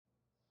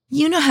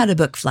You know how to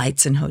book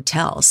flights and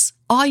hotels.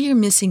 All you're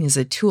missing is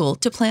a tool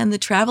to plan the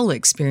travel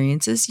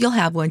experiences you'll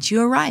have once you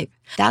arrive.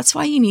 That's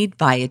why you need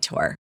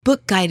Viator.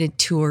 Book guided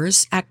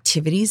tours,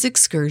 activities,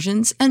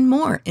 excursions, and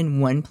more in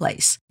one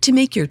place to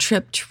make your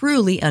trip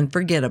truly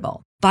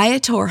unforgettable.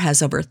 Viator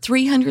has over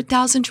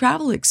 300,000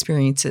 travel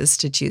experiences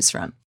to choose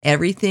from.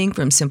 Everything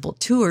from simple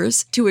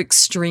tours to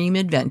extreme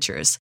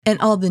adventures and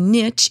all the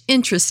niche,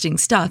 interesting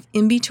stuff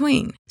in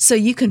between. So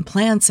you can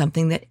plan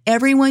something that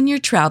everyone you're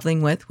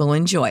traveling with will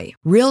enjoy.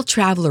 Real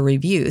traveler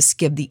reviews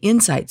give the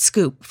inside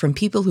scoop from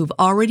people who've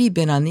already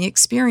been on the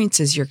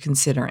experiences you're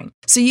considering.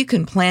 So you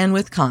can plan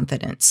with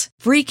confidence.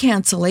 Free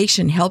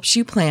cancellation helps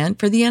you plan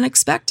for the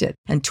unexpected.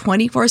 And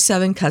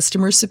 24/7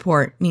 customer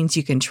support means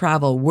you can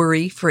travel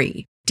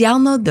worry-free.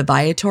 Download the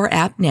Viator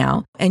app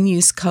now and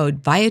use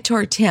code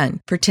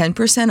Viator10 for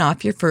 10%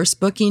 off your first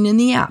booking in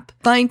the app.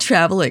 Find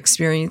travel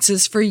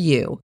experiences for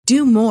you.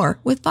 Do more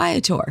with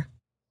Viator.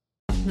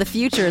 The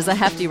future is a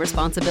hefty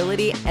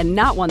responsibility and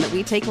not one that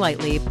we take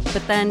lightly.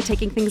 But then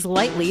taking things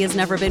lightly has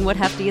never been what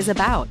Hefty is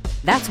about.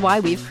 That's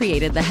why we've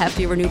created the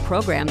Hefty Renew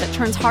program that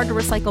turns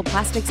hard-to-recycle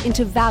plastics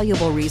into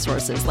valuable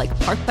resources like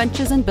park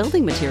benches and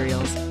building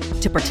materials.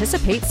 To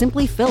participate,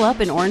 simply fill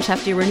up an orange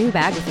Hefty Renew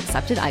bag with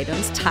accepted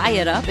items, tie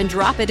it up, and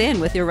drop it in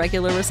with your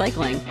regular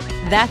recycling.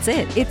 That's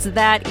it. It's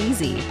that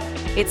easy.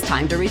 It's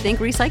time to rethink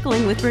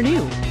recycling with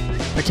Renew.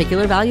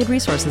 Particular valued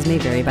resources may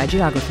vary by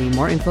geography.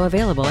 More info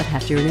available at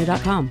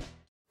heftyrenew.com.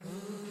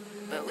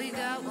 But we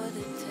got what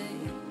it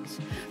takes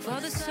for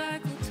the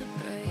cycle to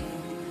break.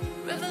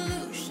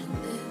 Revolution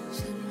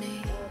lives in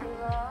me.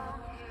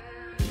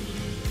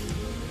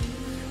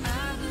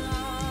 I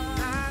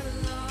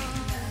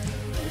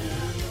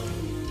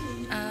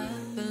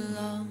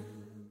belong.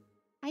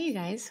 Hi, you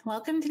guys.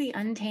 Welcome to the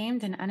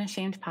Untamed and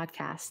Unashamed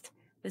podcast.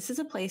 This is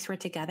a place where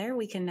together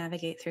we can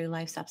navigate through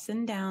life's ups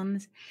and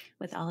downs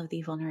with all of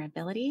the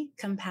vulnerability,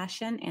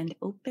 compassion, and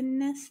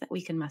openness that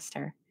we can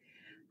muster.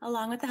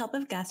 Along with the help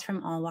of guests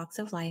from all walks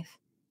of life,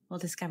 we'll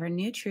discover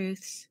new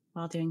truths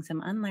while doing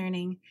some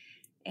unlearning,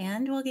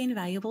 and we'll gain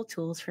valuable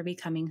tools for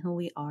becoming who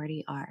we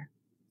already are,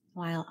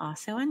 while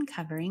also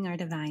uncovering our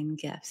divine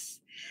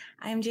gifts.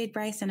 I'm Jade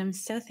Bryce, and I'm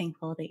so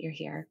thankful that you're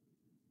here.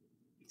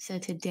 So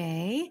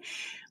today,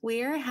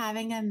 we're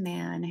having a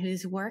man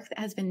whose work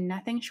has been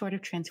nothing short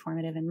of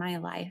transformative in my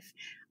life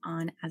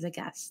on as a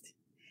guest.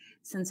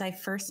 Since I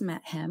first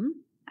met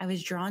him, I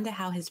was drawn to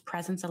how his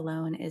presence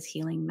alone is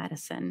healing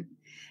medicine.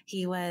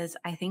 He was,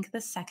 I think,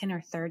 the second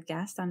or third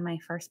guest on my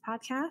first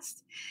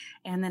podcast,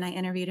 and then I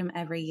interviewed him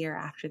every year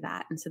after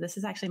that. And so this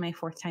is actually my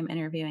fourth time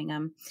interviewing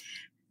him.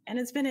 And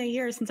it's been a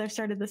year since I've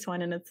started this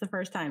one, and it's the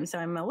first time, so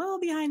I'm a little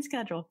behind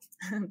schedule.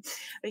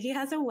 But he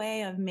has a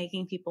way of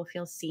making people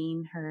feel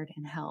seen, heard,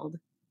 and held.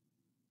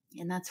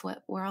 And that's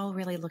what we're all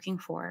really looking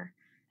for.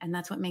 And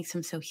that's what makes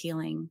him so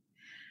healing.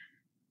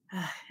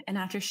 And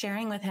after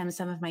sharing with him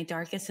some of my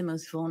darkest and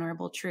most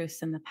vulnerable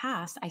truths in the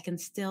past, I can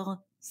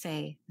still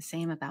say the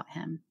same about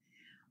him,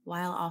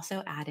 while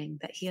also adding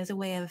that he has a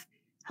way of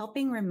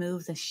helping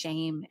remove the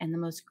shame in the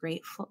most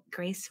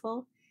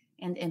graceful,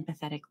 and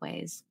empathetic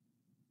ways.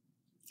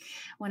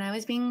 When I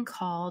was being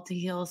called to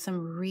heal some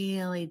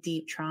really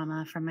deep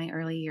trauma from my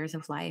early years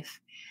of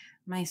life,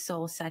 my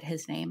soul said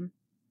his name.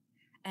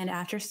 And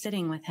after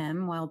sitting with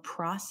him while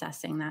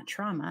processing that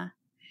trauma,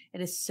 it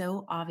is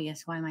so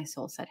obvious why my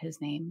soul said his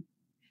name.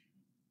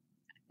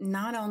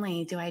 Not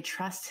only do I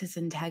trust his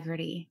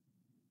integrity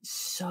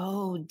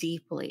so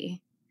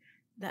deeply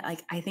that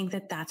I think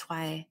that that's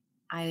why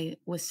I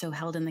was so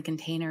held in the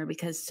container,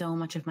 because so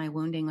much of my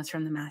wounding was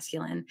from the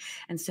masculine.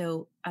 And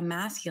so a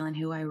masculine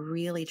who I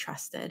really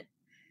trusted,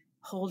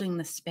 holding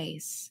the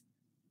space,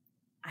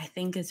 I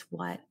think is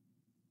what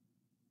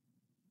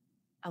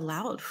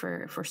allowed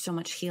for so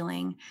much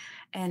healing.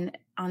 And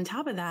on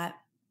top of that,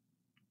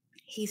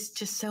 he's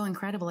just so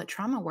incredible at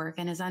trauma work,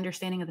 and his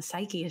understanding of the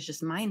psyche is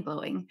just mind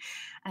blowing.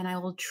 And I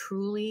will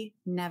truly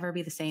never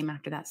be the same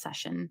after that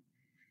session.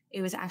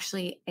 It was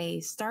actually a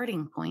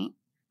starting point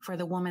for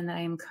the woman that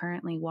I am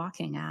currently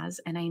walking as.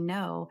 And I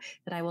know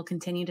that I will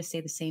continue to stay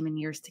the same in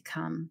years to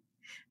come.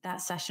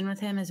 That session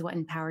with him is what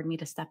empowered me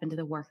to step into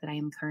the work that I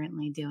am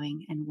currently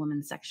doing in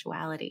women's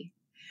sexuality.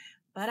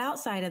 But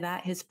outside of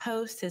that, his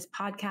posts, his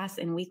podcasts,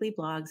 and weekly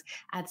blogs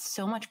add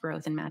so much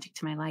growth and magic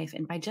to my life.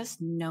 And by just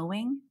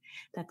knowing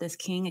that this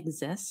king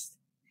exists,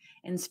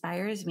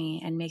 inspires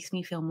me and makes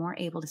me feel more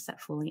able to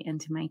step fully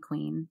into my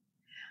queen.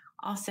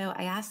 Also,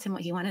 I asked him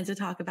what he wanted to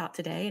talk about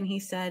today, and he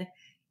said,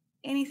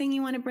 anything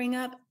you want to bring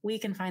up, we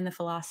can find the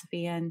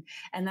philosophy in.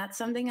 And that's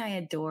something I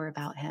adore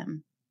about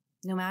him.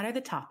 No matter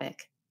the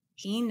topic,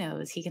 he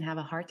knows he can have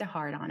a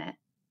heart-to-heart on it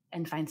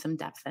and find some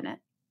depth in it.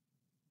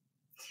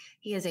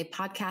 He is a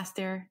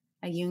podcaster,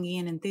 a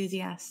Jungian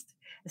enthusiast,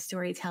 a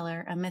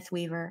storyteller, a myth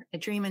weaver, a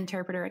dream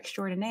interpreter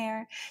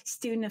extraordinaire,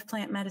 student of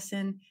plant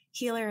medicine,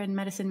 healer and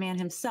medicine man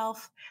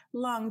himself,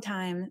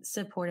 longtime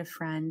supportive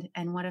friend,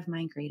 and one of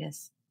my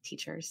greatest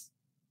teachers.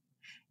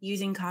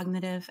 Using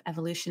cognitive,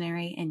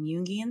 evolutionary, and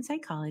Jungian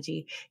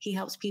psychology, he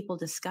helps people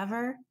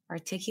discover,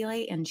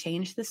 articulate, and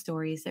change the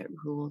stories that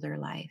rule their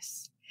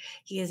lives.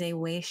 He is a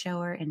way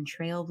shower and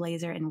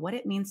trailblazer in what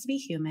it means to be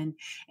human.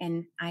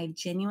 And I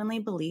genuinely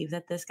believe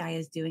that this guy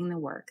is doing the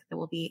work that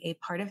will be a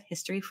part of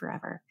history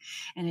forever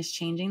and is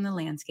changing the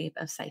landscape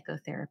of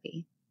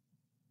psychotherapy.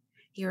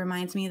 He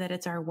reminds me that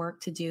it's our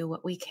work to do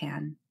what we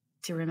can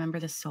to remember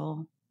the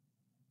soul,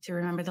 to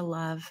remember the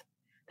love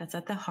that's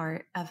at the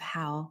heart of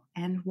how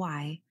and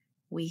why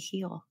we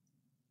heal.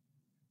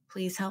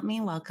 Please help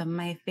me welcome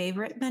my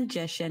favorite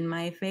magician,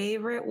 my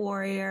favorite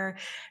warrior,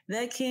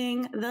 the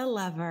king, the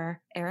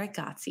lover, Eric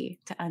Gottze,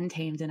 to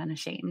Untamed and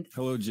Unashamed.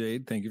 Hello,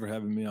 Jade. Thank you for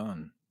having me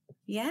on.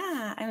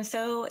 Yeah,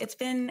 it's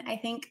been, I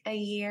think, a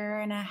year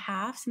and a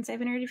half since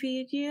I've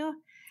interviewed you,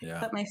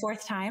 but my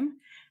fourth time.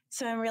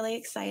 So I'm really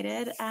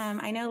excited.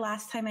 I know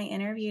last time I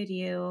interviewed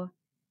you,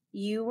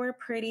 you were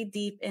pretty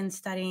deep in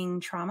studying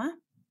trauma.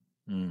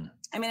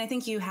 I mean, I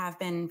think you have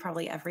been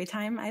probably every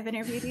time I've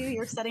interviewed you,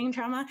 you're studying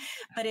trauma,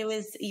 but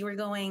you were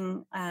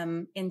going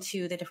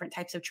into the different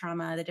types of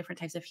trauma, the different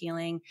types of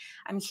healing.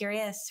 I'm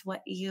curious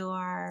what you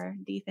are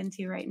deep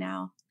into right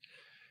now.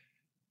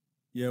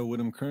 Yeah, what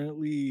I'm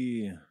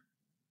currently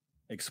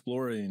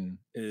exploring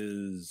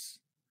is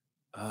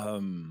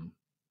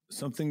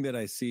something that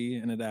I see,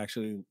 and it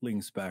actually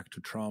links back to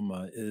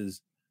trauma,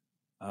 is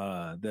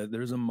that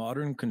there's a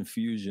modern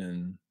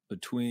confusion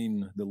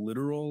between the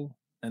literal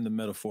and the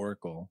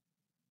metaphorical.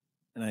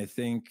 And I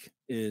think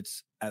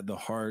it's at the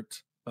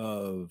heart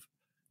of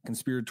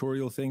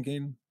conspiratorial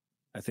thinking.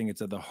 I think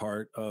it's at the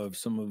heart of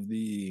some of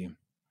the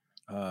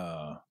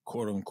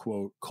quote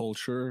unquote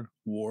culture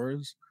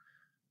wars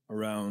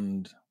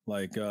around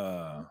like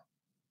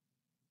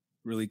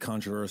really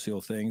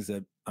controversial things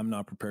that I'm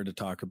not prepared to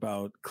talk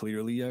about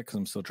clearly yet because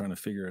I'm still trying to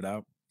figure it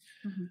out.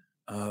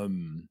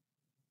 And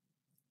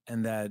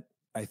that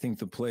I think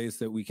the place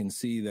that we can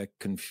see that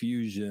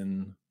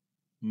confusion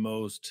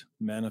most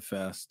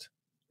manifest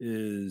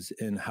is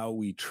in how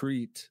we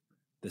treat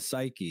the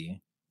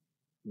psyche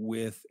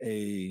with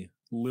a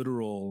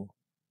literal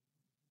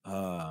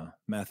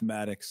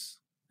mathematics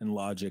and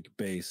logic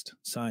based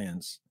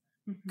science,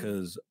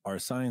 because our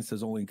science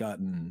has only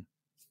gotten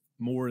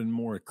more and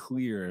more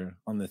clear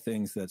on the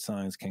things that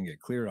science can get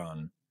clear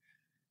on,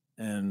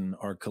 and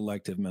our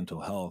collective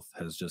mental health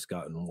has just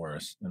gotten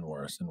worse and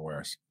worse and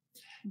worse.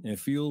 And it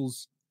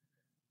feels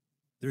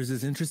there's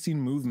this interesting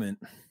movement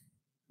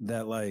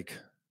that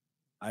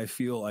I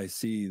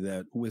see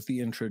that with the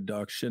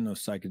introduction of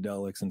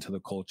psychedelics into the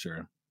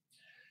culture,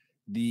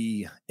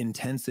 the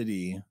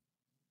intensity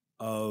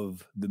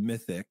of the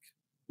mythic,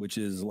 which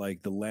is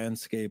like the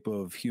landscape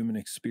of human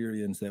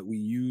experience that we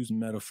use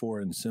metaphor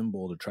and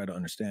symbol to try to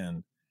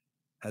understand,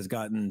 has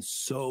gotten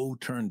so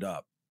turned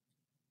up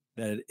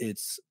that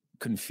it's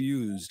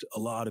confused a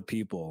lot of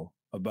people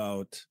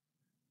about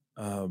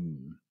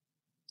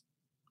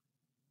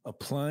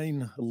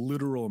applying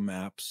literal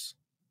maps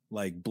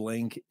like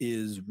blank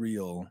is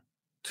real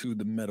to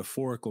the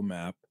metaphorical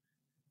map.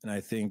 And I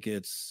think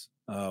it's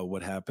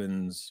what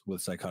happens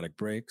with psychotic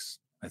breaks.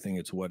 I think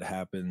it's what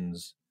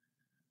happens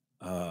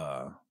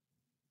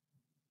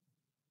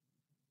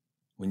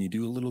when you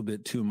do a little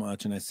bit too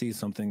much. And I see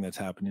something that's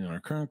happening in our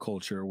current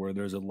culture where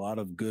there's a lot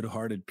of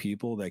good-hearted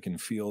people that can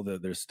feel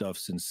that there's stuff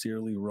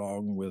sincerely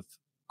wrong with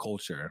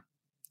culture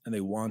and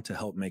they want to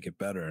help make it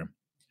better.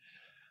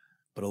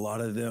 But a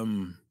lot of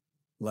them,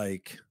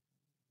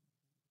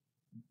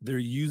 they're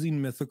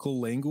using mythical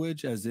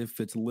language as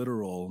if it's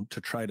literal to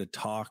try to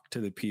talk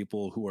to the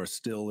people who are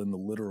still in the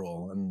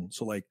literal. And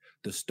so like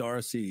the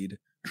starseed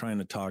trying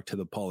to talk to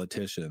the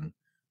politician,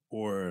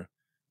 or,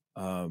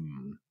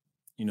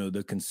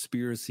 the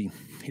conspiracy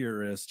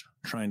theorist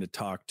trying to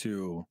talk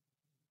to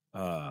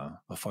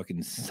a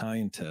fucking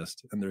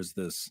scientist. And there's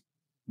this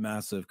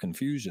massive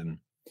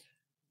confusion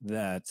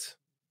that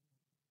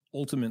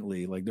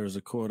ultimately, there's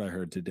a quote I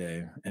heard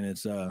today, and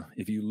it's,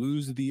 if you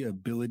lose the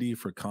ability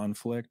for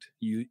conflict,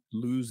 you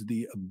lose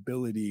the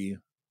ability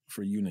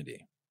for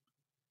unity.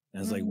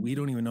 And it's we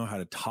don't even know how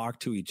to talk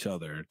to each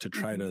other to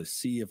try to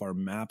see if our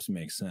maps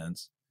make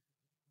sense,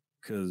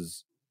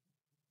 because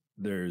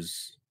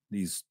there's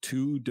these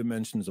two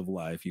dimensions of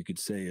life. You could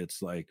say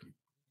it's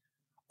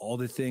all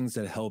the things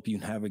that help you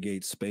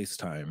navigate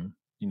space-time,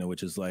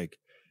 which is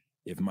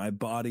if my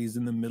body's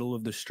in the middle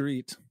of the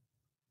street,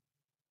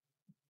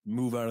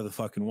 move out of the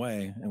fucking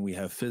way. And we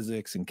have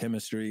physics and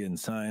chemistry and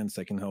science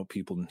that can help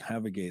people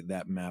navigate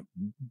that map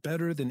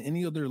better than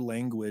any other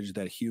language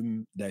that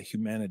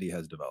humanity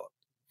has developed.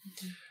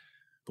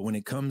 But when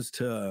it comes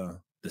to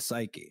the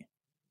psyche,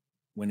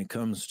 when it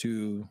comes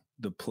to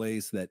the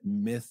place that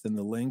myth and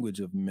the language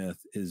of myth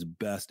is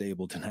best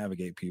able to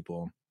navigate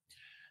people,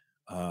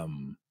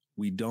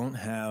 we don't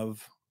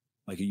have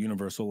a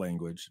universal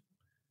language.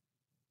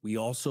 We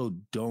also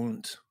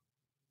don't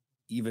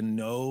even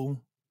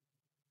know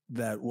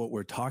that what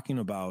we're talking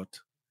about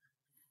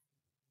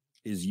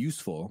is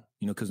useful,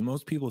 because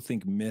most people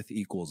think myth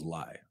equals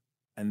lie.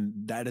 And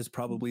that is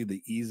probably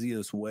the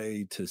easiest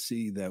way to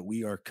see that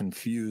we are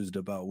confused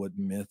about what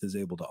myth is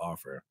able to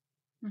offer.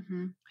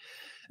 And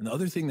the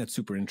other thing that's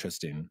super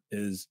interesting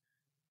is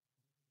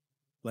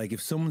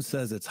if someone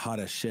says it's hot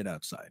as shit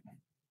outside,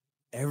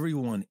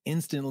 everyone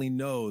instantly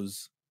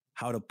knows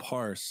how to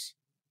parse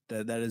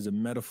that is a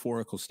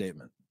metaphorical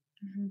statement.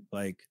 Mm-hmm.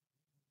 Like,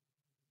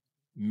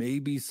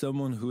 maybe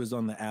someone who is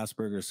on the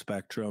Asperger's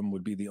spectrum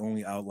would be the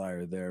only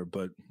outlier there,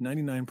 but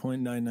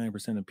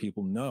 99.99% of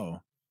people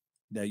know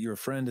that your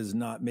friend is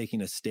not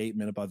making a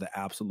statement about the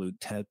absolute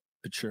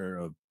temperature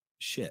of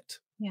shit.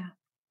 Yeah.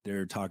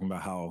 They're talking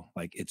about how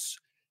like it's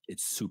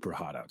super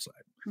hot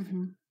outside.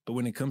 Mm-hmm. But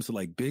when it comes to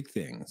like big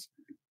things,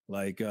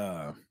 like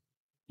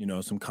you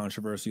know, some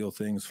controversial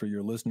things for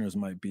your listeners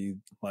might be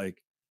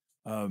like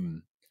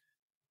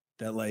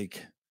that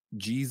like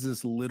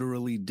Jesus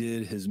literally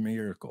did his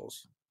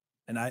miracles.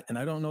 And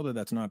I don't know that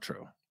that's not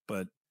true,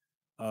 but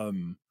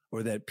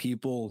or that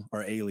people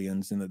are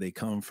aliens and that they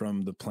come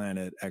from the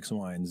planet X,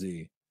 Y, and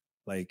Z.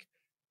 Like,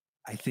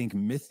 I think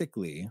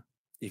mythically,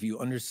 if you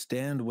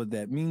understand what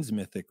that means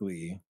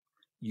mythically,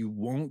 you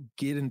won't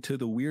get into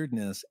the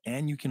weirdness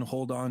and you can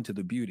hold on to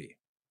the beauty.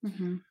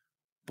 Mm-hmm.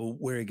 But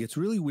where it gets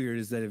really weird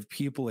is that if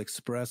people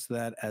express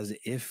that as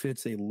if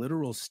it's a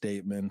literal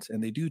statement,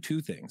 and they do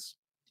two things.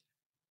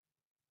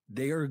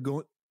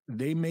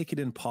 They make it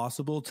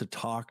impossible to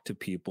talk to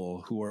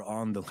people who are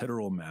on the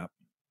literal map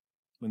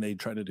when they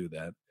try to do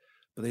that.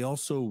 But they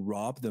also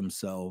rob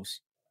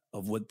themselves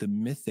of what the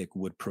mythic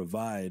would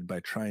provide by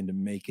trying to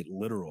make it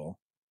literal.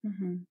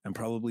 Mm-hmm. And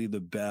probably the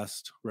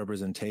best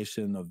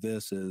representation of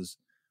this is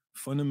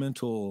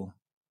fundamental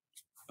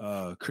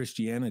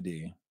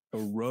Christianity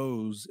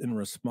arose in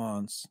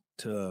response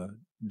to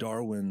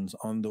Darwin's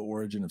On the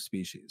Origin of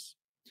Species.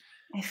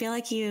 I feel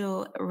like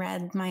you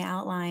read my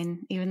outline,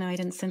 even though I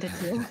didn't send it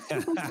to you.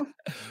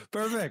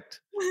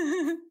 Perfect.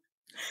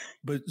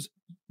 But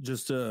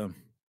just to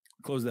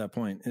close that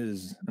point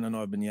is, and I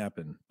know I've been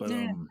yapping, but go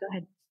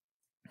ahead.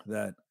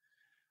 That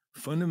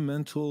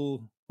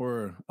fundamental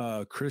or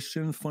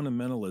Christian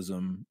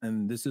fundamentalism,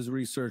 and this is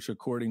research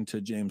according to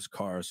James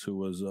Carse, who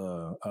was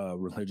a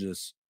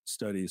religious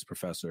studies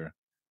professor.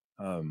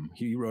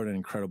 He wrote an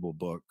incredible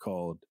book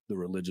called The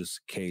Religious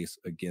Case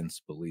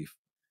Against Belief.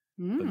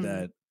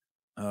 But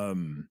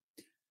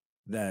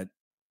that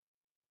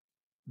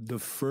the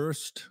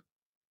first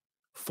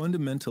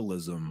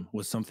fundamentalism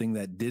was something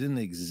that didn't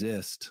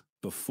exist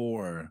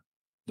before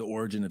The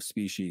Origin of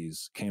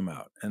Species came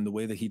out. And the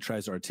way that he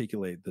tries to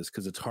articulate this,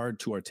 because it's hard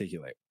to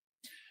articulate,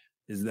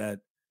 is that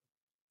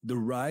the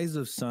rise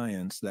of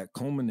science that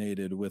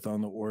culminated with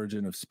On the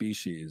Origin of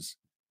Species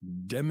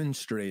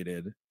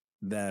demonstrated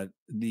that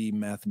the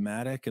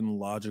mathematic and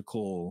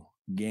logical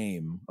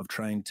game of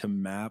trying to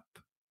map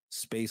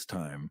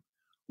space-time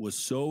was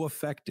so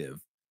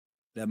effective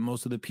that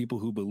most of the people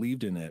who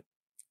believed in it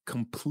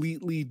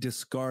completely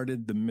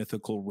discarded the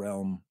mythical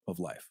realm of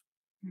life.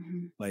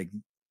 Mm-hmm. Like,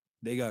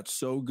 they got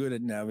so good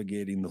at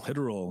navigating the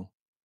literal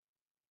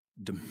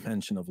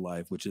dimension of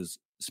life, which is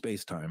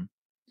space-time,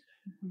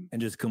 Mm-hmm.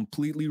 and just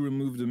completely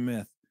removed the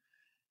myth.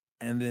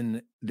 And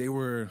then they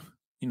were,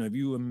 you know, if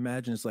you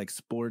imagine it's like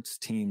sports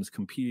teams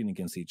competing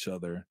against each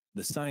other,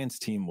 the science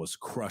team was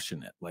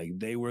crushing it. Like,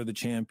 they were the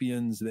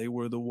champions. They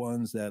were the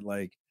ones that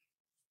like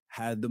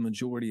had the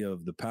majority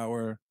of the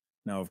power.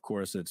 Now, of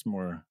course, it's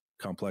more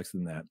complex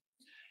than that.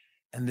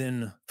 And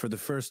then for the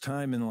first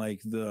time in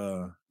like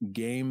the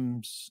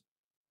games,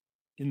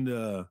 in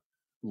the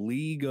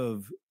league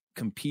of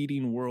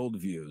competing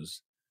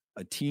worldviews,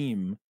 a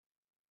team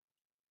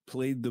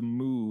played the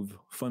move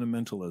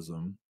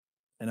fundamentalism.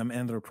 And I'm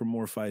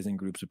anthropomorphizing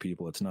groups of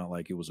people. It's not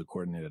like it was a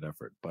coordinated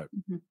effort, but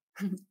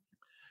Mm-hmm.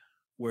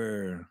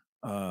 where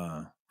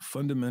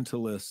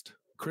fundamentalist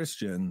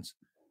Christians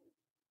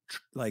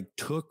like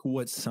took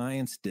what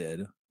science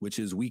did, which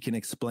is we can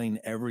explain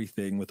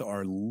everything with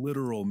our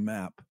literal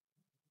map,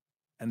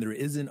 and there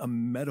isn't a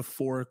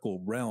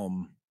metaphorical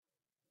realm,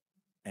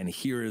 and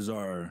here is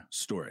our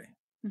story.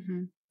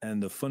 Mm-hmm.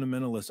 And the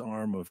fundamentalist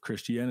arm of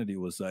Christianity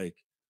was like,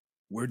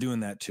 we're doing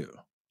that too.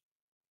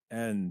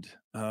 And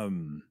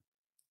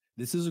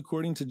this is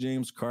according to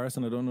James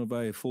Carson. I don't know if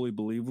I fully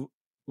believe,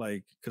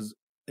 like, because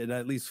it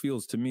at least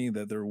feels to me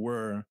that there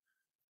were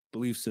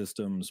belief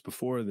systems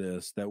before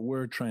this that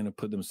were trying to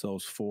put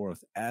themselves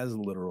forth as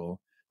literal.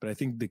 But I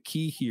think the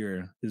key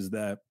here is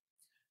that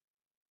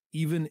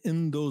even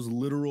in those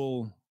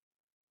literal,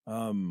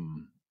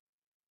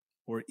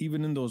 or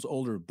even in those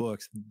older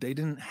books, they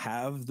didn't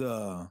have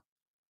the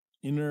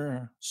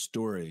inner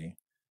story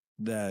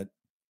that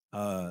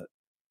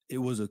it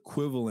was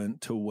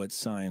equivalent to what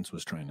science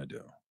was trying to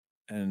do.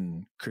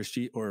 And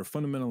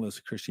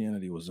fundamentalist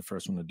Christianity was the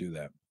first one to do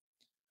that,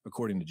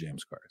 according to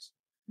James Carse.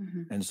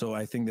 Mm-hmm. And so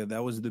I think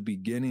that was the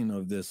beginning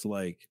of this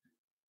like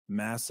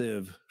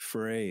massive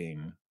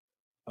fraying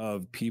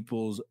of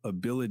people's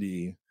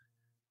ability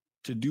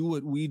to do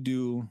what we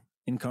do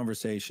in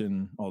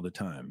conversation all the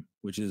time,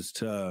 which is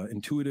to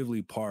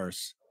intuitively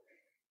parse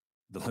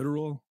the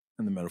literal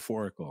and the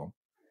metaphorical.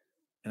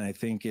 And I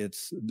think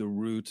it's the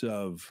root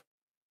of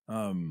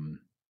a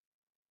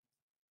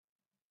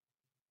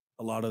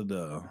lot of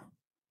the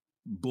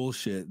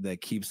bullshit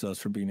that keeps us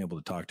from being able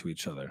to talk to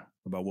each other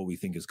about what we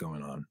think is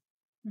going on.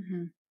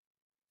 Mm-hmm.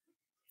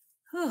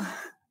 Whew.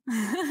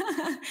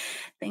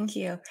 Thank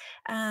you.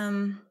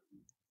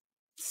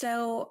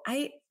 So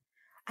I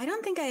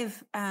don't think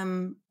I've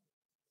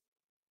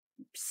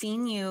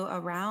seen you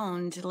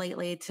around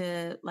lately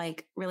to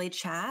like really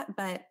chat,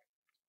 but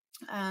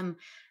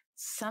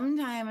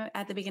sometime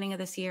at the beginning of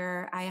this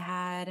year, I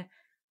had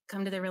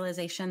come to the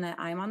realization that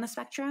I'm on the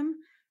spectrum,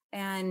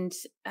 and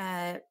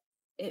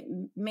it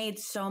made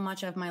so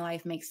much of my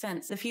life make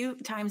sense. A few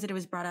times that it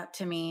was brought up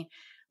to me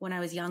when I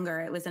was younger,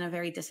 it was in a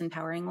very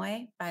disempowering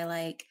way by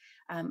like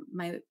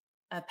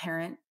a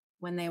parent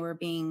when they were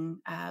being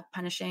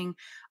punishing,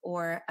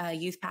 or a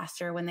youth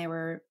pastor when they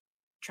were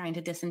trying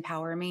to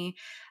disempower me.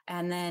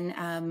 And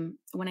then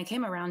when I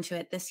came around to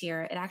it this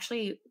year, it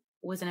actually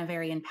was in a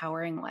very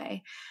empowering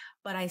way.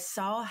 But I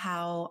saw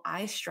how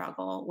I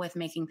struggle with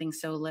making things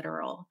so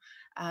literal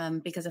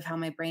because of how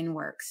my brain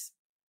works.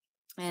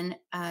 And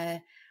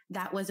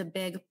that was a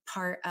big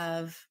part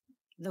of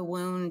the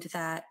wound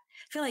that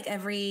I feel like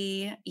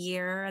every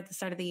year at the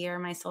start of the year,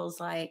 my soul's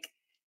like,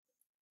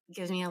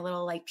 gives me a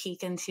little like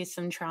peek into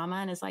some trauma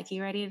and is like,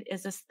 you ready?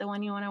 Is this the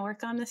one you want to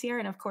work on this year?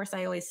 And of course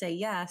I always say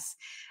yes.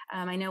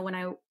 I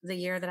know the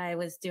year that I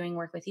was doing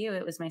work with you,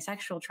 it was my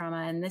sexual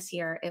trauma. And this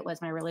year it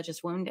was my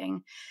religious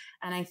wounding.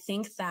 And I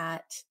think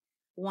that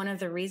one of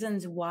the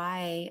reasons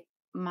why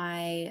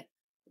my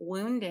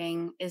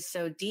wounding is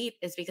so deep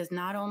is because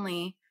not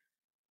only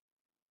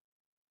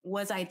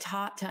was I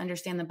taught to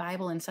understand the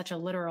Bible in such a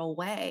literal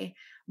way,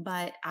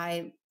 but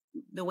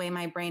the way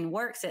my brain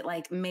works, it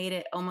like made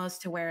it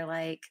almost to where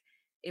like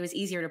it was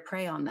easier to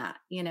pray on that,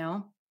 you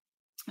know?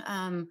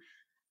 And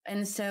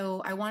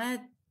so I want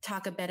to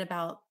talk a bit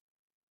about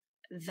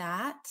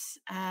that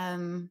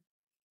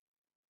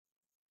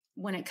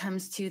when it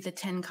comes to the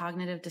 10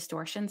 cognitive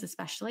distortions,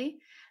 especially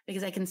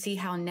because I can see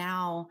how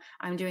now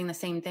I'm doing the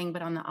same thing,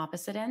 but on the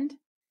opposite end.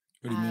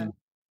 What do you mean?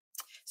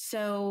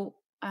 So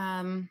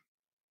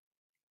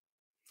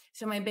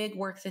my big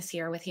work this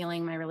year with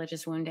healing my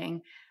religious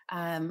wounding,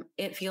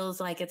 it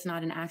feels like it's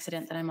not an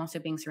accident that I'm also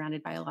being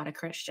surrounded by a lot of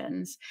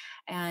Christians.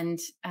 And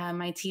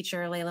my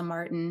teacher, Layla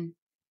Martin,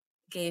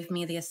 gave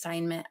me the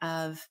assignment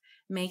of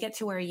make it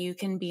to where you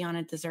can be on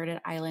a deserted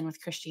island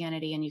with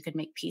Christianity and you could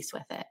make peace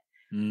with it.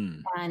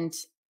 And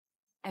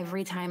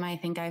every time I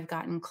think I've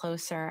gotten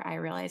closer, I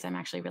realize I'm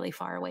actually really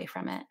far away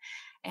from it.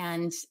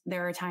 And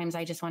there are times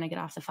I just want to get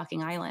off the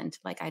fucking island.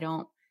 Like I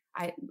don't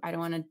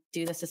want to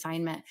do this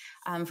assignment.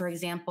 For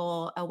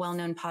example, a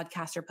well-known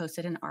podcaster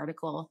posted an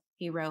article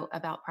he wrote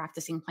about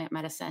practicing plant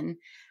medicine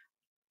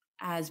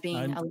as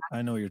being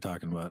I know what you're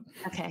talking about.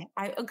 Okay.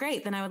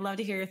 Great. Then I would love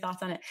to hear your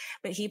thoughts on it.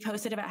 But he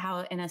posted about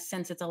how, in a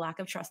sense, it's a lack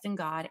of trust in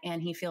God,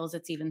 and he feels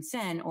it's even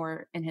sin,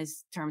 or in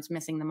his terms,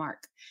 missing the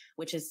mark,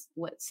 which is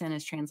what sin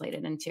is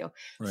translated into.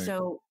 Right.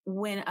 So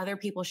when other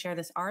people share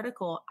this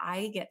article,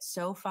 I get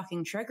so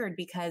fucking triggered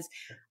because,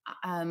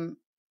 to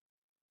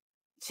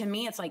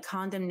me, it's like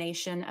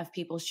condemnation of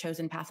people's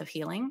chosen path of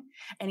healing,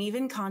 and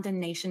even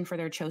condemnation for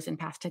their chosen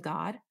path to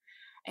God.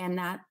 And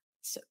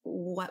that's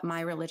what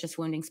my religious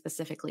wounding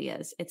specifically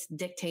is. It's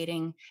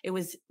dictating. It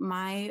was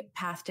my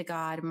path to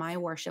God. My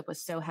worship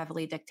was so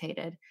heavily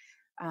dictated.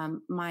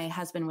 My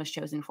husband was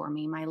chosen for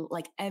me.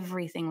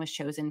 Everything was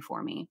chosen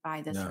for me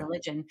by this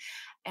religion.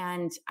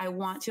 And I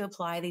want to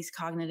apply these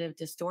cognitive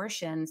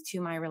distortions to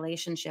my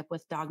relationship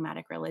with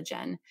dogmatic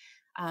religion.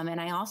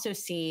 And I also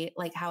see,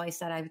 like how I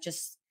said,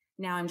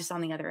 now I'm just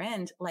on the other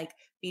end. Like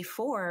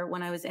before,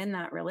 when I was in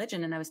that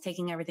religion and I was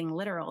taking everything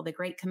literal, the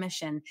Great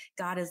Commission,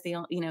 God is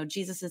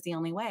Jesus is the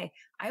only way.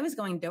 I was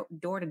going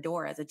door to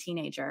door as a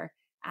teenager,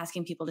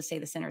 asking people to say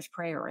the sinner's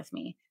prayer with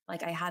me.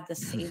 Like I had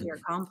this savior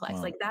complex.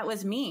 Wow. Like that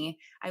was me.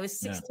 I was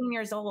 16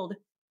 years old,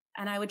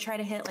 and I would try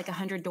to hit like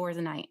 100 doors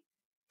a night.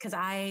 Cause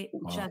I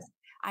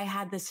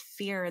had this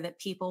fear that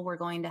people were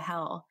going to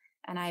hell,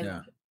 and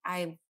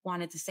I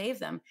wanted to save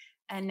them.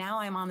 And now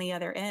I'm on the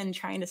other end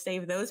trying to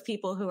save those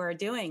people who are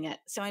doing it.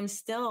 So I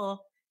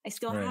still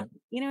right. have,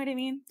 you know what I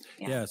mean?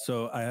 Yeah.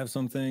 So I have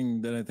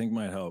something that I think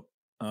might help.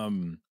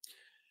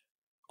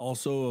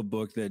 Also a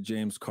book that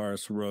James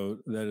Carse wrote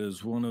that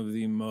is one of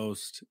the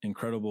most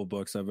incredible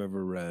books I've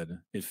ever read.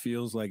 It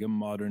feels like a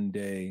modern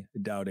day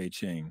Tao Te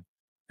Ching,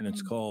 and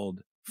it's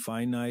called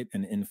Finite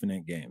and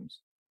Infinite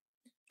Games.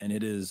 And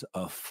it is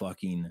a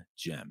fucking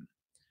gem.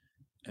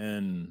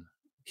 And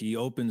he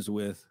opens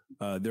with,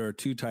 there are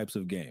two types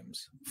of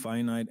games,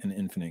 finite and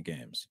infinite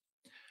games.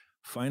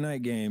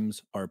 Finite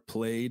games are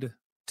played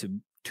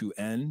to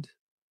end.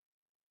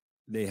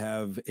 They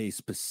have a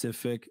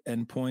specific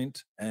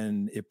endpoint,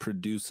 and it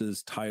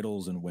produces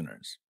titles and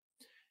winners.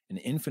 An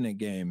infinite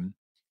game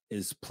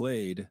is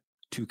played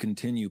to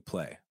continue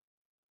play.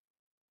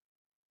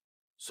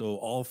 So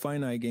all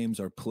finite games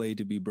are played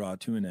to be brought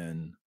to an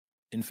end.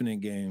 Infinite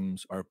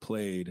games are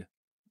played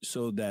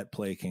so that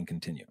play can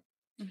continue.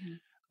 Mm-hmm.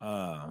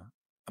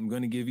 I'm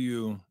going to give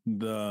you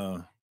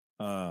the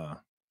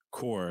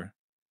core,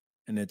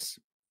 and it's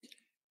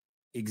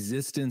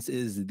existence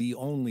is the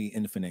only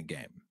infinite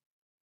game,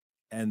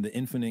 and the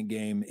infinite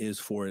game is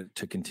for it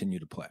to continue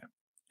to play.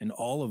 And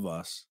all of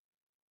us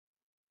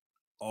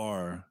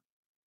are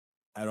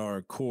at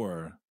our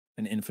core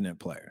an infinite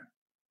player.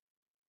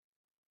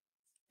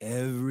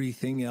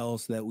 Everything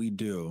else that we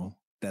do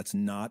that's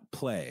not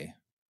play,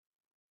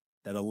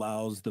 that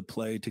allows the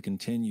play to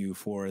continue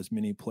for as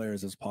many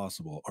players as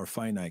possible, are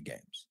finite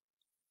games.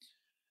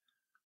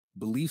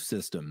 Belief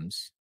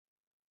systems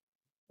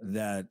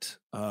that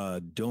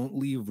don't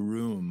leave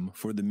room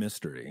for the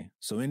mystery.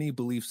 So any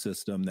belief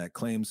system that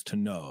claims to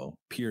know,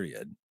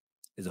 period,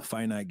 is a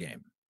finite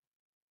game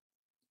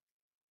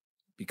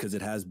because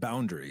it has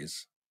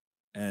boundaries,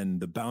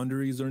 and the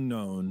boundaries are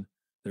known.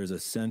 There's a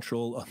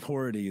central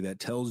authority that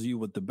tells you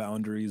what the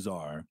boundaries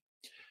are.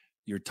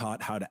 You're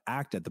taught how to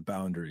act at the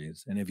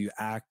boundaries. And if you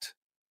act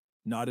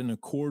not in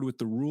accord with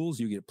the rules,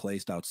 you get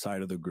placed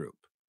outside of the group.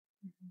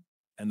 Mm-hmm.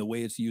 And the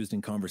way it's used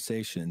in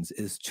conversations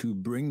is to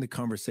bring the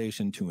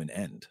conversation to an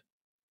end.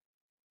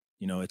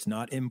 You know, it's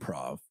not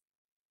improv.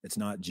 It's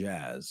not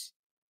jazz.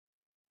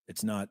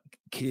 It's not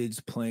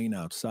kids playing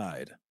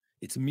outside.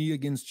 It's me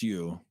against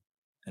you.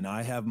 And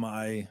I have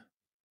my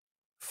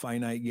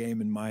finite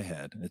game in my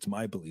head. It's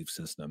my belief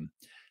system.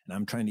 And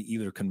I'm trying to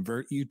either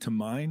convert you to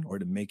mine or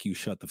to make you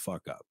shut the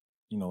fuck up.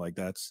 You know, like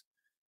that's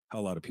how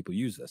a lot of people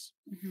use this.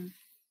 Mm-hmm.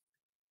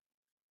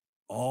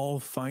 All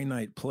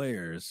finite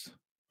players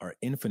are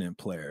infinite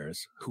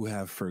players who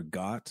have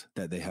forgot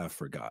that they have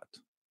forgot.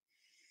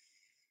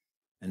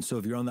 And so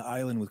if you're on the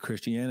island with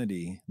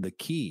Christianity, the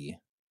key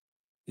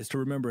is to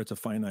remember it's a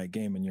finite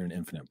game and you're an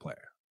infinite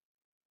player.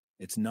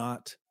 It's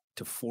not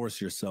to force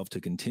yourself to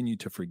continue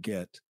to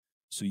forget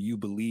so you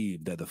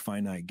believe that the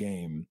finite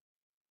game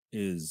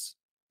is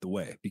the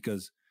way.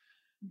 Because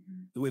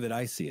the way that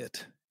I see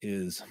it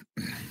is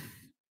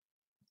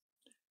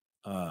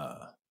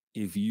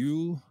if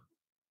you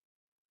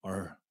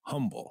are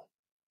humble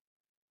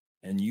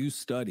and you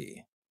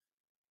study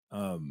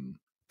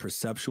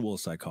perceptual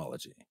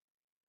psychology,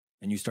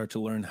 and you start to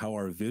learn how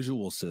our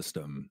visual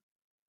system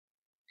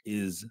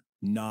is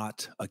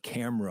not a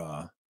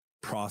camera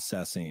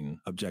processing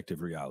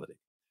objective reality.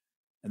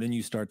 And then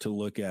you start to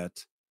look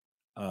at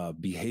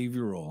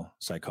behavioral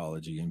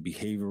psychology and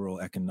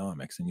behavioral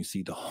economics, and you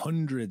see the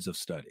hundreds of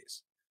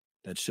studies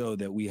that show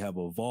that we have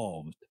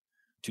evolved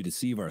to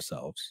deceive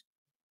ourselves,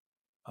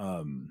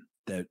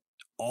 that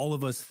all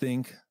of us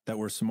think that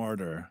we're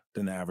smarter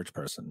than the average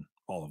person.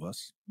 All of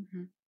us.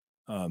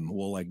 Mm-hmm.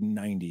 Well, like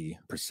 90%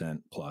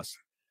 plus.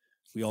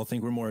 We all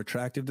think we're more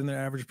attractive than the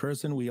average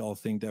person. We all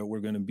think that we're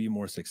going to be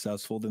more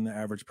successful than the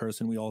average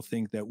person. We all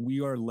think that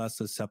we are less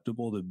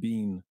susceptible to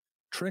being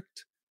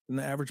tricked than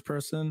the average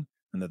person,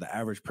 and that the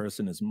average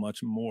person is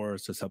much more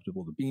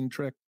susceptible to being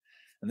tricked.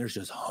 And there's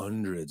just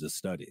hundreds of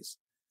studies.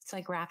 It's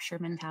like rapture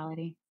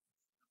mentality.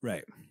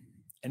 Right.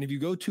 And if you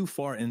go too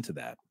far into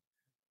that,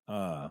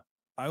 I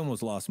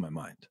almost lost my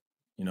mind,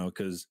 you know,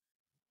 because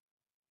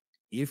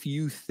if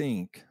you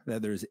think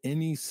that there's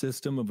any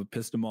system of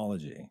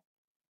epistemology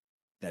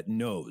that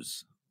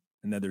knows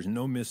and that there's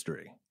no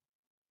mystery,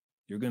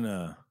 you're going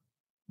to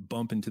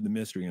bump into the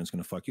mystery and it's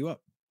going to fuck you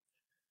up.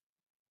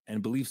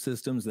 And belief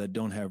systems that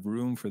don't have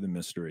room for the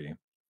mystery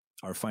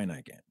are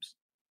finite games.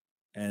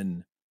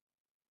 And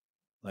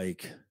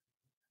like,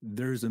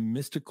 there's a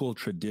mystical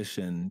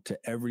tradition to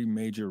every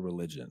major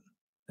religion,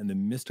 and the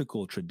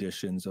mystical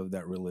traditions of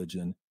that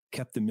religion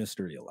kept the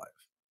mystery alive.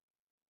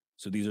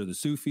 So these are the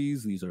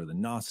Sufis, these are the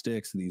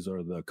Gnostics, these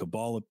are the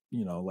Kabbalah,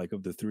 you know, like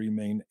of the three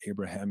main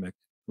Abrahamic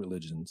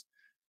religions.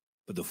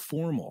 But the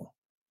formal,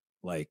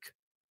 like,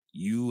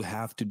 you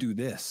have to do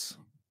this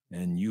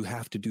and you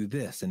have to do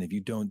this. And if you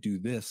don't do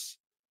this,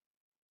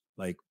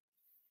 like,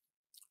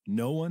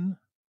 no one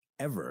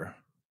ever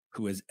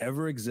who has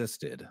ever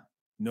existed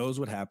knows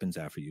what happens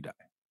after you die.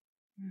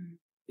 Mm.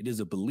 It is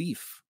a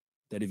belief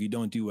that if you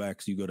don't do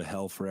X, you go to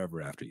hell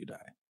forever after you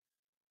die.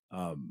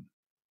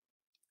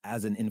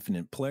 As an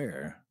infinite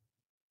player,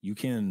 you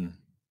can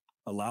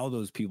allow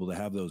those people to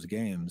have those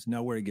games.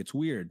 Now, where it gets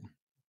weird.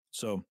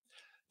 So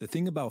the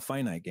thing about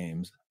finite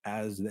games,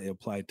 as they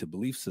apply to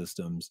belief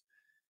systems,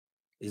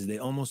 is they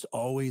almost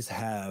always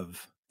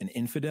have an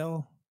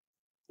infidel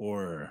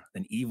or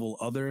an evil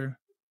other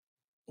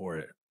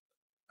or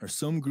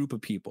some group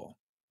of people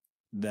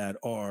that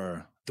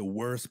are the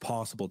worst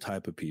possible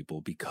type of people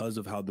because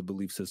of how the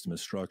belief system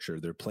is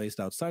structured. They're placed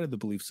outside of the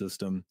belief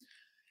system,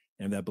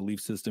 and that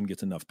belief system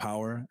gets enough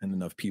power and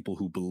enough people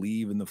who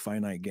believe in the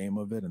finite game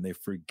of it, and they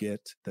forget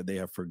that they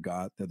have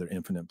forgot that they're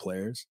infinite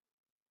players.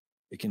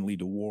 It can lead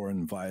to war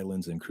and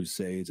violence and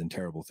crusades and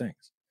terrible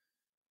things.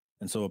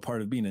 And so a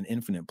part of being an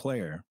infinite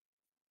player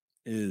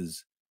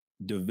is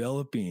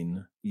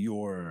developing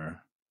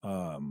your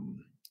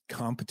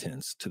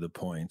competence to the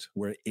point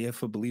where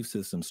if a belief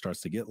system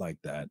starts to get like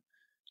that,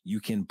 you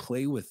can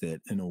play with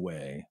it in a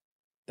way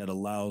that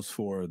allows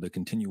for the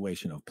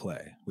continuation of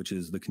play, which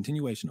is the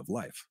continuation of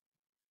life.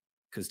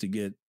 Because to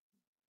get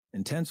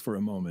intense for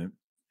a moment,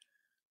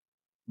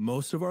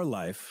 most of our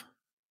life,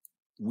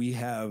 we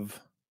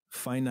have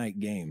finite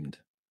gamed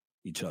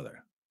each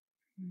other.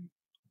 Mm.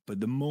 But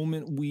the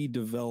moment we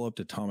developed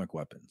atomic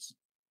weapons,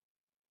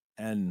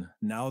 and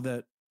now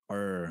that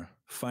our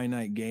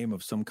finite game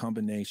of some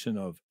combination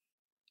of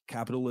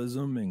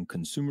capitalism and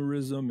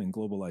consumerism and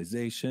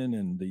globalization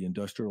and the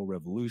industrial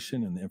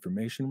revolution and the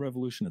information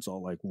revolution, it's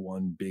all like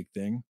one big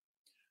thing.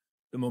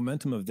 The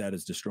momentum of that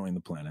is destroying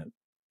the planet.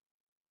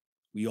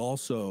 We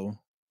also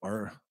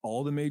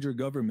all the major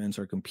governments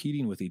are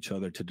competing with each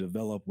other to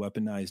develop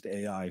weaponized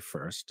AI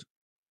first.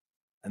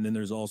 And then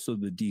there's also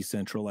the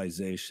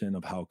decentralization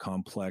of how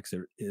complex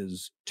it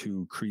is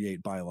to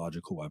create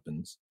biological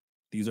weapons.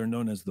 These are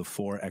known as the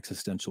 4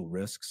 existential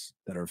risks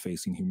that are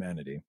facing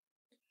humanity.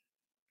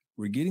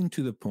 We're getting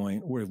to the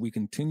point where if we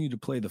continue to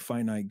play the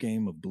finite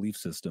game of belief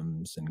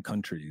systems and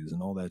countries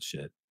and all that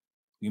shit,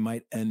 we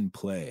might end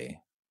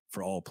play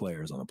for all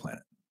players on the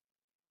planet.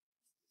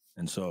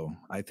 And so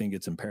I think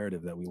it's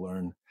imperative that we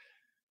learn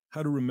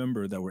how to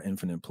remember that we're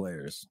infinite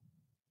players.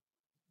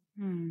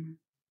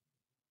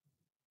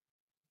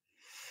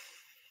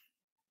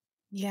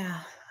 Yeah.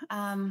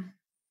 Can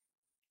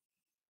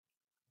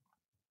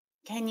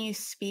you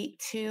speak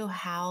to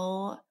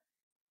how,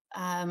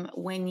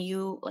 when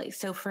you like,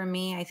 so for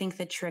me, I think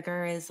the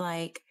trigger is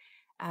like,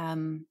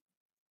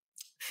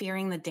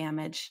 fearing the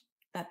damage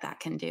that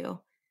can do.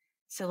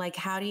 So like,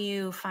 how do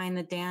you find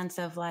the dance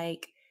of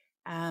like,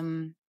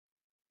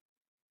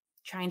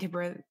 trying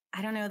to,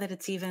 I don't know that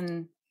it's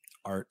even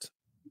art.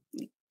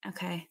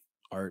 Okay.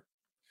 Art.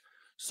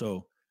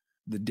 So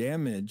the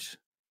damage,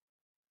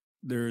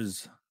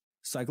 there's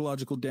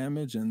psychological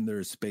damage and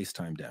there's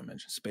space-time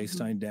damage.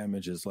 Space-time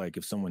damage is like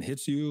if someone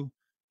hits you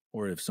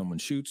or if someone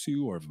shoots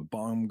you or if a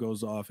bomb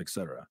goes off,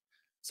 etc.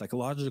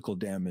 Psychological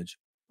damage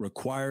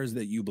requires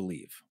that you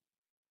believe.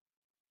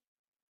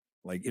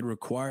 Like it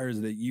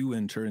requires that you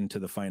enter into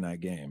the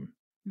finite game.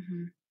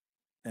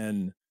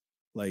 And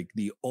like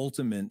the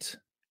ultimate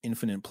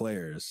infinite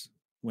players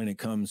when it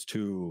comes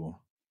to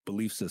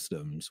belief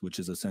systems, which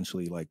is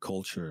essentially like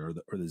culture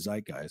or the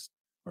zeitgeist,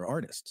 are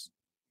artists.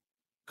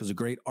 Because a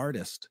great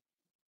artist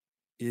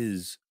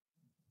is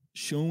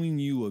showing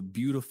you a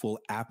beautiful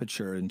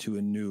aperture into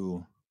a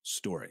new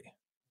story,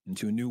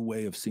 into a new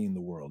way of seeing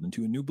the world,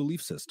 into a new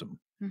belief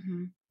system.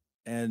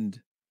 And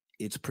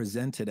it's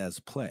presented as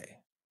play,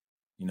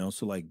 you know?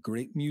 So like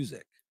great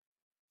music,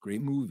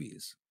 great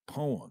movies,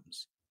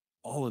 poems,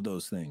 all of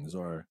those things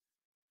are,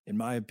 in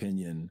my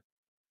opinion,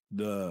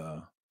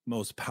 the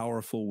most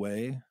powerful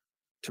way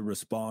to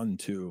respond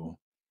to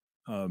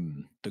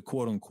the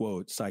quote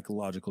unquote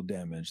psychological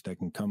damage that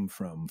can come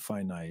from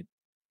finite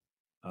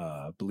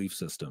belief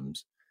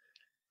systems.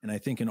 And I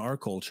think in our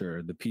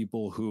culture, the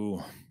people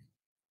who,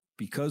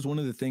 because one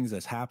of the things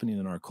that's happening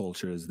in our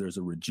culture is there's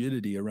a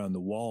rigidity around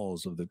the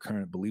walls of the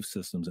current belief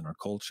systems in our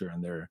culture,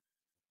 and they're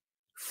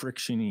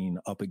frictioning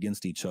up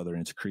against each other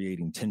and it's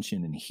creating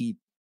tension and heat.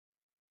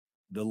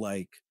 The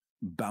like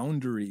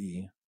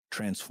boundary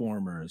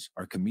transformers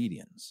are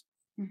comedians.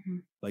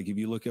 Like if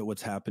you look at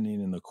what's happening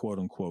in the quote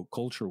unquote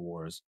culture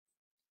wars,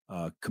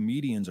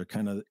 comedians are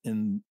kind of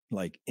in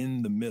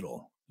the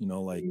middle, you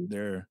know, like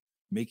they're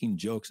making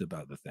jokes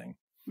about the thing.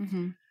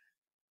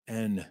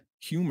 And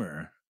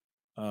humor,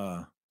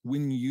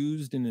 when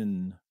used in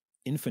an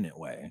infinite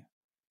way,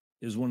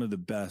 is one of the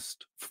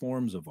best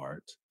forms of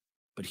art.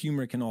 But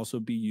humor can also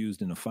be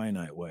used in a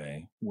finite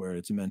way where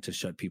it's meant to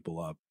shut people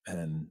up.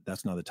 And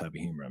that's not the type of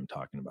humor I'm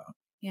talking about.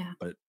 Yeah.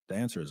 But the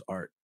answer is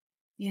art.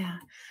 Yeah.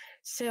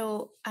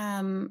 So,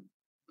 I'm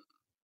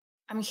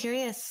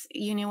curious,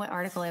 you knew what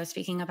article I was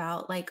speaking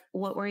about. Like,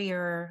 what were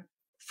your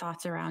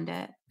thoughts around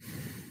it?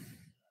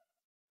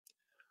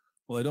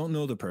 Well, I don't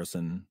know the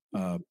person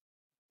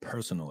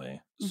personally.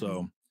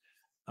 So,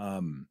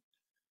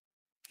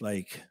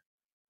 like,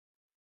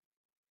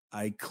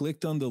 I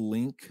clicked on the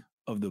link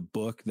of the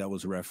book that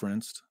was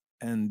referenced,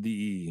 and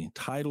the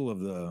title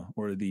of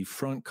the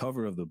front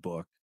cover of the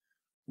book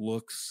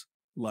looks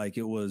like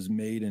it was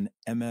made in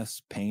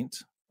MS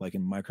Paint, like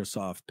in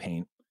Microsoft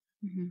Paint.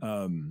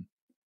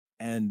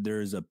 And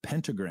there's a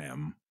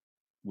pentagram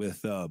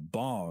with a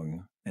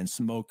bong and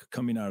smoke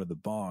coming out of the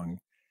bong.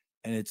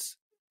 And it's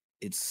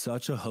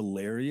such a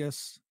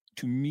hilarious,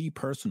 to me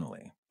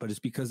personally, but it's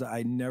because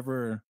I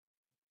never,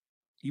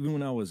 even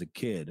when I was a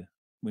kid,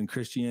 when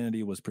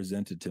Christianity was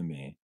presented to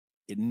me,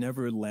 it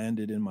never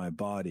landed in my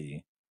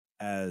body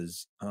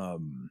as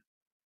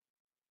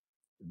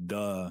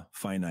the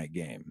finite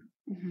game.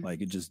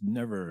 Like it just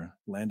never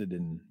landed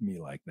in me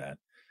like that.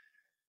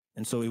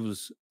 And so it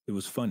was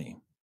funny.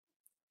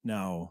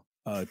 Now,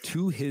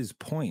 to his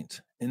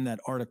point in that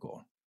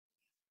article,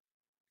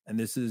 and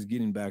this is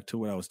getting back to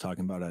what I was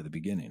talking about at the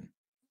beginning,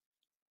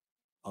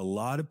 a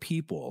lot of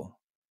people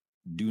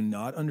do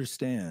not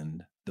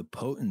understand the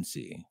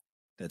potency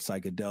that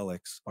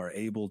psychedelics are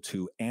able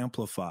to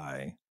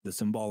amplify the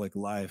symbolic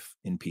life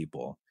in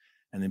people.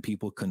 And then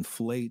people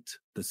conflate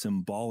the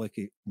symbolic,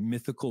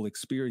 mythical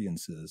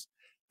experiences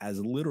as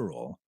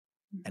literal.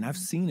 And I've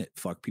seen it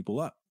fuck people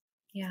up.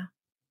 Yeah.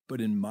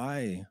 But in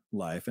my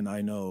life, and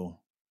I know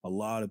a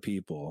lot of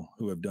people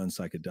who have done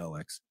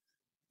psychedelics,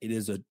 it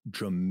is a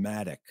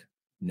dramatic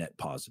net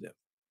positive.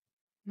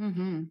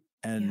 And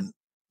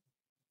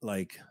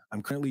like,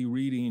 I'm currently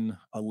reading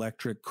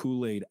Electric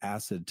Kool-Aid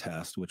Acid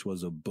Test, which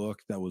was a book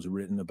that was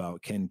written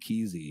about Ken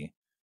Kesey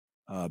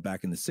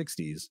back in the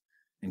 60s.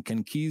 And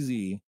Ken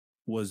Kesey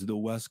was the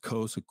West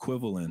Coast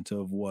equivalent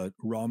of what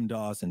Ram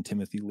Dass and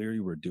Timothy Leary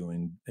were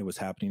doing. It was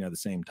happening at the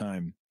same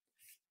time.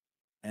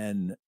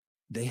 And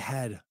they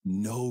had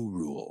no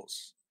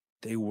rules.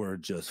 They were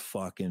just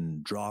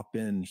fucking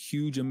dropping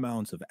huge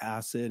amounts of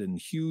acid in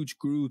huge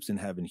groups and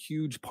having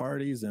huge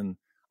parties. And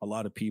a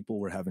lot of people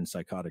were having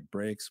psychotic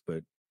breaks,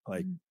 but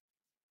like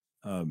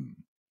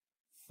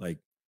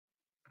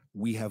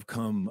we have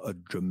come a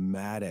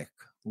dramatic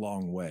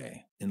long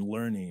way in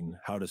learning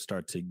how to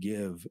start to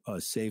give a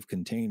safe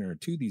container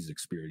to these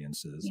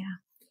experiences. Yeah.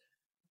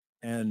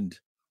 And,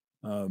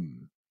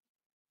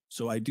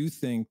 so I do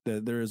think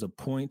that there is a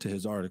point to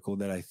his article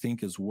that I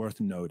think is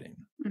worth noting.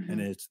 And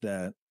it's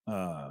that,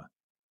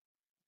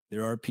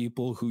 there are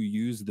people who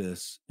use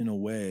this in a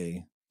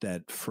way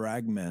that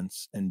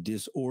fragments and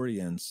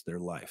disorients their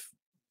life.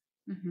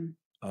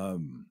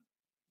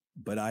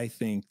 But I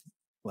think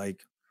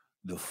like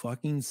the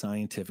fucking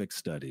scientific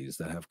studies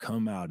that have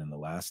come out in the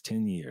last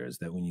 10 years,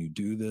 that when you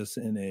do this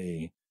in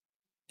a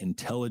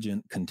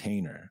intelligent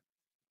container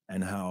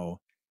and how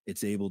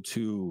it's able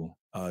to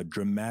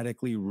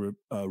dramatically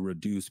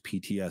reduce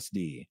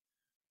PTSD,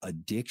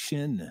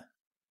 addiction,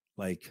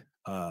 like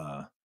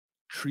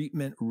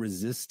treatment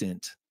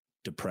resistant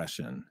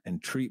depression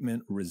and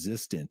treatment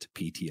resistant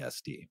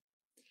PTSD.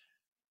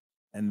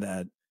 And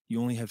that you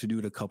only have to do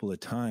it a couple of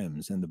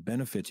times and the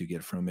benefits you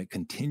get from it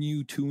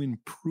continue to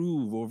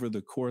improve over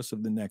the course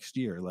of the next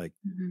year. Like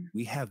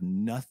we have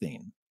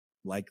nothing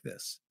like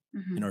this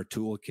in our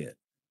toolkit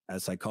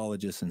as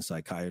psychologists and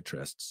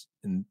psychiatrists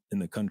in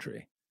the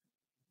country.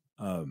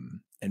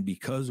 And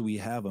because we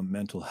have a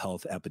mental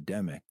health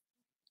epidemic,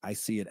 I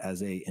see it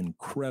as an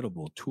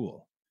incredible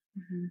tool.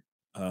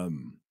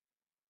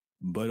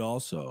 But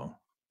also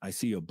I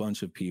see a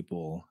bunch of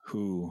people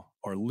who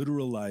are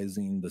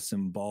literalizing the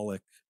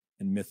symbolic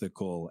and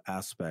mythical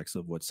aspects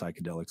of what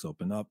psychedelics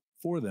open up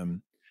for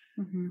them.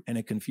 And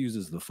it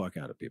confuses the fuck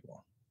out of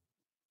people.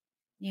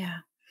 Yeah.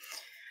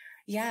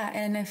 Yeah.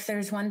 And if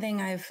there's one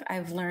thing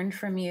I've learned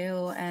from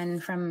you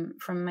and from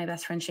my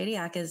best friend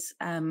Shadiac is,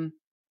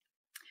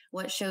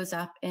 what shows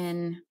up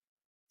in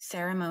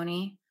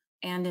ceremony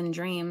and in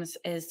dreams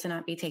is to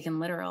not be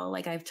taken literal.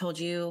 Like I've told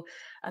you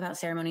about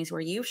ceremonies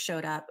where you've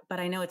showed up, but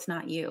I know it's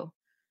not you.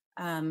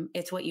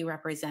 It's what you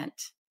represent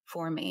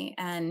for me.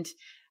 And,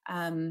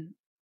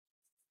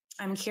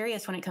 I'm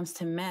curious when it comes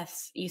to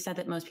myths. You said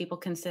that most people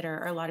consider,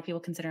 or a lot of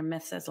people consider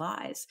myths as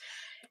lies.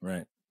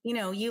 Right. You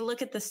know, you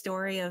look at the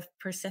story of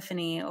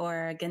Persephone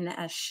or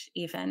Ganesh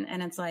even,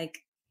 and it's like,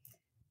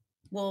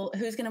 well,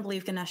 who's going to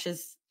believe Ganesh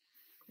is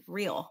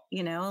real,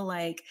 you know,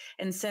 like,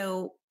 and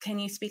so can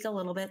you speak a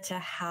little bit to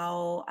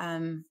how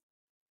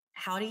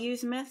to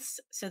use myths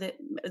so that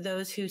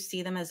those who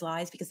see them as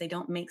lies because they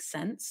don't make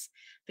sense,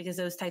 because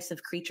those types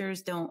of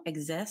creatures don't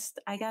exist,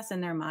 I guess,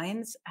 in their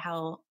minds,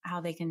 how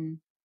they can,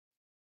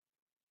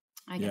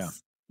 I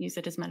guess, use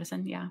it as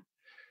medicine. Yeah.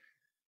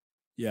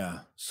 Yeah.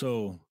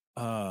 So,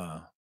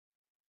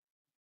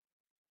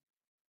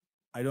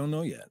 I don't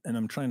know yet. And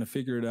I'm trying to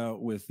figure it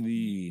out with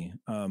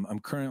I'm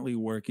currently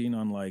working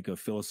on like a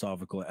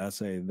philosophical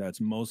essay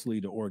that's mostly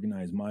to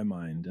organize my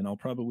mind, and I'll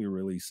probably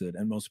release it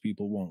and most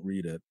people won't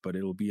read it, but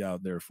it'll be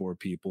out there for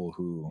people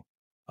who,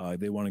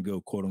 they want to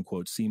go quote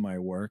unquote, see my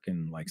work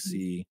and like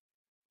see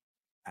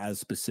as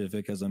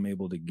specific as I'm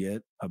able to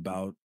get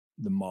about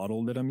the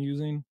model that I'm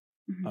using.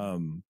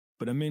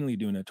 But I'm mainly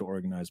doing it to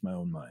organize my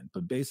own mind.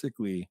 But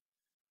basically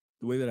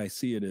the way that I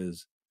see it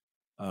is,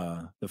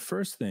 the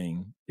first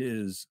thing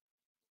is,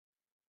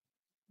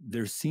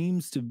 there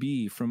seems to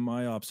be, from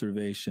my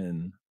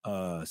observation,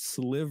 a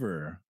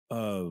sliver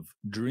of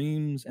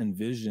dreams and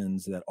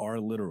visions that are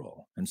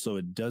literal. And so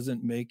it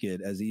doesn't make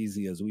it as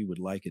easy as we would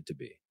like it to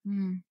be.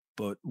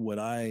 But what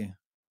I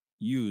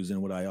use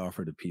and what I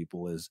offer to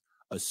people is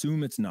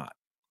assume it's not,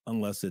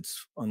 unless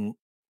it's,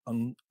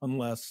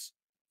 unless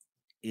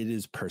it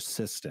is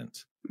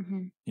persistent.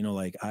 You know,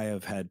 like I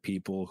have had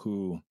people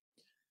who,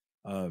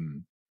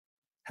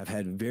 have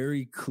had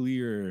very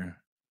clear,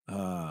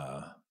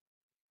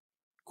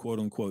 quote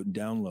unquote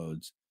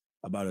downloads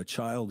about a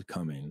child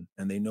coming,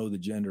 and they know the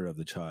gender of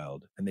the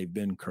child and they've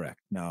been correct.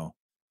 Now,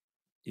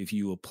 if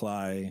you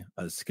apply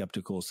a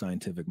skeptical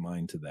scientific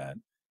mind to that,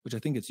 which I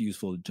think it's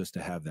useful just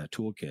to have that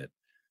toolkit.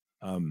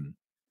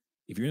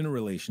 If you're in a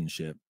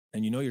relationship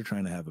and you know you're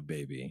trying to have a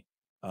baby,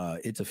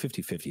 it's a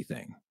 50-50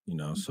 thing, you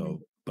know? So,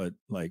 but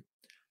like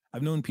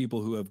I've known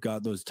people who have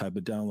got those type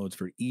of downloads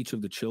for each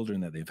of the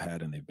children that they've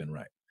had and they've been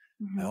right.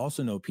 I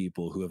also know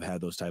people who have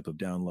had those type of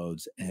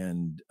downloads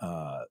and,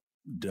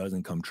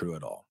 doesn't come true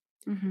at all.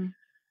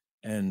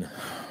 And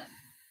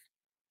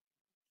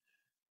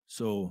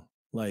so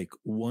like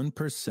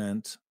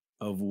 1%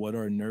 of what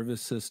our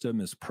nervous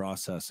system is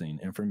processing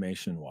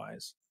information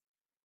wise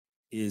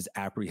is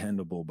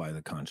apprehendable by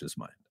the conscious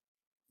mind.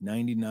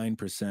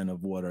 99%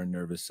 of what our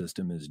nervous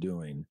system is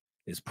doing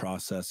is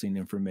processing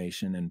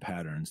information and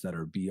patterns that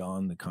are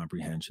beyond the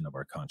comprehension of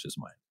our conscious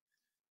mind.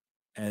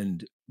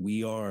 And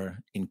we are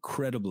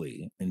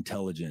incredibly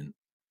intelligent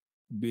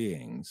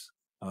beings.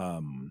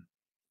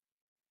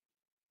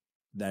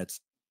 that's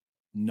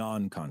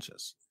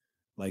non-conscious.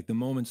 Like the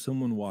moment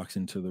someone walks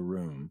into the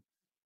room,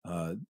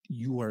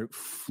 you are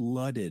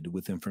flooded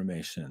with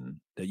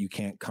information that you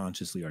can't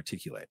consciously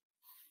articulate.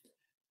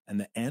 And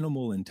the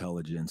animal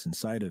intelligence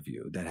inside of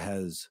you that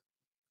has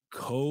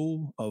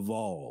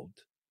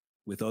co-evolved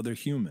with other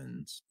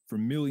humans for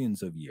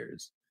millions of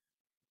years,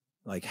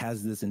 like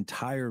has this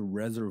entire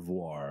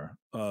reservoir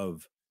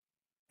of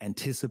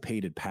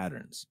anticipated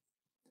patterns.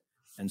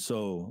 And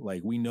so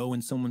like we know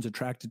when someone's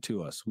attracted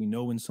to us, we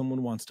know when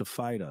someone wants to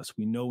fight us,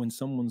 we know when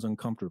someone's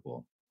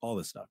uncomfortable, all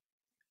this stuff.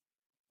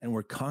 And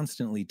we're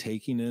constantly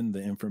taking in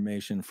the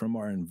information from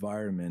our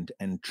environment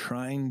and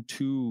trying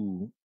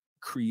to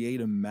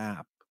create a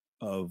map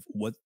of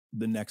what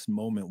the next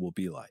moment will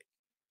be like.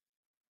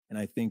 And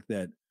I think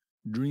that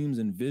dreams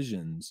and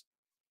visions,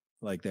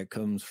 like that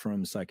comes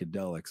from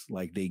psychedelics,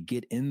 like they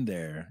get in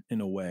there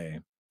in a way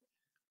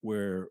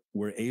where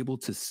we're able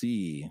to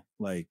see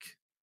like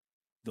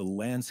the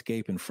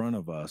landscape in front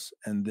of us.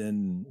 And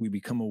then we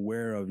become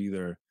aware of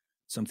either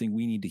something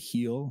we need to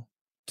heal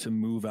to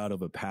move out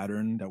of a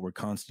pattern that we're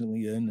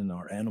constantly in, and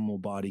our animal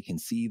body can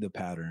see the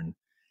pattern,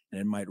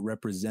 and it might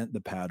represent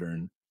the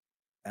pattern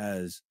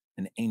as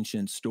an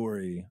ancient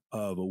story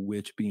of a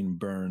witch being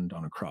burned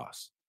on a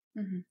cross.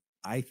 Mm-hmm.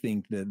 I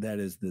think that that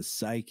is the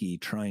psyche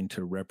trying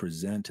to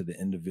represent to the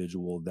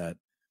individual that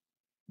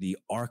the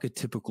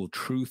archetypical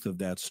truth of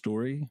that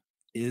story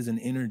is an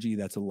energy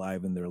that's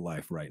alive in their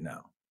life right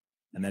now.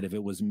 And that if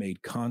it was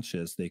made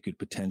conscious, they could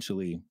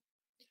potentially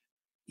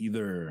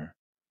either,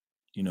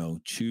 you know,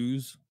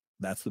 choose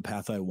that's the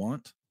path I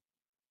want,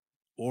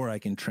 or I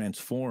can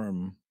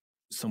transform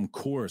some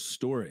core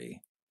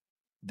story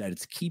that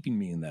it's keeping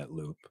me in that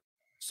loop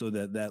so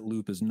that that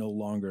loop is no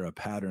longer a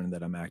pattern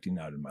that I'm acting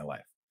out in my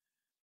life.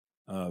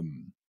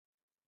 One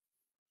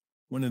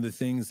of the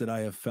things that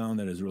I have found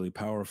that is really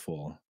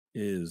powerful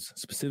is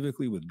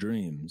specifically with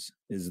dreams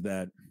is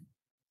that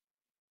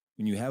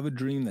when you have a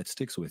dream that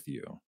sticks with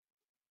you,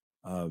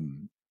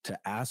 to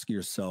ask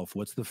yourself,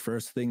 what's the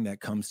first thing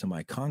that comes to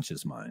my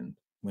conscious mind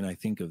when I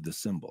think of the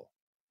symbol?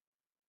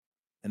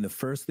 And the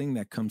first thing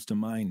that comes to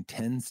mind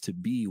tends to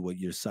be what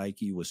your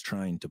psyche was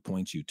trying to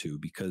point you to,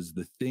 because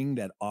the thing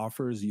that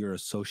offers your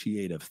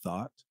associative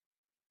thought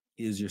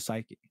is your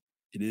psyche.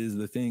 It is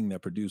the thing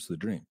that produced the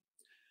dream.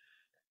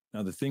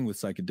 Now, the thing with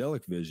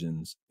psychedelic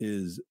visions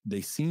is they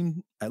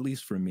seem, at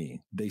least for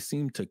me, they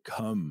seem to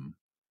come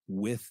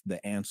with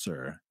the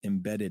answer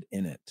embedded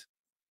in it,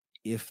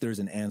 if there's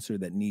an answer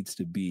that needs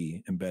to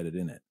be embedded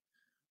in it.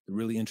 The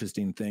really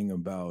interesting thing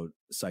about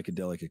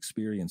psychedelic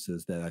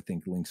experiences that I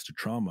think links to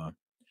trauma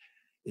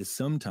is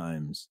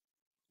sometimes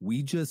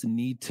we just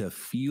need to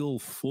feel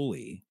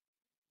fully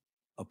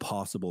a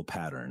possible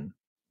pattern.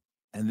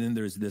 And then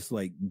there's this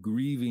like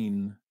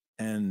grieving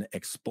and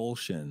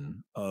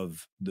expulsion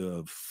of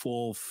the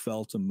full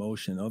felt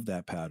emotion of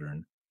that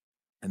pattern.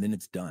 And then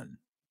it's done.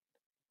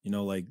 You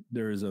know, like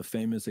there is a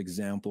famous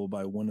example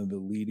by one of the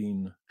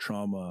leading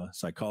trauma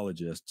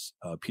psychologists,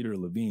 Peter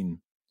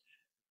Levine,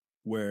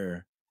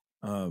 where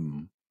a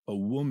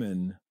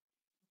woman,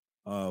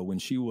 when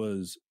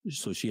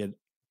she had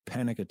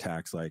panic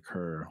attacks like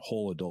her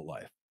whole adult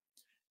life.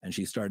 And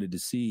she started to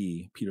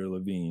see Peter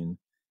Levine,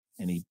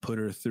 and he put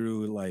her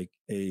through like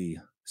a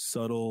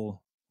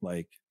subtle,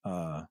 like,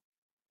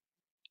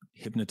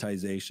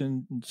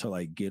 hypnotization to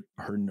like get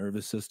her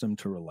nervous system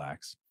to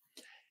relax.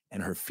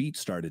 And her feet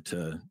started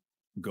to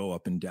go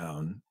up and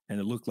down,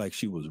 and it looked like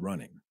she was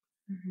running.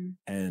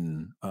 Mm-hmm.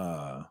 And,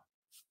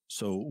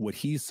 so what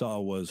he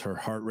saw was her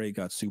heart rate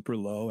got super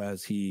low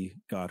as he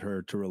got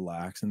her to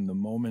relax. And the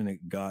moment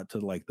it got to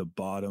like the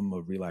bottom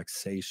of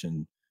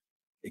relaxation,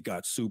 it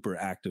got super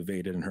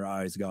activated and her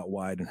eyes got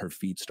wide and her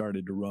feet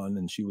started to run.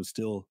 And she was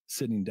still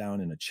sitting down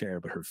in a chair,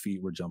 but her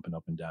feet were jumping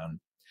up and down.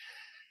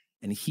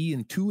 And he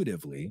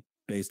intuitively,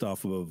 based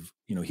off of,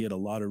 you know, he had a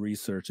lot of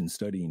research and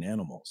studying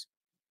animals,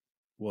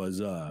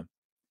 was,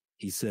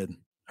 he said,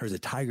 there's a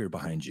tiger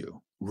behind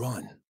you,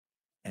 run.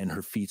 And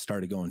her feet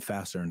started going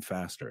faster and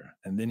faster.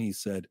 And then he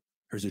said,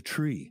 there's a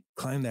tree,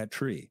 climb that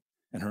tree.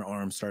 And her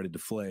arms started to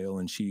flail,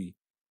 and she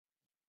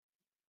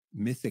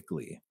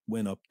mythically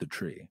went up the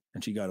tree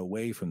and she got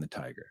away from the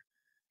tiger.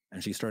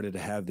 And she started to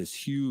have this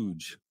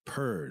huge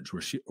purge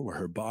where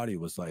her body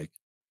was like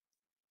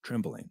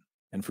trembling.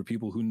 And for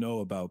people who know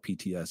about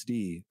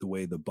PTSD, the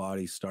way the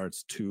body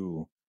starts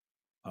to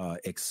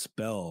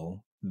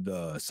expel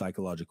the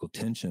psychological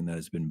tension that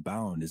has been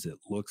bound is it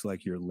looks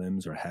like your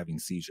limbs are having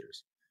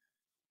seizures.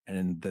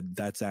 And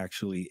that's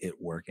actually it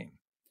working.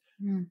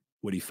 Mm.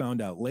 What he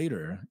found out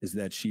later is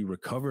that she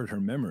recovered her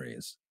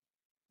memories,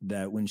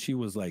 that when she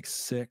was like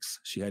 6,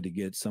 she had to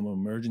get some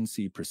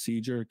emergency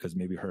procedure because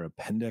maybe her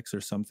appendix or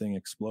something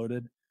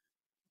exploded.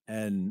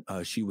 And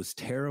she was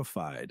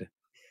terrified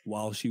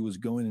while she was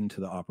going into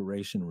the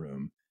operation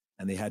room,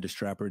 and they had to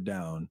strap her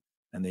down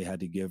and they had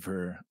to give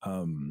her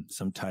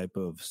some type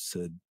of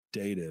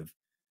sedative.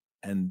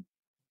 And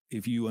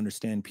if you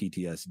understand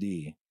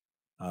PTSD,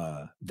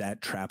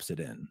 that traps it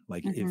in.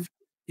 Like mm-hmm.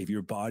 if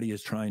your body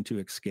is trying to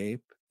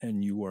escape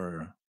and you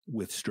are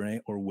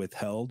restrained or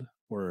withheld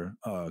or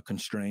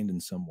constrained in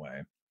some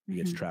way. He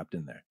gets trapped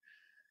in there.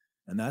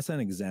 And that's an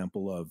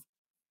example of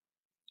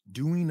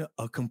doing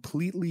a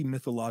completely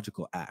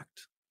mythological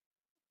act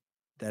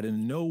that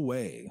in no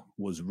way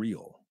was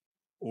real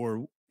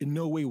or in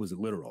no way was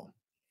literal,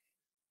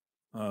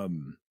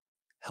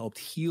 helped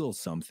heal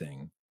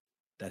something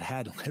that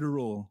had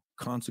literal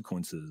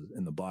consequences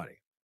in the body.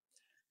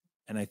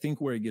 And I think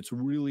where it gets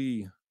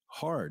really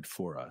hard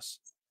for us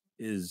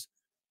is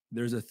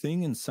there's a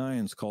thing in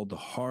science called the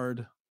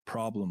hard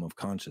problem of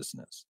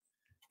consciousness.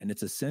 And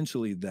it's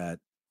essentially that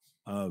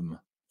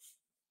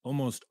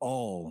almost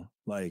all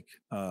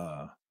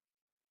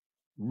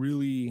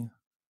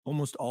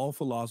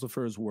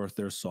philosophers worth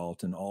their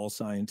salt and all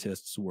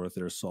scientists worth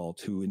their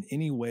salt who in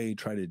any way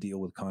try to deal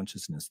with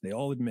consciousness, they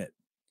all admit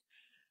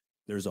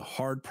there's a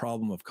hard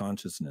problem of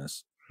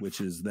consciousness, which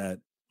is that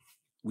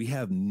we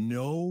have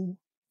no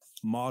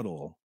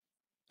model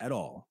at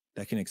all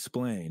that can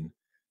explain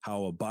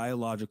how a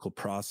biological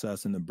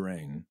process in the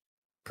brain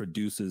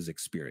produces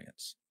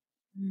experience.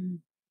 Mm.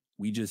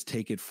 We just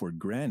take it for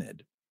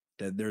granted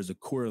that there's a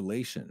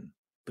correlation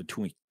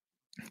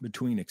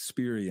between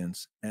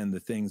experience and the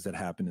things that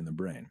happen in the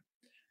brain. And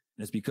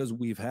it's because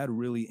we've had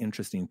really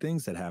interesting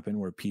things that happen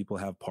where people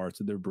have parts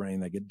of their brain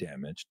that get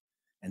damaged,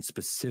 and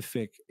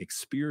specific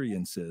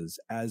experiences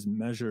as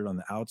measured on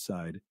the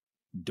outside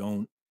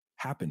don't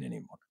happen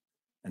anymore.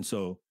 And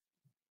so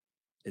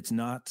it's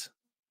not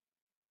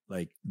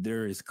like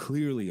there is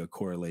clearly a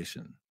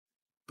correlation,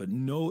 but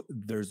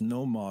there's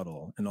no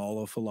model in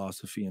all of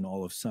philosophy and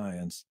all of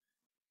science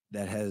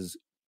that has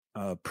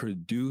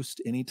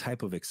produced any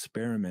type of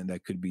experiment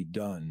that could be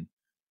done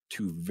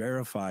to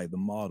verify the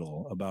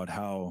model about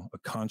how a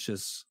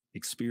conscious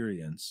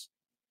experience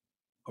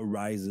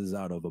arises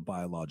out of a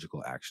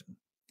biological action.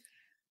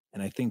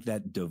 And I think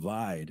that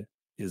divide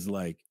is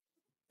like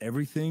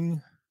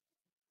everything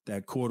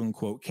that quote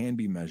unquote can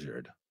be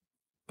measured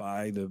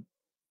by the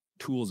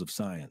tools of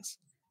science,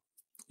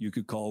 you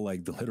could call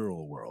like the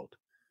literal world.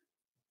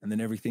 And then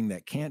everything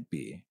that can't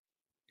be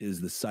is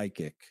the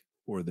psychic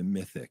or the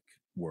mythic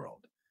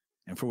world.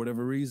 And for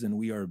whatever reason,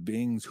 we are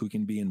beings who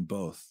can be in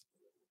both.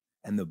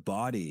 And the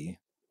body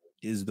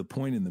is the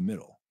point in the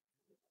middle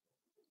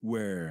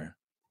where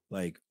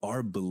like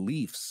our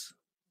beliefs,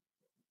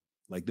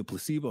 like the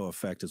placebo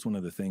effect is one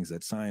of the things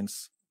that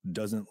science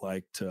doesn't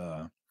like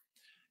to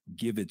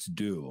give its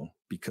due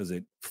because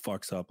it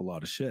fucks up a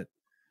lot of shit,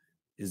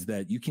 is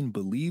that you can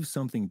believe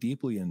something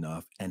deeply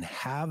enough and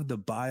have the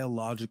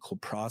biological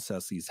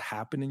processes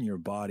happen in your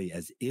body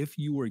as if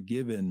you were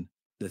given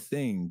the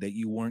thing that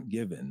you weren't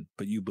given,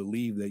 but you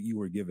believe that you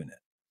were given it.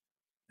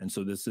 And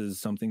so this is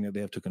something that they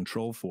have to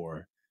control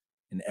for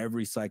in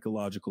every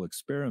psychological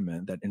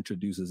experiment that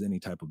introduces any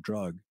type of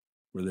drug,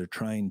 where they're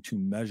trying to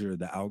measure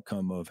the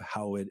outcome of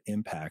how it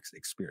impacts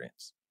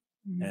experience.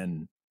 Mm-hmm.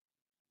 And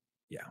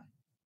yeah.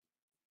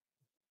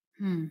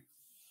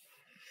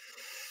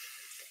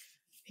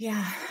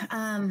 Yeah.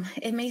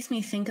 It makes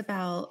me think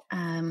about,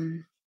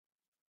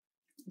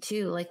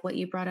 too, like what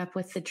you brought up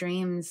with the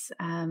dreams.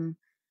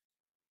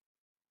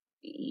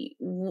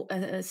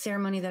 A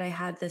ceremony that I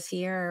had this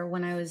year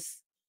when I was,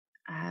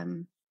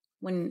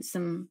 when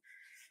some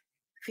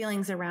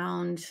feelings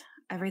around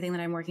everything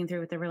that I'm working through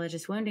with the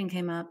religious wounding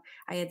came up,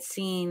 I had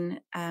seen,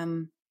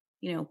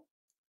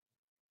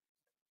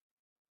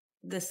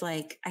 this,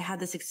 like, I had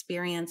this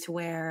experience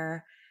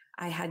where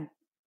I had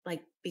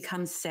like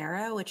become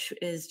Sarah, which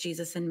is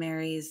Jesus and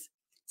Mary's,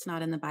 it's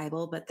not in the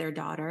Bible, but their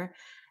daughter,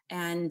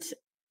 and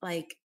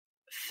like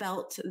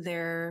felt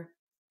the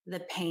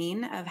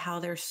pain of how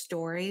their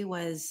story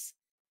was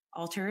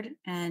altered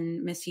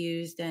and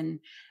misused, and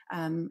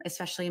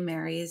especially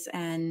Mary's,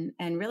 and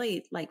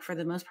really, like, for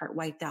the most part,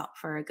 wiped out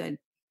for a good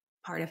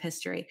part of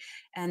history.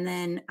 And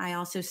then I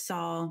also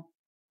saw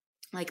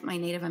like my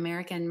Native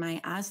American, my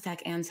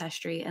Aztec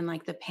ancestry, and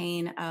like the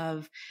pain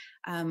of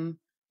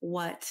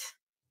what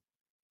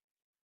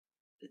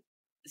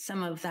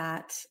some of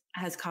that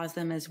has caused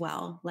them as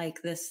well,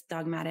 like this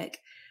dogmatic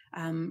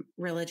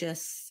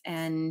religious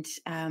and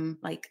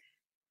like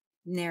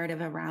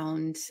narrative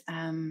around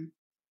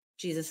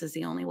Jesus is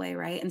the only way,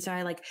 right? And so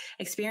I like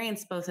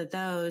experienced both of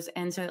those,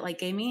 and so it like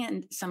gave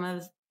me some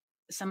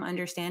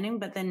understanding.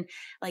 But then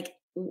like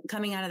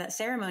coming out of that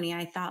ceremony,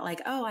 I thought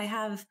like, oh, I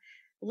have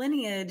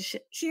lineage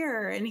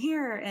here,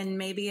 and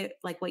maybe it,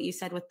 like what you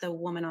said with the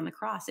woman on the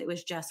cross, it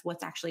was just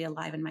what's actually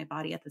alive in my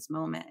body at this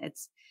moment. It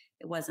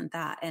wasn't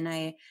that. And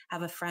I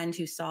have a friend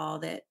who saw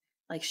that,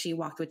 like, she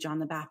walked with John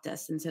the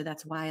Baptist. And so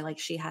that's why, like,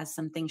 she has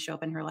some things show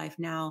up in her life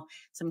now,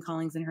 some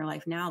callings in her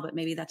life now, but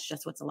maybe that's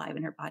just what's alive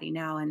in her body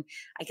now. And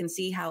I can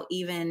see how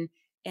even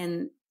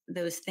in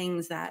those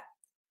things that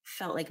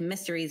felt like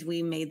mysteries,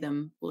 we made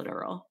them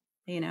literal,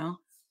 you know?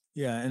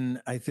 Yeah.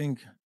 And I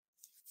think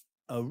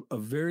a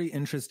very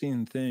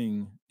interesting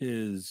thing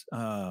is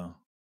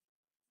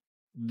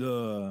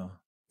the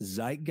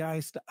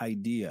zeitgeist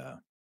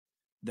idea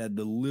that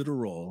the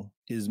literal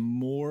is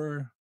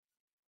more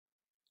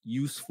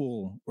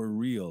useful or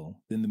real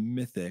than the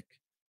mythic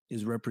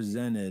is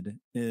represented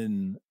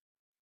in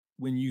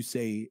when you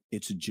say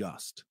it's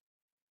just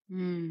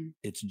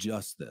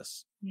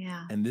this.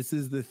 Yeah. And this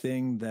is the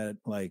thing that,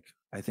 like,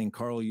 I think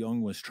Carl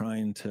Jung was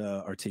trying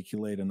to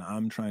articulate, and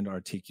I'm trying to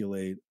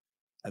articulate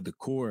at the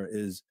core,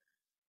 is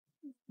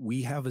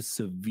we have a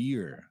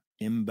severe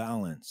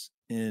imbalance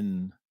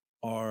in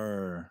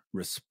our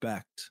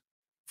respect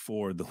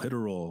for the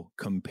literal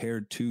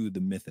compared to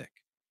the mythic.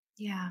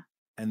 Yeah.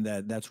 And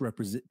that's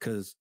represent,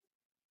 because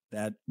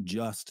that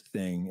just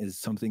thing is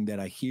something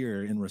that I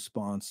hear in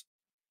response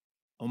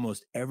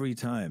almost every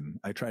time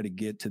I try to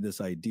get to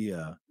this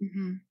idea.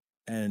 Mm-hmm.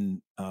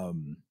 And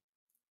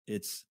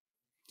it's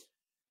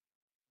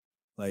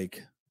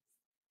like,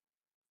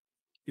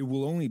 it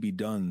will only be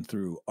done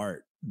through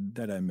art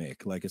that I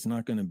make. Like, it's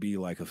not going to be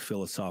like a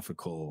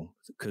philosophical,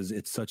 because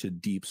it's such a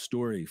deep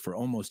story for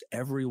almost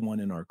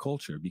everyone in our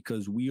culture,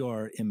 because we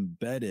are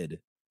embedded,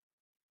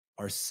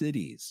 our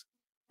cities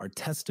are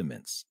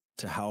testaments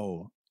to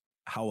how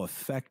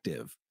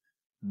effective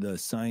the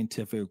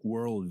scientific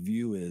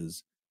worldview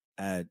is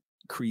at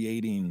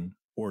creating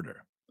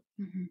order.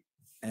 Mm-hmm.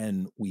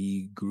 And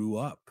we grew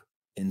up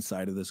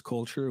inside of this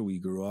culture. We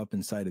grew up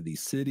inside of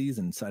these cities,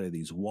 inside of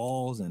these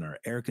walls, and our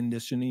air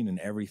conditioning and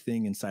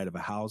everything inside of a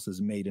house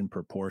is made in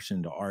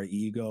proportion to our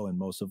ego. And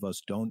most of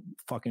us don't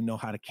fucking know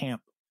how to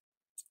camp.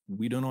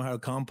 We don't know how to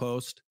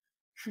compost.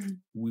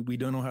 We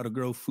don't know how to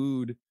grow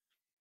food.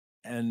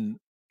 And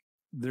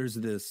there's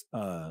this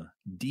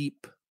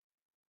deep,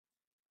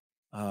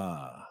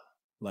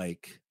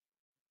 like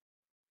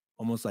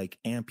almost like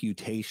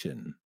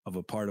amputation of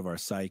a part of our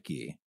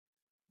psyche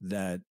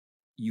that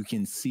you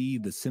can see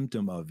the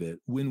symptom of it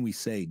when we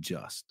say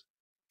just.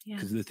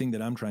 Because the thing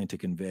that I'm trying to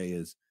convey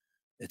is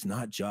it's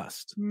not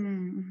just.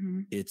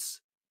 Mm-hmm.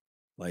 It's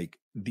like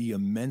the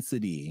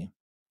immensity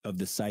of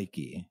the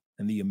psyche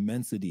and the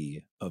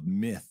immensity of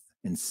myth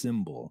and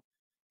symbol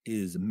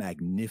is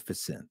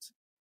magnificent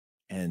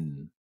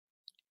and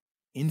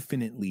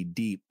infinitely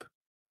deep.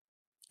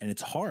 And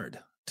it's hard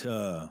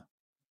to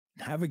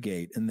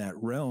navigate in that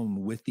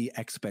realm with the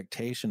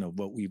expectation of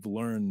what we've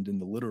learned in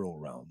the literal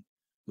realm,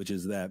 which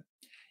is that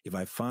if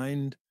I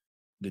find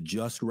the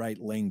just right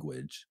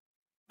language,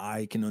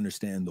 I can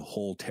understand the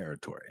whole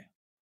territory.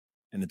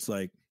 And it's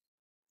like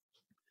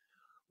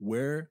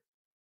where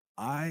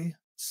I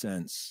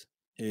sense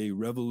a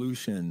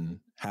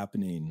revolution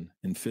happening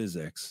in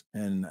physics,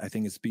 and I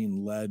think it's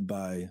being led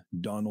by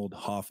Donald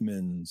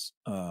Hoffman's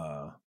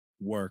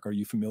work. Are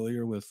you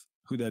familiar with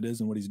who that is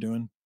and what he's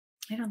doing?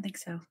 I don't think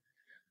so.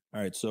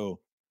 All right. So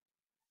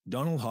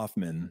Donald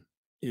Hoffman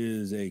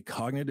is a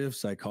cognitive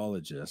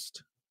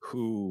psychologist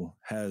who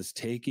has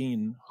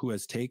taken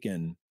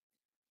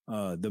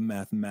the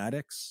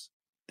mathematics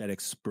that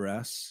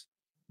express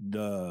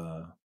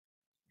the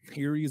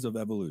theories of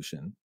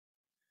evolution.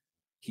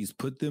 He's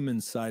put them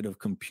inside of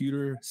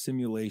computer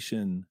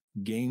simulation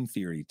game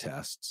theory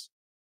tests,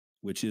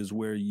 which is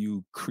where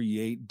you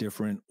create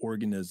different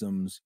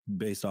organisms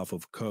based off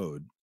of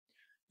code.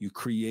 You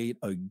create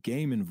a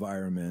game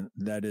environment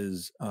that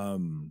is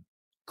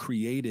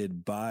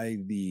created by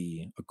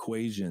the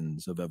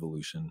equations of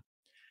evolution.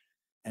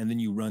 And then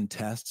you run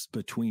tests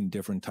between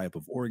different type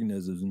of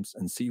organisms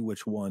and see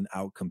which one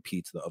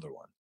outcompetes the other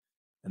one.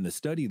 And the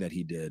study that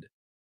he did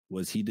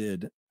was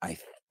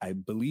I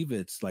believe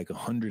it's like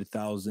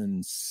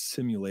 100,000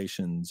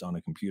 simulations on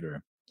a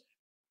computer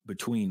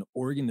between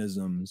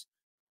organisms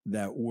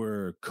that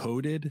were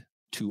coded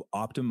to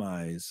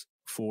optimize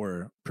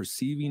for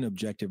perceiving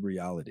objective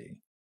reality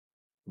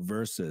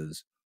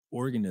versus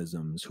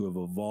organisms who have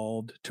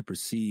evolved to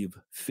perceive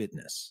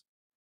fitness.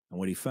 And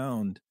what he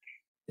found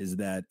is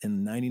that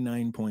in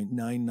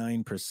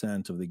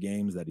 99.99% of the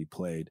games that he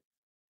played,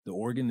 the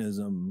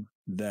organism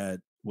that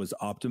was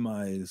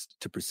optimized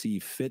to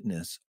perceive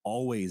fitness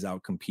always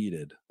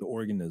outcompeted the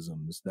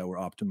organisms that were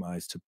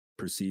optimized to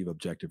perceive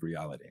objective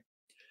reality.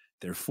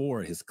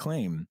 Therefore, his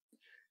claim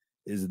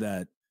is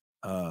that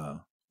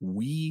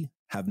we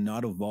have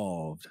not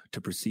evolved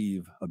to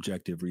perceive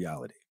objective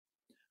reality.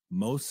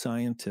 Most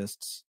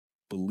scientists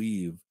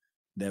believe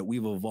that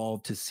we've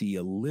evolved to see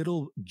a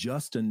little,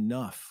 just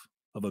enough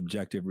of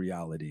objective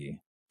reality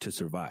to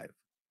survive.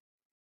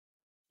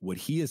 What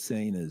he is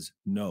saying is,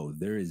 no,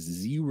 there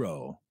is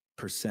 0%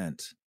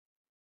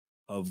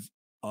 of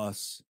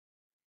us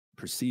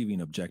perceiving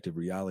objective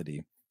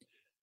reality.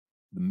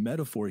 The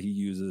metaphor he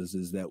uses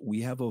is that we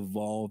have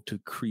evolved to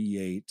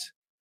create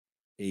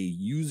a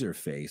user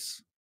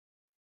face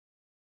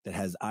that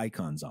has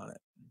icons on it.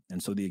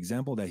 And so the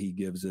example that he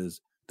gives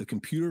is the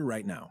computer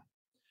right now.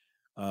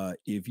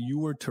 If you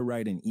were to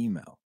write an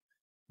email,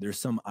 there's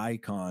some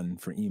icon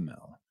for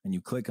email and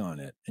you click on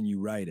it and you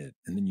write it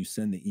and then you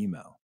send the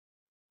email.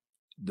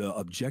 The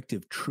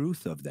objective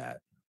truth of that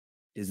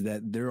is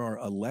that there are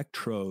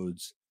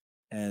electrodes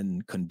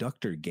and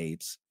conductor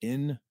gates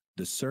in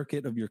the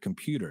circuit of your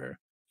computer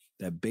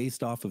that,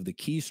 based off of the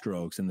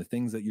keystrokes and the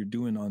things that you're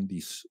doing on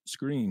the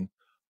screen,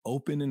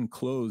 open and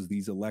close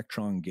these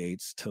electron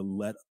gates to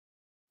let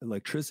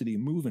electricity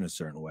move in a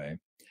certain way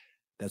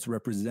that's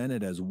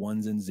represented as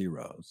ones and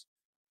zeros,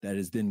 that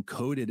is then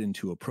coded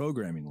into a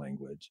programming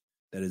language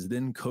that is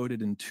then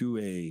coded into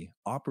a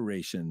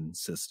operation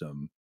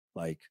system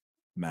like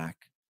Mac,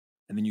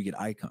 and then you get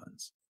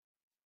icons.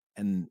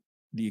 And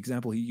the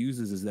example he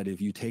uses is that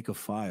if you take a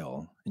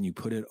file and you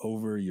put it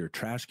over your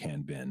trash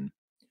can bin,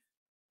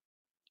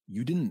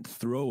 you didn't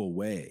throw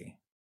away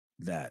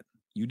that.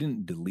 You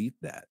didn't delete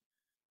that.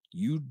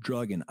 You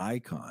drug an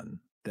icon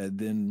that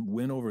then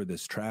went over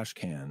this trash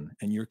can,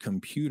 and your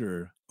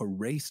computer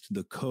erased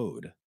the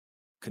code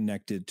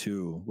connected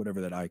to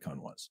whatever that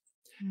icon was.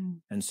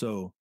 And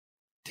so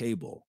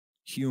table,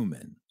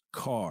 human,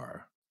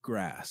 car,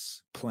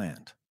 grass,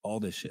 plant, all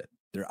this shit,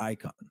 they're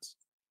icons.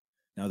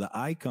 Now the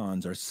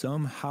icons are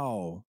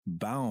somehow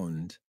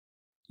bound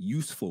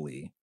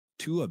usefully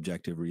to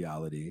objective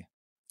reality,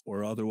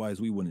 or otherwise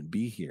we wouldn't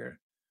be here.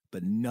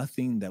 But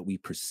nothing that we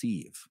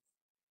perceive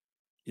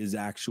is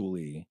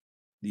actually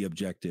the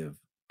objective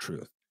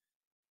truth.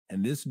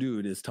 And this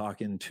dude is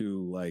talking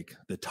to like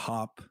the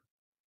top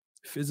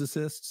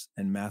physicists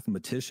and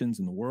mathematicians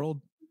in the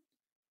world.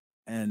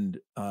 And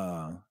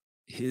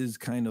his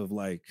kind of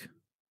like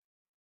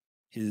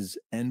his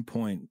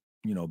endpoint,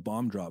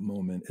 bomb drop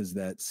moment is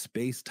that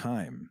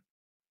space-time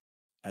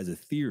as a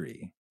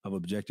theory of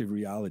objective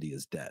reality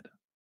is dead.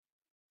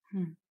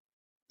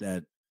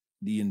 That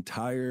the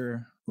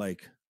entire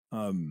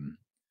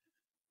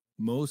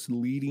most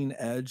leading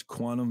edge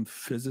quantum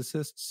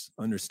physicists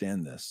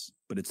understand this,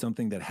 but it's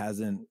something that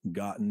hasn't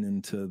gotten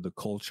into the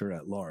culture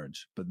at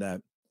large. But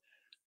that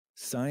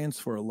science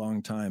for a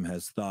long time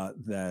has thought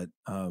that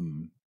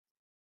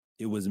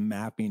it was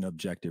mapping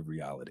objective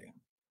reality.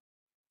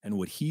 And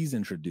what he's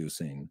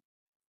introducing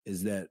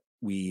is that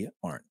we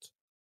aren't,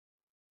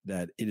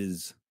 that it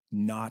is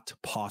not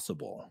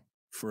possible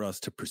for us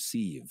to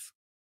perceive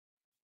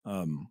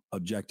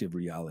objective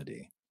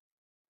reality.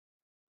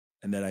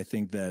 And that I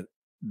think that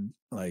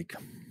like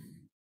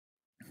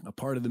a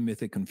part of the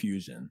mythic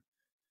confusion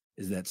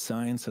is that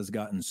science has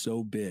gotten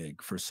so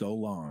big for so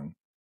long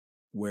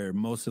where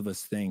most of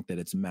us think that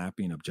it's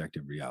mapping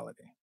objective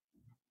reality,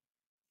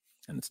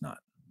 and it's not.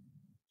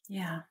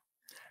 Yeah.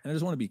 And I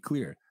just want to be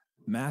clear,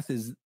 math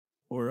is,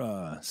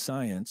 or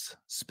science,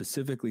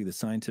 specifically the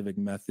scientific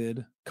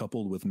method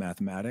coupled with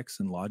mathematics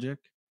and logic,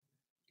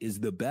 is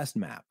the best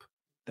map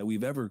that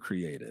we've ever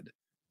created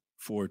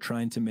for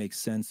trying to make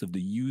sense of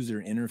the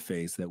user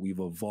interface that we've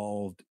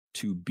evolved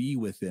to be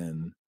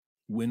within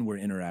when we're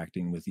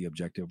interacting with the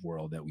objective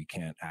world that we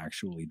can't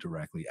actually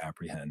directly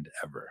apprehend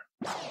ever.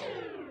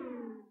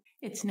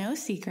 It's no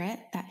secret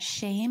that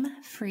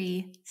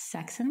shame-free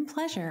sex and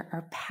pleasure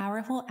are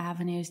powerful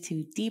avenues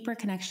to deeper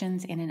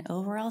connections and an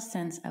overall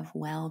sense of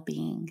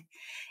well-being.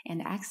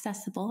 And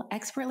accessible,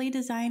 expertly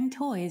designed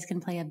toys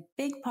can play a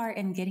big part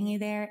in getting you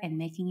there and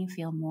making you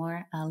feel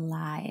more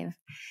alive.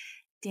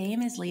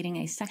 Dame is leading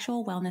a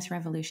sexual wellness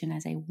revolution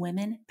as a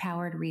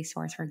women-powered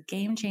resource for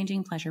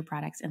game-changing pleasure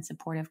products and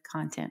supportive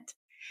content.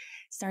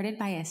 Started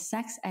by a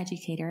sex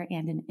educator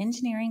and an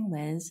engineering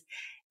whiz,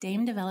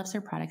 Dame develops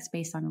her products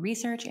based on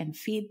research and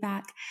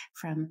feedback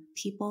from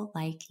people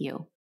like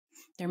you.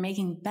 They're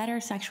making better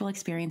sexual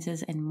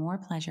experiences and more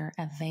pleasure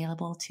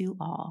available to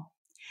all.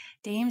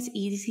 Dame's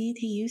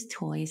easy-to-use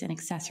toys and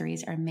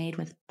accessories are made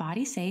with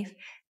body-safe,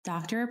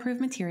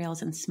 doctor-approved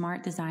materials and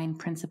smart design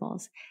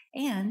principles.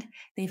 And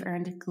they've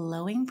earned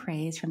glowing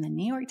praise from the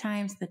New York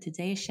Times, The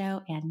Today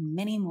Show, and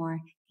many more,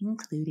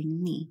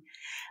 including me.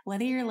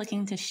 Whether you're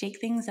looking to shake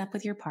things up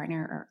with your partner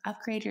or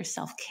upgrade your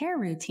self-care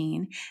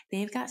routine,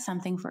 they've got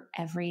something for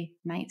every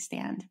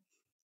nightstand.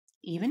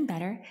 Even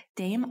better,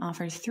 Dame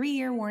offers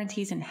 3-year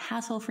warranties and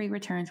hassle-free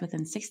returns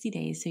within 60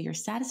 days, so your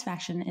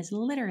satisfaction is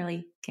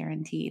literally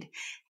guaranteed.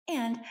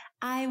 And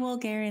I will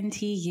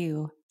guarantee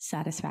you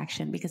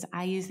satisfaction because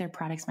I use their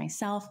products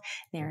myself.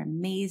 They're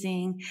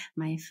amazing.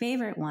 My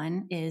favorite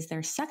one is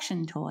their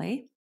suction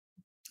toy.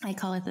 I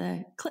call it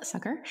the clit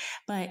sucker,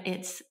 but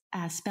it's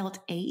spelled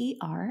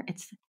AER.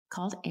 It's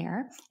called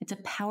Air. It's a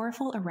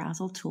powerful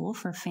arousal tool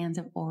for fans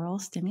of oral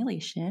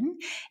stimulation.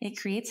 It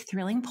creates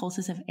thrilling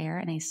pulses of air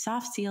and a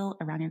soft seal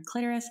around your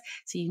clitoris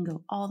so you can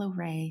go all the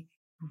way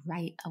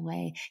right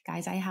away.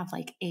 Guys, I have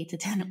like 8 to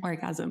 10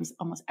 orgasms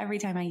almost every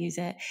time I use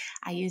it.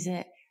 I use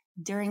it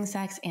during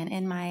sex and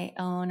in my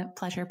own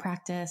pleasure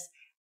practice.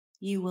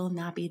 You will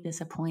not be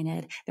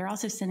disappointed. They're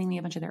also sending me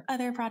a bunch of their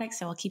other products,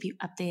 so I'll keep you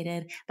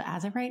updated. But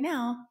as of right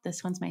now,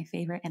 this one's my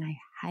favorite and I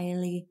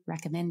highly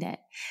recommend it.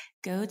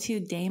 Go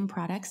to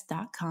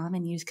dameproducts.com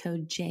and use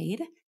code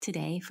JADE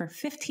today for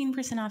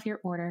 15% off your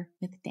order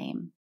with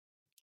Dame.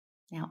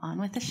 Now on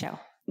with the show.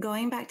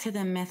 Going back to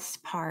the myths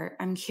part,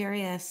 I'm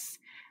curious,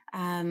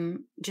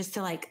 just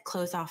to like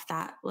close off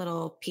that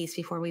little piece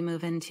before we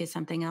move into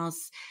something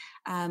else.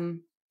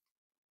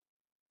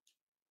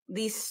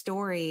 These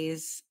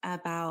stories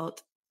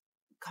about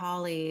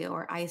Kali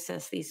or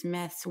Isis, these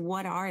myths,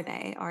 what are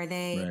they? Are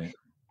they,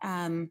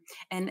 right.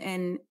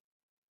 And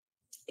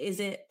is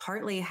it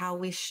partly how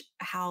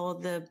how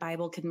the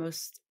Bible could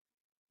most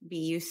be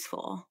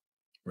useful?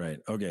 Right.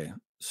 Okay.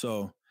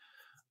 So,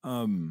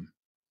 because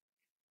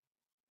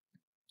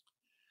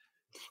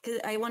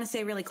I want to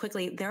say really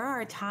quickly, there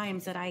are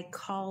times that I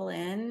call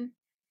in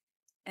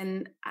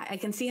And I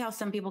can see how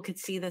some people could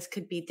see this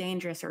could be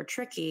dangerous or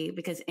tricky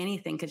because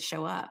anything could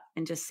show up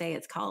and just say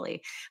it's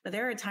Kali. But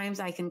there are times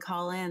I can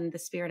call in the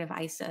spirit of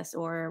Isis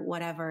or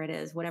whatever it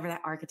is, whatever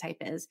that archetype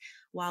is,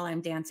 while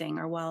I'm dancing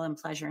or while I'm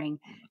pleasuring.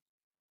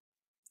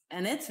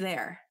 And it's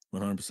there.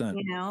 100%.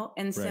 You know?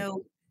 And Right.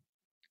 so.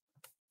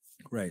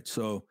 Right.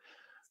 So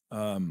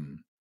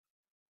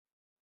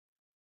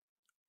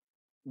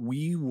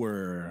we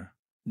were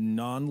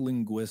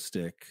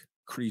non-linguistic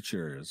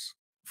creatures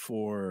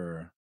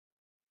for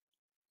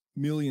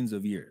millions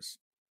of years.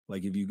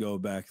 Like if you go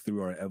back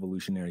through our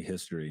evolutionary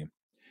history,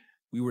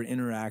 we were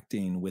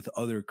interacting with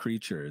other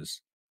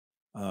creatures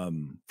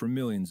for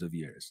millions of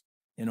years.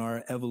 In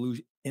our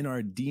evolution, in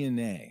our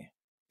DNA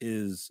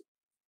is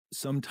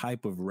some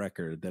type of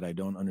record that I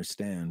don't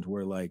understand,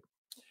 where like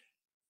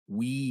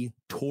we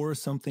tore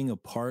something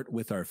apart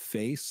with our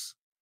face,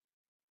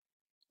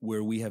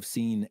 where we have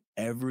seen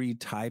every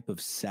type of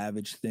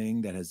savage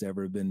thing that has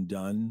ever been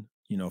done,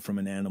 you know, from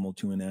an animal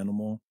to an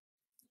animal,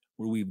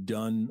 where we've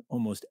done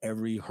almost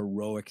every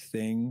heroic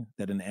thing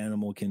that an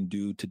animal can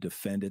do to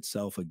defend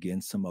itself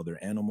against some other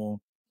animal.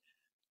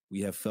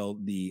 We have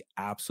felt the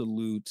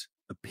absolute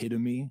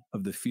epitome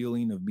of the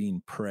feeling of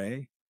being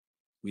prey.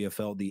 We have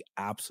felt the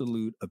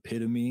absolute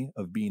epitome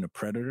of being a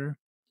predator.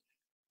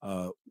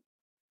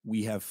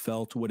 We have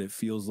felt what it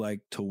feels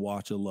like to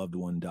watch a loved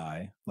one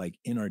die, like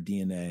in our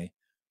DNA.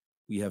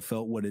 We have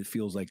felt what it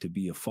feels like to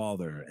be a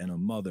father and a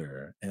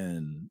mother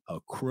and a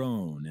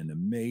crone and a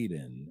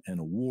maiden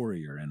and a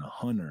warrior and a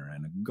hunter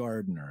and a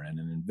gardener and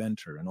an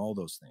inventor and all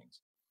those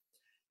things.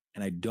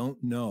 And I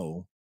don't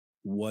know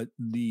what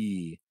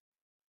the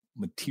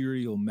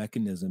material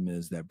mechanism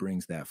is that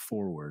brings that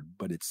forward,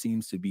 but it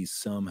seems to be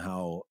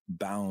somehow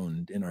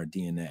bound in our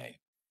DNA.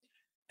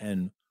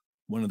 And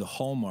one of the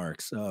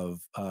hallmarks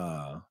of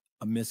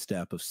a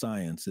misstep of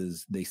science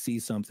is they see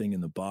something in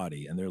the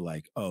body and they're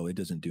like, oh, it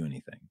doesn't do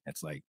anything.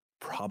 It's like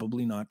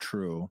probably not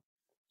true.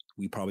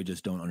 We probably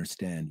just don't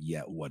understand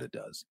yet what it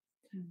does.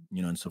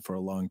 You know, and so for a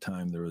long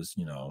time there was,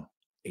 you know,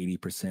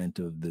 80%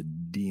 of the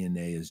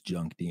DNA is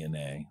junk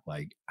DNA.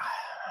 Like,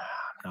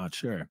 I'm not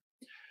sure.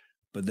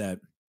 But that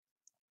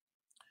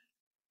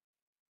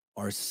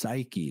our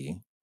psyche,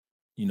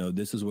 you know,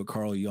 this is what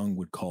Carl Jung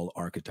would call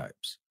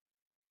archetypes,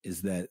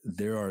 is that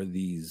there are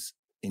these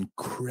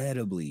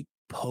incredibly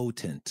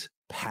potent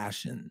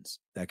passions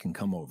that can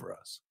come over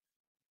us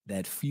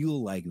that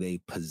feel like they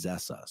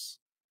possess us.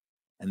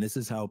 And this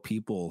is how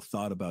people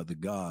thought about the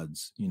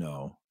gods, you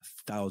know,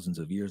 thousands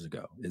of years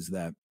ago, is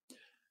that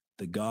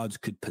the gods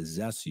could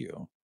possess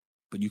you,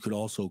 but you could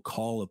also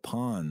call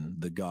upon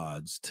the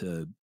gods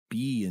to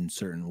be in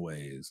certain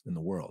ways in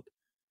the world.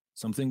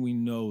 Something we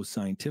know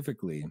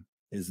scientifically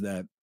is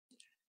that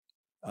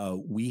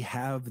we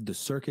have the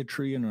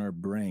circuitry in our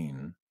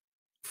brain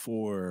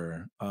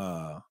for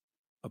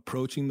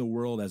approaching the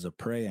world as a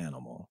prey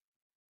animal.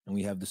 And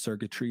we have the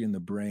circuitry in the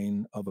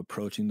brain of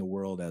approaching the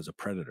world as a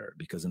predator,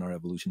 because in our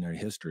evolutionary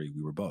history,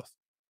 we were both.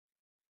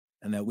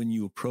 And that when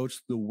you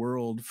approach the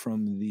world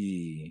from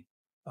the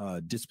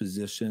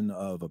disposition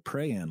of a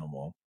prey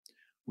animal,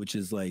 which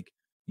is like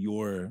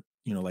you're,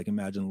 you know, like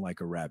imagine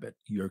like a rabbit,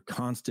 you're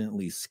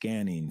constantly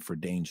scanning for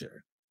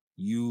danger.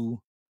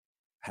 You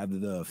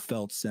have the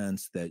felt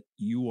sense that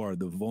you are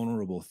the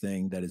vulnerable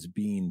thing that is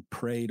being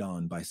preyed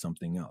on by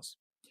something else.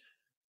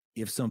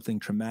 If something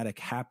traumatic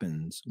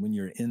happens when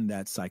you're in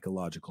that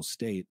psychological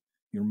state,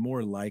 you're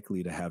more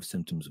likely to have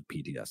symptoms of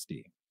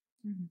PTSD.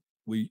 Mm-hmm.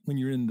 When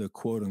you're in the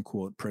quote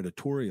unquote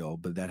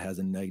predatorial, but that has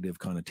a negative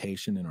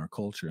connotation in our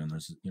culture, and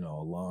there's, you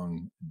know, a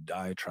long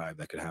diatribe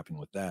that could happen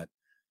with that.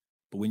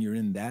 But when you're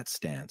in that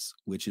stance,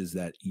 which is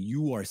that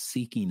you are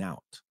seeking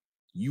out,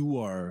 you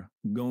are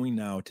going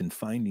out and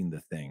finding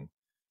the thing.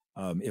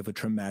 If a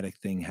traumatic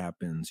thing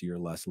happens, you're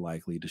less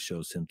likely to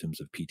show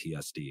symptoms of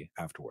PTSD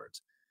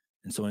afterwards.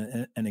 And so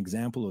an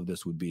example of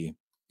this would be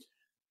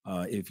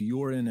if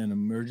you're in an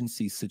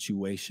emergency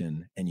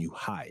situation and you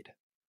hide,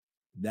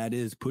 that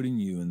is putting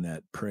you in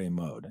that prey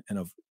mode.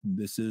 And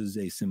this is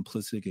a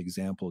simplistic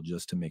example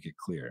just to make it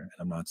clear. And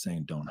I'm not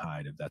saying don't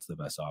hide if that's the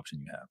best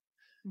option you have.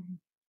 Mm-hmm.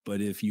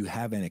 But if you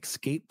have an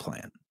escape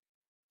plan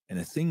and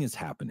a thing is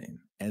happening,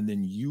 and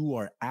then you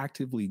are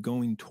actively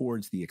going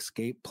towards the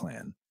escape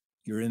plan,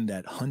 you're in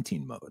that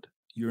hunting mode.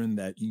 You're in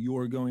that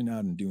you're going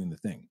out and doing the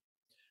thing.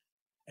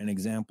 An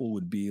example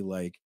would be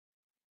like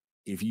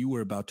if you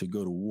were about to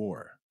go to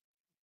war,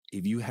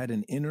 if you had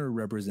an inner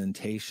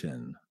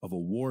representation of a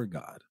war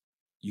god,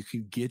 you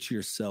could get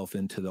yourself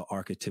into the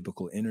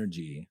archetypical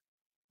energy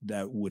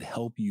that would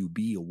help you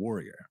be a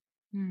warrior.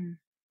 Mm.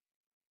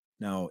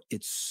 Now,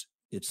 it's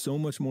so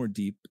much more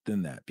deep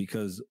than that,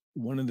 because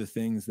one of the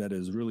things that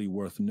is really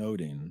worth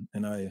noting,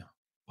 and I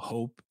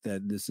hope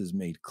that this is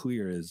made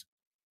clear, is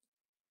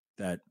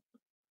that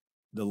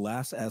the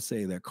last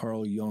essay that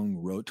Carl Jung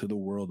wrote to the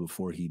world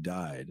before he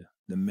died,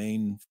 the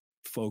main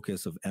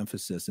focus of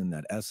emphasis in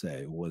that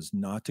essay was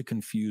not to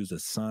confuse a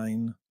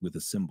sign with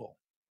a symbol.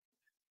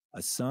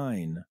 A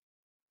sign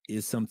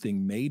is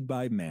something made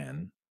by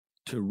man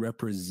to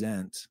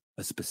represent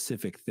a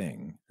specific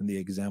thing. And the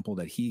example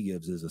that he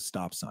gives is a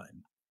stop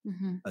sign.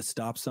 Mm-hmm. A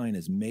stop sign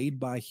is made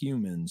by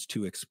humans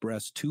to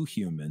express to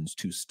humans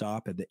to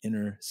stop at the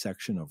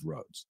intersection of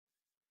roads.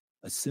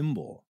 A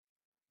symbol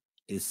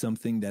is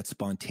something that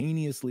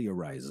spontaneously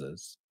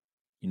arises,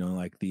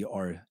 like the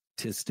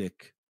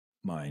artistic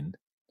mind,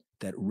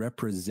 that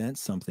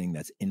represents something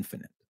that's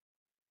infinite.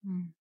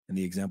 Mm. And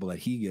the example that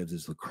he gives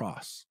is the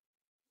cross.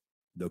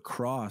 The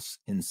cross,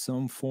 in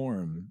some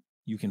form,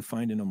 you can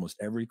find in almost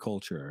every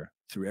culture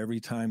through every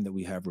time that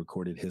we have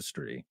recorded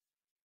history.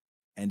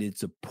 And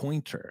it's a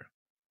pointer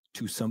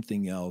to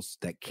something else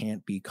that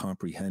can't be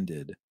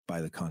comprehended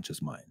by the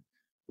conscious mind,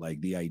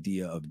 like the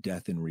idea of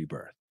death and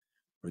rebirth,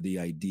 or the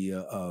idea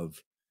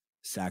of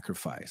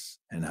sacrifice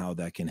and how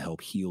that can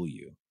help heal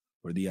you,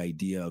 or the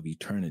idea of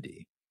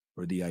eternity,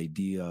 or the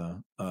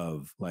idea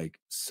of like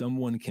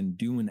someone can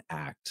do an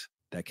act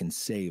that can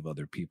save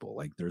other people.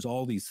 Like there's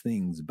all these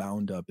things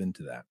bound up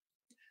into that.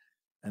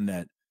 And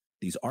that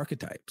these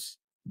archetypes,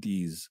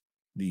 these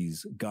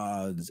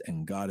gods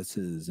and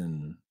goddesses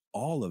and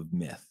all of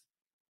myth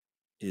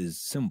is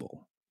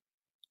symbol.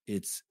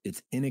 It's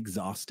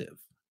inexhaustive.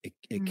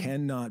 It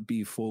cannot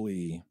be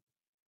fully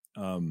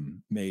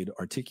made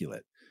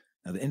articulate.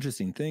 Now, the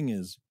interesting thing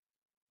is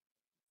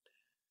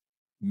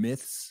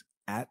myths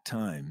at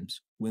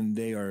times, when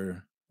they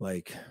are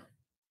like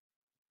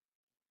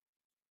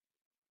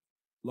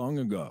long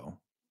ago,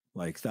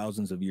 like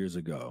thousands of years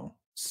ago,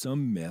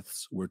 some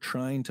myths were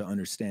trying to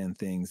understand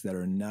things that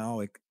are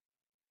now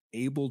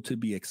able to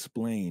be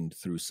explained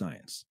through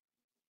science.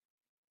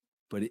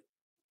 But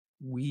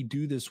we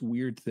do this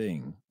weird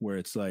thing where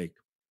it's like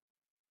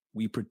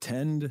we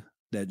pretend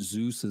that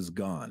Zeus is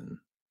gone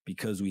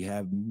because we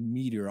have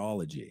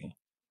meteorology,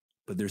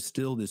 but there's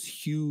still this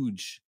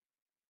huge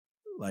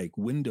like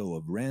window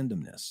of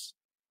randomness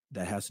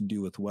that has to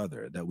do with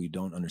weather that we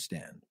don't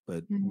understand.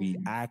 But we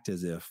act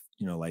as if,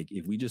 like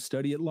if we just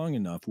study it long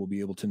enough, we'll be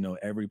able to know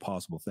every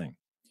possible thing.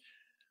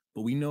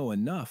 But we know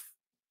enough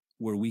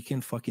where we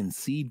can fucking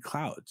seed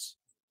clouds.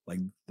 Like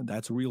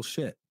that's real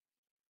shit.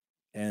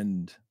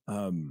 And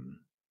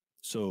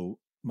so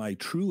my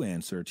true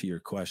answer to your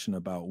question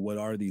about what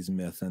are these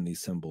myths and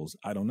these symbols,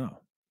 I don't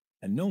know.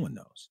 And no one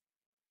knows.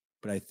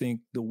 But I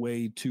think the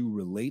way to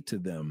relate to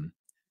them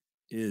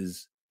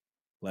is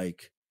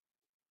like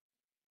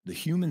the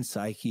human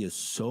psyche is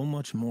so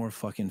much more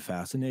fucking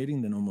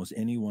fascinating than almost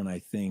anyone I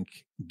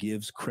think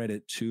gives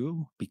credit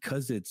to,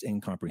 because it's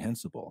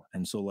incomprehensible.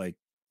 And so like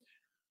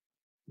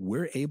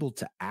we're able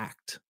to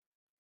act.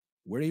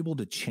 We're able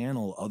to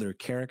channel other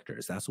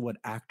characters. That's what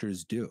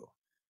actors do.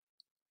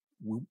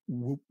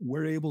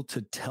 We're able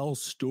to tell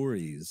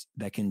stories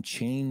that can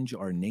change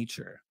our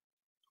nature.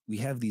 We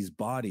have these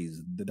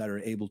bodies that are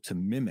able to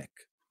mimic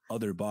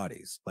other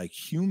bodies. Like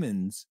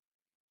humans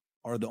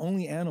are the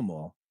only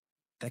animal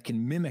that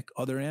can mimic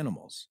other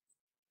animals.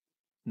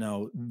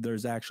 Now,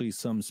 there's actually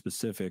some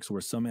specifics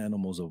where some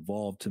animals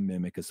evolve to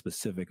mimic a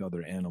specific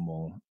other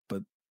animal,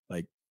 but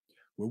like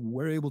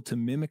we're able to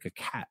mimic a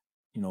cat.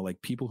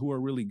 Like people who are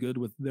really good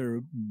with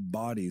their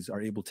bodies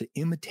are able to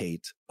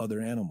imitate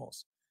other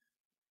animals.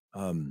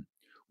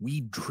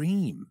 We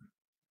dream.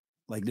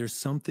 Like there's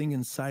something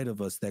inside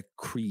of us that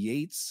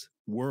creates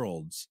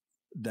worlds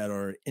that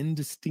are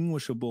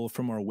indistinguishable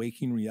from our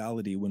waking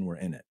reality when we're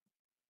in it.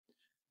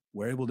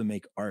 We're able to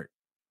make art.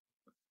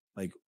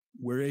 Like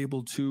we're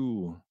able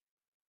to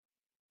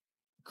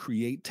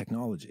create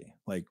technology.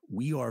 Like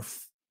we are,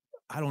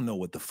 I don't know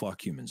what the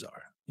fuck humans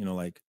are,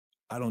 like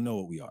I don't know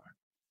what we are.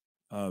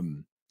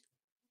 And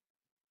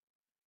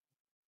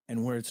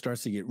where it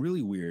starts to get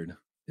really weird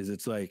is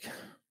it's like,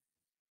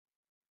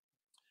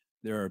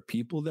 there are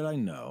people that I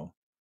know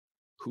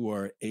who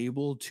are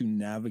able to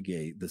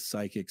navigate the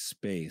psychic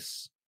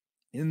space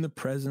in the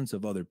presence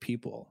of other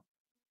people,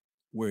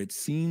 where it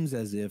seems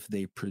as if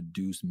they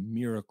produce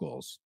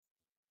miracles.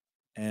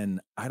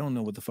 And I don't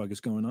know what the fuck is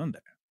going on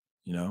there,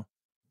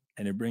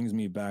 And it brings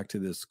me back to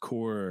this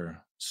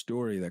core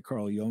story that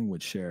Carl Jung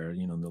would share,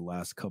 in the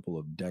last couple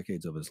of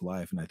decades of his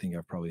life. And I think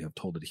I probably have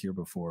told it here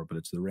before, but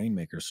it's the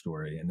Rainmaker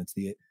story. And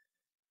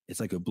it's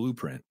like a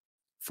blueprint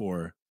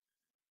for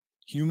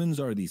humans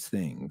are these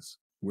things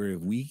where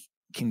if we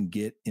can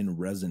get in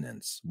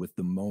resonance with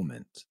the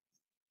moment,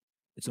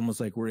 it's almost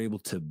like we're able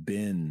to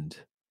bend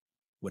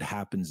what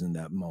happens in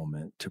that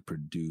moment to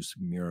produce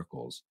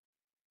miracles.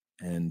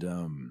 And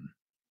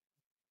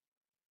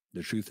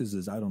the truth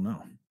is I don't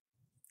know.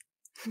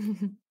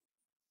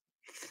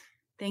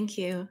 Thank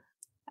you.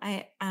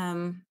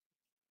 I'm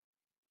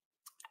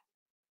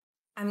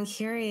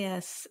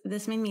curious.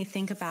 This made me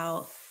think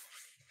about,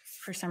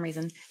 for some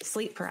reason,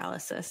 sleep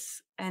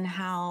paralysis, and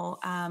how,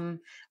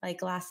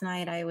 like last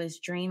night I was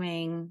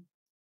dreaming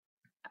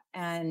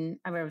and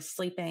I was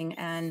sleeping,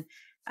 and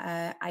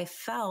I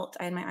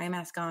had my eye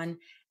mask on,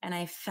 and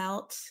I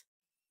felt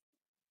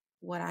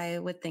what I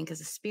would think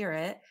is a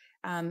spirit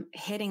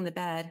hitting the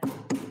bed,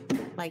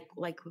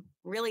 like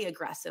really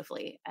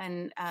aggressively,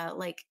 and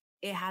like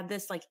it had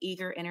this like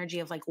eager energy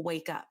of like,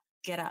 wake up,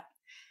 get up.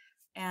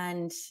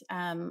 And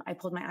I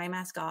pulled my eye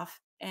mask off,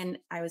 and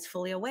I was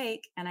fully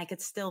awake and I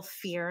could still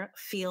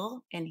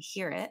feel and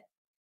hear it.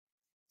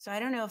 So I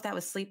don't know if that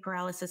was sleep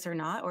paralysis or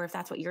not, or if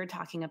that's what you're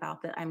talking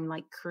about, that I'm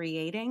like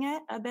creating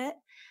it a bit.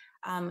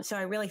 So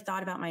I really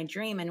thought about my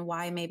dream and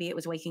why maybe it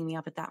was waking me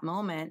up at that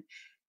moment.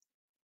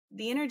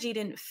 The energy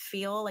didn't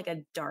feel like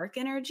a dark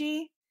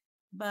energy,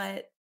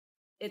 but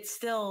it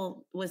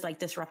still was like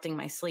disrupting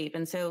my sleep.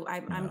 And so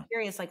I'm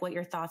curious, like what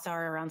your thoughts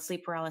are around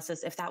sleep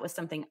paralysis, if that was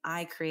something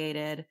I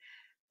created,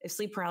 if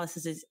sleep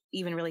paralysis is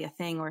even really a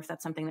thing, or if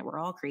that's something that we're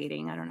all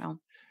creating. I don't know.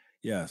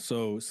 Yeah.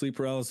 So sleep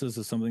paralysis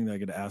is something that I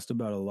get asked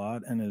about a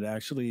lot. And it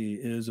actually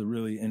is a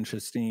really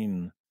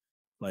interesting,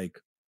 like,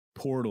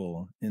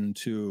 portal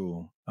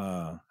into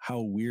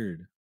how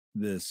weird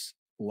this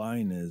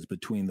line is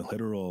between the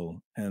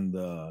literal and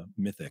the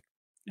mythic.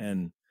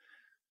 And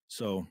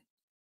so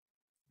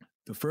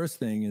the first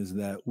thing is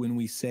that when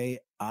we say,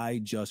 I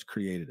just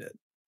created it,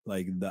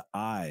 like the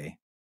I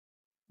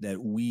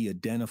that we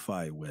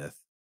identify with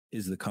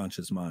is the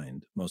conscious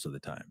mind most of the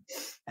time.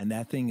 And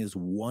that thing is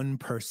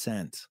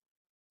 1%,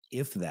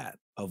 if that,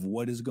 of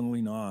what is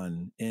going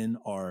on in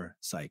our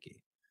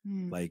psyche.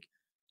 Like,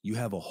 you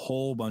have a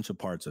whole bunch of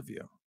parts of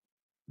you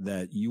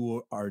that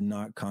you are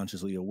not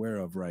consciously aware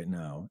of right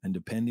now. And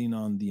depending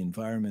on the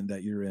environment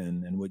that you're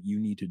in and what you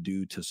need to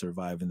do to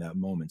survive in that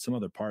moment, some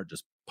other part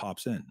just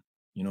pops in.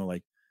 You know,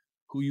 like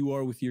who you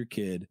are with your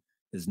kid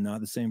is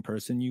not the same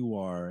person you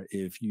are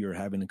if you're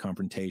having a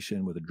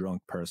confrontation with a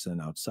drunk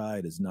person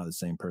outside, is not the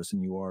same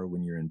person you are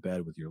when you're in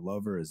bed with your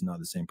lover, is not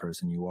the same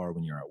person you are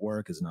when you're at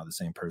work, is not the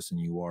same person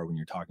you are when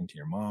you're talking to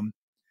your mom.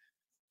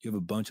 You have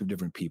a bunch of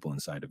different people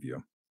inside of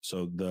you.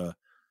 So the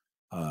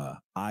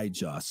I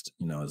just,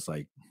 you know, it's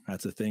like,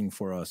 that's a thing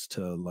for us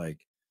to like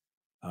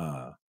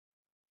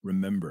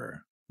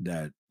remember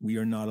that we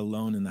are not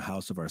alone in the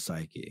house of our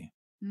psyche.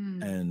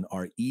 And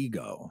our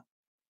ego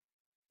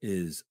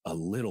is a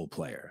little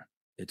player.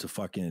 It's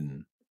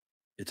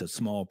a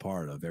small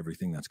part of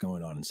everything that's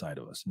going on inside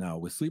of us. Now,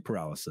 with sleep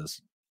paralysis,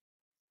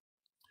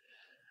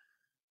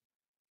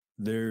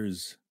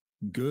 there's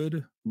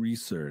good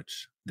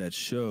research that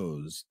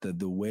shows that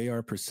the way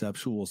our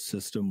perceptual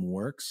system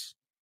works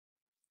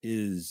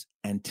is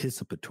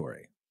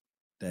anticipatory,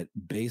 that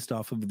based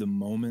off of the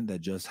moment that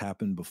just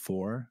happened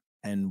before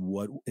and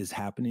what is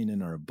happening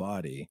in our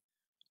body,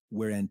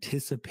 we're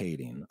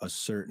anticipating a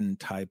certain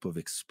type of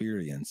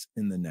experience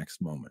in the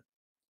next moment.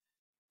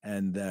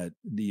 And that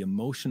the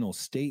emotional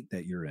state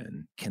that you're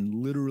in can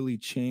literally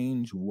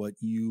change what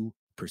you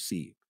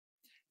perceive.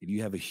 If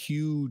you have a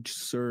huge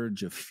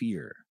surge of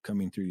fear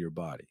coming through your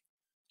body,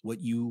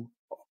 what you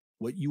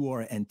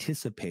are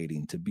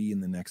anticipating to be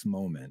in the next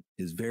moment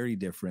is very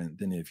different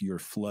than if you're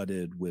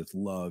flooded with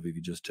love, if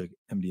you just took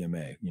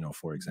MDMA, you know,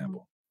 for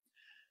example.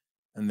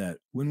 And that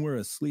when we're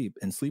asleep,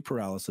 and sleep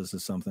paralysis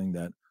is something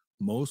that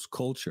most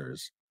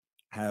cultures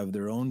have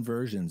their own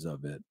versions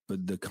of it,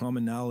 but the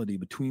commonality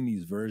between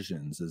these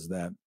versions is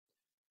that,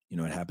 you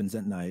know, it happens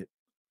at night.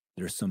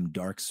 There's some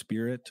dark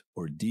spirit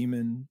or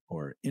demon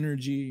or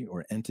energy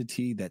or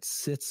entity that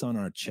sits on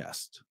our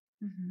chest.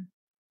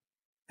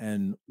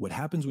 And what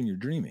happens when you're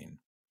dreaming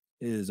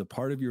is a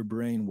part of your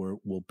brain where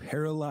will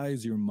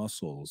paralyze your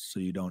muscles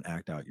so you don't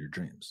act out your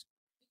dreams.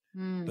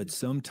 But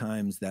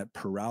sometimes that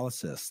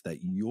paralysis that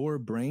your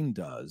brain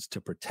does to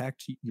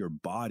protect your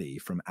body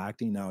from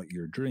acting out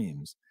your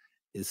dreams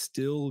is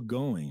still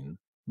going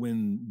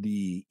when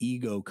the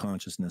ego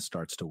consciousness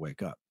starts to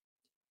wake up.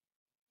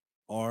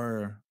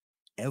 Our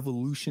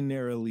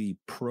evolutionarily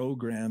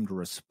programmed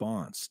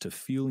response to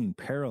feeling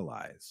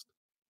paralyzed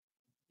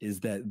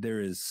is that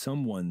there is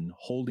someone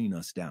holding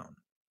us down.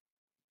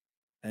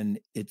 And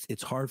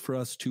it's hard for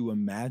us to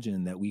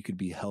imagine that we could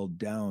be held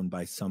down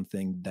by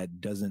something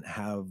that doesn't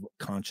have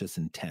conscious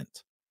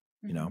intent,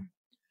 you know?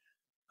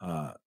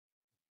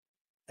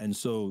 And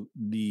so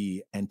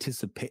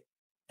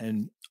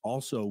and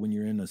also when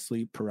you're in a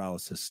sleep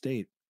paralysis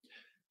state,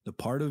 the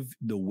part of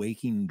the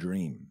waking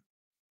dream.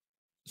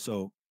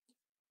 So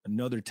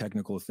another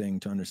technical thing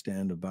to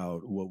understand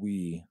about what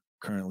we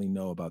currently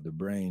know about the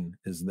brain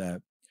is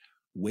that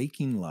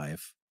waking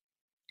life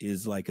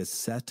is like a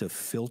set of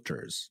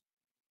filters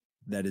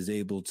that is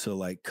able to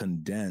like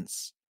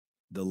condense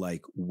the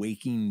like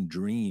waking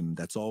dream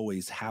that's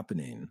always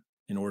happening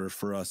in order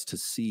for us to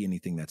see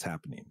anything that's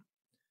happening.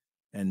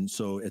 And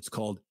so it's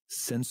called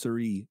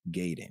sensory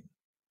gating,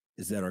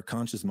 is that our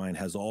conscious mind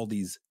has all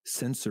these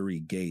sensory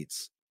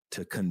gates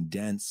to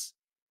condense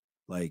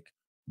like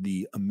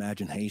the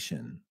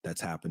imagination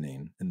that's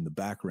happening in the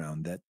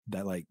background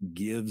that like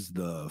gives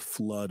the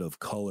flood of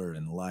color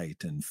and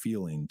light and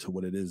feeling to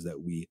what it is that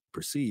we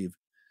perceive.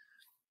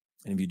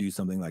 And if you do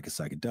something like a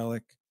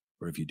psychedelic,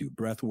 or if you do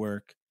breath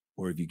work,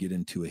 or if you get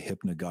into a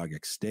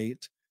hypnagogic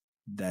state,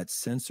 that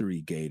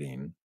sensory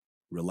gating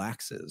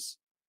relaxes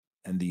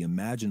and the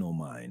imaginal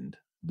mind,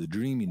 the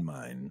dreaming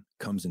mind,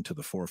 comes into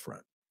the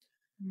forefront.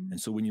 And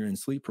so when you're in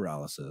sleep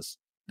paralysis,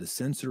 the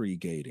sensory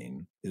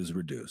gating is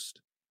reduced.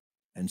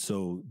 And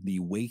so the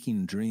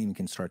waking dream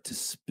can start to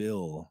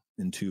spill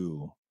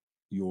into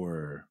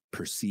your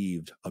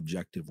perceived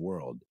objective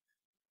world.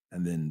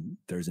 and then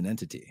there's an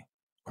entity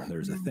or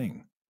there's a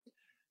thing.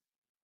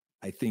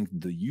 I think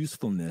the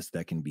usefulness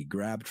that can be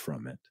grabbed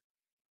from it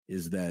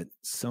is that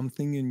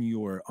something in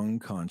your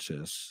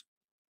unconscious,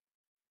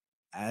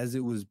 as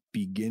it was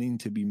beginning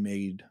to be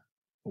made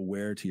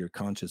aware to your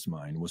conscious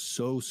mind, was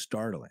so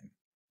startling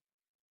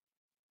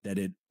that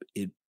it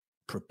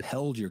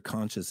propelled your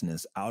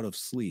consciousness out of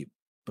sleep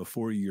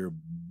before your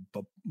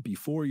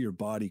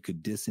body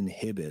could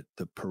disinhibit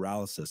the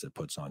paralysis it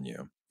puts on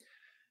you.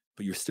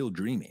 But you're still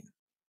dreaming.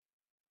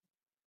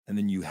 And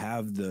then you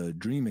have the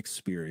dream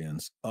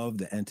experience of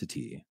the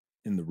entity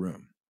in the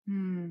room.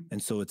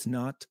 And so it's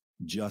not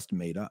just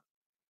made up.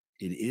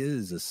 It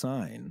is a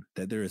sign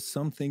that there is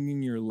something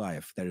in your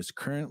life that is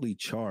currently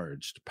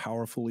charged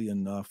powerfully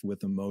enough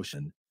with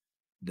emotion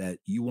that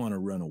you want to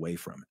run away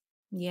from it.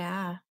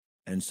 Yeah.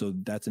 And so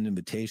that's an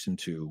invitation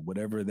to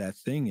whatever that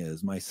thing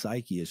is. My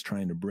psyche is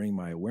trying to bring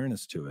my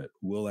awareness to it.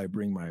 Will I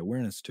bring my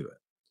awareness to it?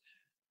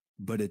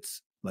 But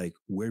it's like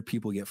where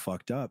people get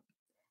fucked up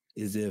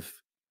is if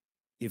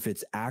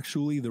it's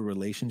actually the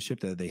relationship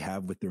that they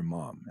have with their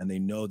mom and they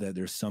know that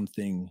there's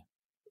something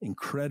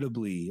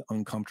incredibly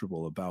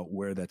uncomfortable about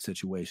where that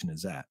situation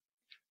is at,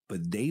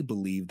 but they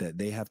believe that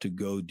they have to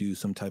go do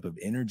some type of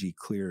energy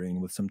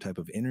clearing with some type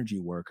of energy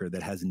worker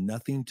that has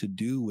nothing to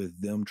do with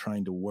them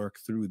trying to work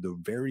through the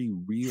very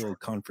real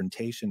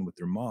confrontation with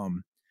their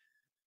mom,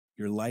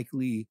 you're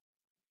likely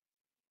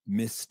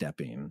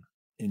misstepping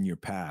in your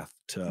path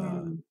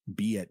to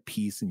be at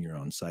peace in your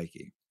own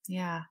psyche.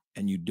 Yeah.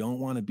 And you don't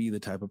want to be the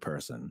type of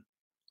person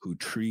who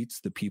treats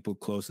the people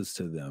closest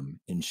to them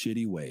in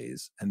shitty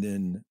ways and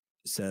then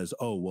says,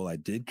 oh, well, I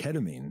did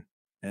ketamine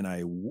and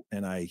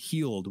I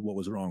healed what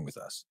was wrong with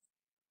us.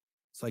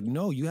 It's like,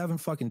 no, you haven't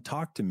fucking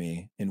talked to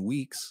me in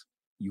weeks.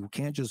 You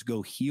can't just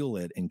go heal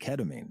it in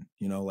ketamine.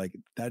 You know, like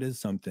that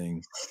is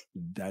something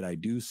that I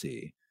do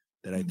see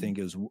that I think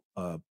is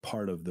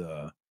part of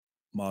the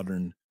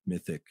modern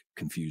mythic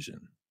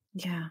confusion.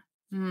 Yeah.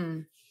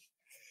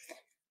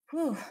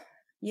 Whew.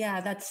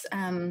 Yeah, that's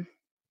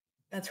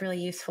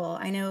really useful.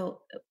 I know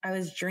I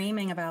was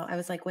dreaming about, I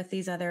was like with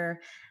these other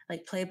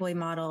like Playboy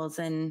models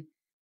and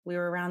we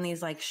were around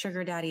these like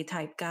sugar daddy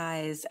type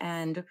guys.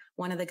 And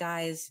one of the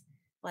guys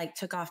like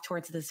took off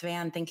towards this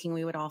van thinking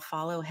we would all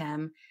follow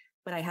him.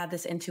 But I had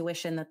this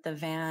intuition that the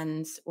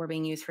vans were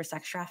being used for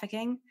sex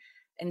trafficking.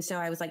 And so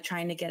I was like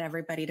trying to get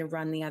everybody to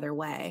run the other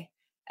way.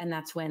 And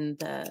that's when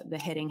the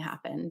hitting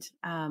happened.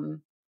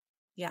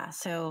 Yeah.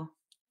 So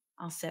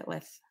I'll sit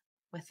with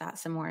that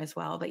some more as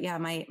well. But yeah,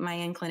 my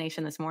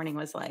inclination this morning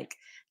was like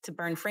to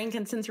burn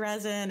frankincense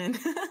resin and,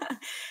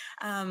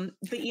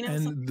 but you know,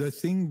 and the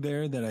thing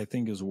there that I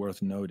think is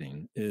worth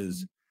noting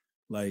is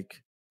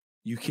like,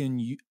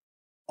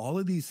 all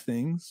of these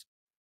things,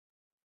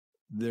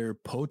 they're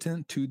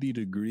potent to the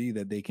degree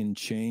that they can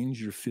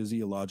change your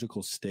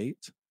physiological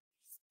state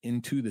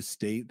into the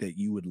state that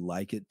you would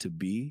like it to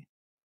be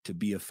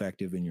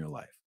effective in your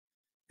life.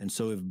 And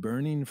so if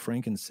burning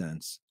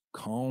frankincense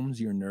calms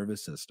your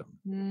nervous system,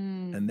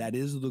 and that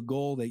is the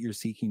goal that you're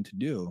seeking to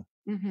do,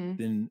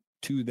 then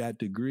to that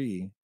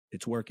degree,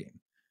 it's working.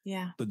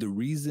 Yeah. But the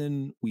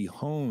reason we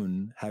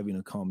hone having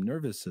a calm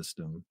nervous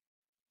system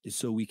is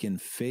so we can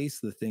face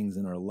the things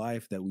in our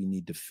life that we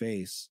need to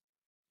face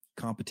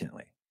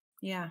competently.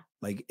 Yeah.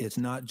 Like it's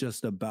not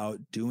just about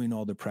doing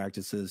all the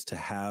practices to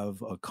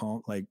have a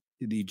calm, like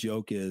the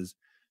joke is,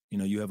 you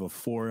know, you have a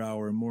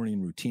 4-hour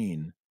morning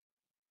routine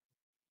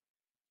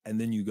and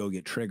then you go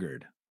get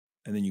triggered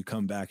and then you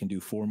come back and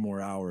do 4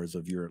 more hours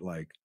of your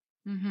like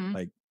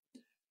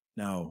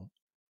now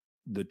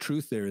the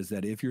truth there is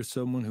that if you're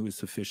someone who is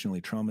sufficiently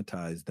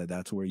traumatized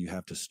that's where you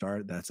have to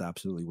start, that's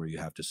absolutely where you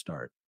have to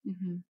start.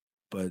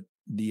 But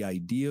the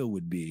idea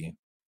would be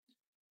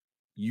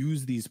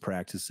use these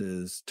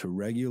practices to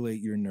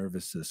regulate your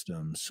nervous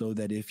system so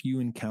that if you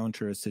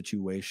encounter a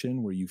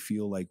situation where you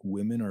feel like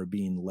women are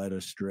being led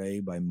astray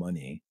by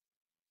money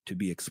to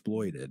be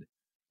exploited,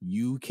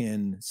 you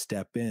can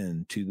step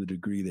in to the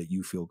degree that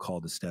you feel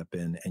called to step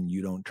in, and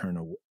you don't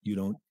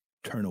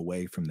turn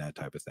away from that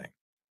type of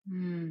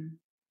thing.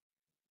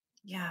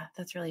 Yeah,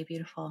 that's really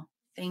beautiful.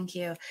 Thank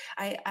you.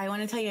 I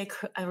want to tell you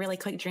a really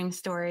quick dream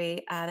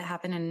story that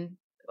happened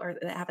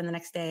the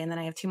next day, and then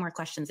I have 2 more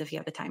questions if you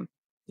have the time.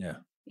 Yeah.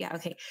 Yeah.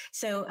 Okay.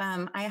 So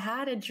I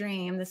had a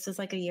dream. This was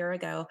like a year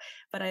ago,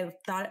 but I've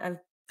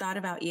thought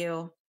about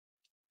you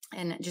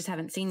and just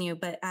haven't seen you.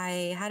 But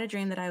I had a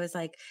dream that I was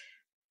like,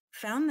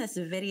 found this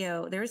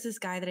video. There was this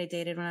guy that I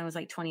dated when I was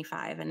like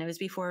 25, and it was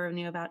before I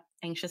knew about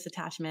anxious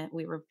attachment.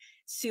 We were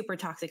super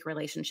toxic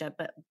relationship,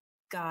 but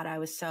God, I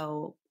was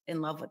so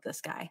in love with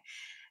this guy.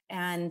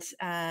 And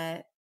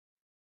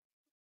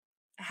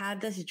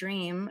had this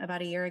dream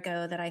about a year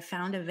ago that I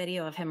found a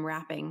video of him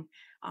rapping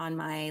on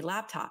my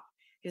laptop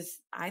because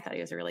I thought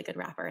he was a really good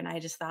rapper. And I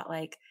just thought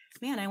like,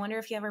 man, I wonder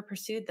if he ever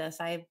pursued this.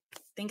 I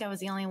think I was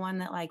the only one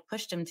that like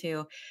pushed him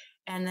to.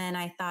 And then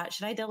I thought,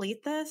 should I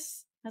delete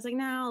this? I was like,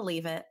 no, I'll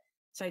leave it.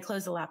 So I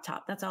closed the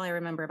laptop. That's all I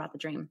remember about the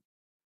dream.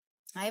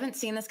 I haven't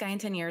seen this guy in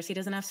 10 years. He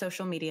doesn't have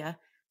social media.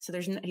 So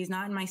he's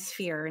not in my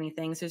sphere or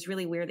anything. So it's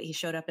really weird that he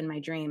showed up in my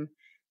dream.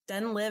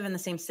 Doesn't live in the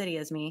same city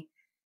as me.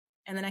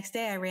 And the next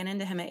day I ran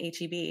into him at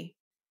HEB,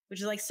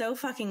 which is like so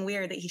fucking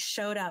weird that he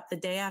showed up the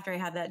day after I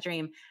had that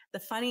dream. A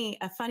funny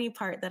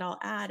part that I'll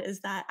add is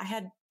that I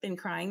had been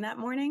crying that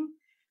morning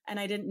and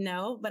I didn't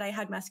know, but I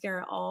had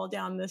mascara all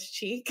down this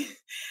cheek.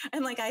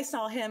 And like, I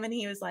saw him and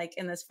he was like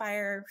in this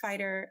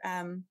firefighter,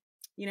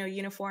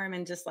 uniform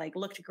and just like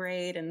looked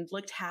great and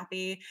looked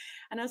happy.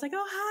 And I was like,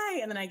 oh,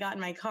 hi. And then I got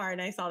in my car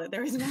and I saw that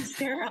there was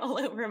mascara all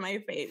over my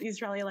face. He's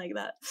probably like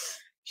that.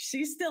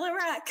 She's still a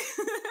wreck.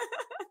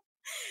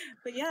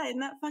 But yeah, isn't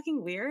that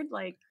fucking weird?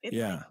 Like, it's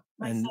like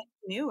my son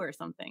knew or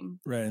something.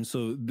 Right. And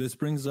so this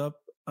brings up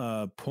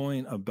a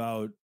point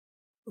about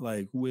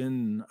like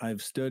when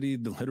I've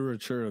studied the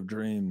literature of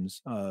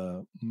dreams,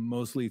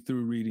 mostly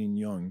through reading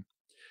Jung,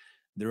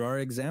 there are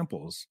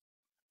examples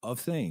of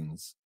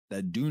things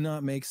that do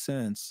not make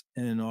sense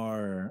in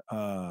our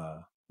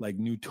like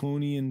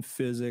Newtonian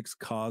physics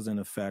cause and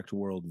effect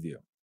worldview.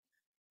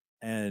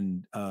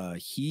 And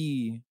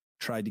he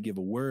tried to give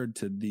a word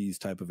to these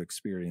type of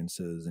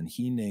experiences and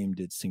he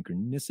named it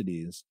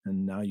synchronicities.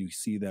 And now you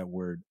see that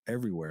word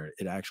everywhere.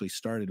 It actually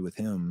started with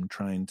him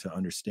trying to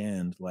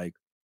understand, like,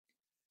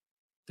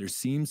 there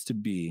seems to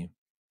be,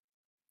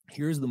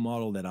 here's the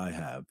model that I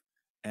have,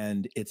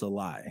 and it's a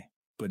lie,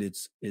 but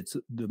it's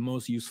the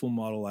most useful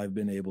model I've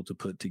been able to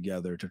put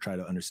together to try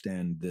to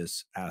understand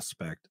this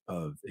aspect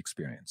of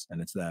experience.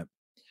 And it's that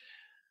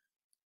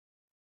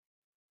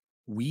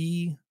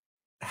we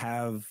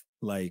have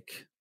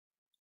like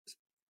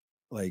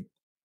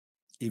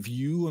if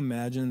you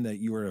imagine that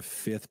you are a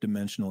fifth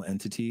dimensional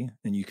entity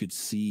and you could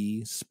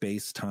see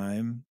space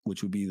time,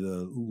 which would be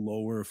the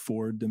lower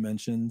 4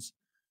 dimensions,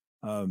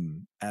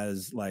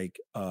 as like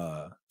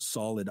a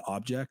solid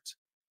object,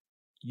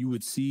 you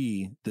would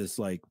see this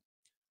like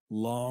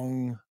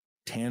long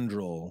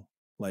tendril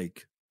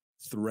like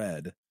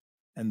thread.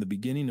 And the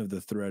beginning of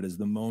the thread is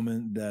the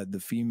moment that the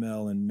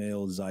female and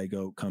male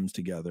zygote comes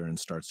together and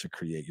starts to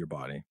create your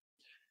body.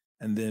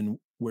 And then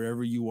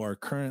wherever you are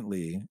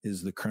currently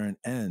is the current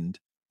end.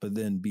 But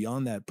then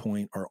beyond that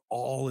point are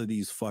all of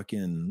these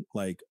fucking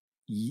like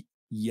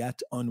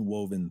yet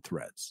unwoven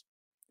threads.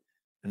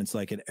 And it's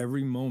like at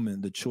every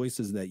moment, the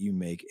choices that you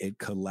make, it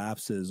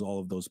collapses all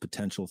of those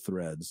potential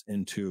threads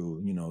into,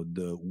 you know,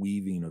 the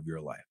weaving of your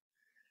life.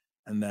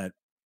 And that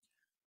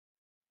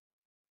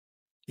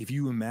if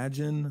you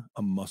imagine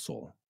a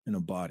muscle in a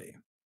body,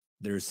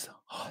 there's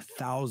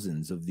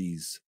thousands of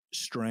these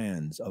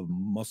strands of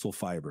muscle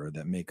fiber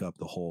that make up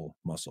the whole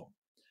muscle.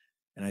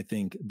 And I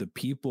think the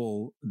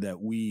people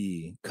that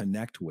we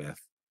connect with,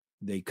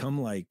 they come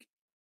like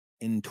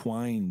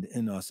entwined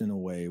in us in a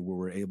way where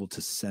we're able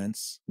to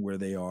sense where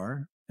they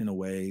are in a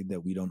way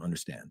that we don't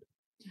understand.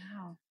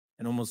 Wow.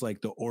 And almost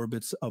like the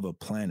orbits of a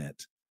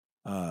planet,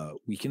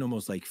 we can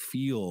almost like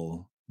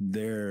feel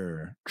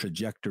their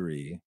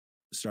trajectory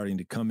starting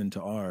to come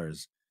into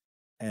ours.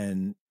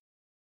 And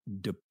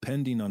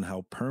depending on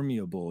how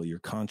permeable your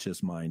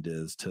conscious mind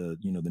is to,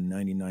 you know, the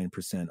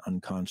 99%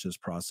 unconscious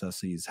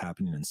processes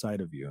happening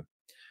inside of you,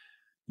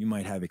 you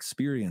might have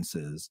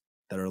experiences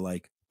that are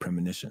like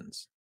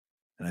premonitions.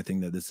 And I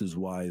think that this is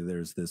why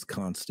there's this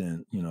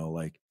constant, you know,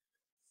 like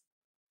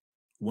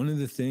one of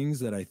the things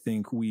that I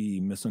think we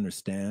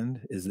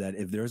misunderstand is that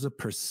if there's a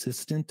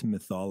persistent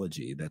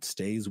mythology that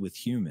stays with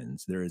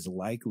humans, there is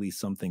likely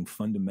something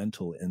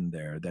fundamental in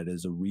there that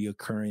is a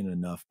reoccurring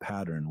enough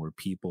pattern where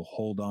people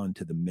hold on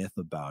to the myth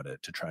about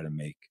it to try to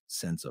make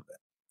sense of it.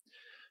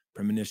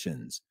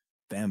 Premonitions,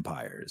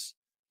 vampires,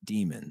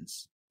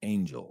 demons,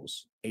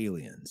 angels,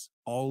 aliens,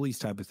 all these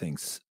type of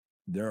things.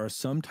 There are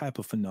some type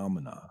of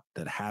phenomena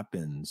that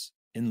happens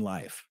in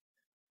life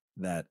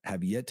that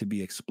have yet to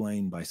be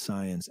explained by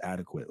science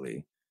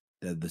adequately,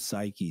 that the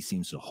psyche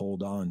seems to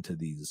hold on to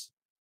these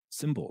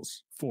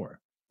symbols for.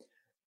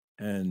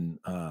 And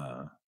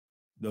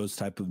those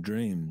type of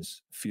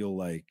dreams feel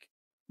like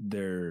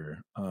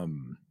they're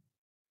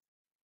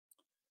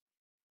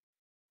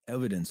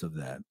evidence of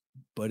that.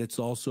 But it's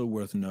also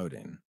worth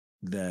noting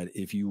that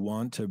if you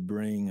want to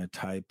bring a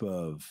type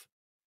of,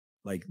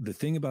 like, the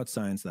thing about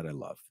science that I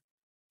love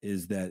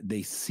is that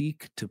they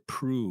seek to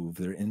prove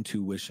their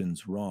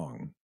intuitions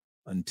wrong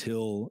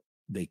until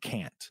they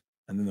can't.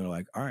 And then they're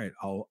like, all right,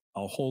 I'll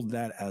hold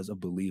that as a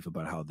belief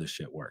about how this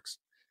shit works.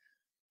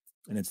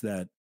 And it's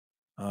that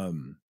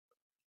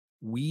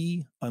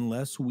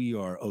unless we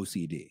are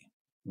OCD,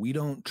 we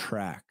don't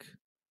track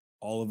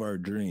all of our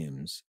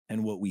dreams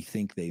and what we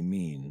think they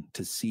mean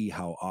to see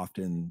how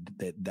often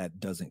that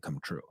doesn't come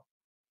true.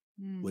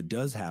 What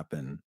does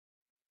happen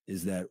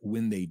is that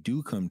when they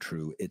do come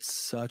true, it's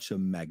such a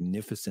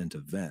magnificent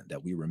event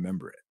that we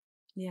remember it.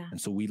 Yeah.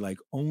 And so we like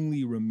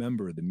only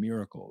remember the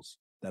miracles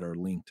that are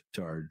linked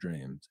to our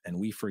dreams. And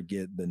we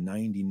forget the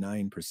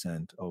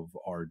 99% of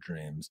our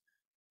dreams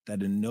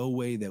that in no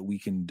way that we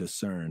can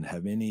discern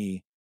have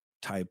any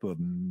type of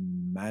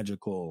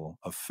magical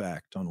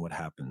effect on what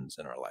happens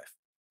in our life.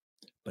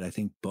 But I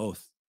think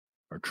both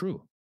are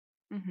true,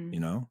 you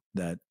know,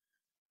 that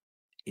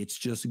it's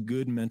just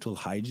good mental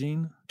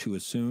hygiene to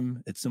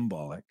assume it's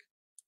symbolic,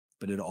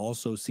 but it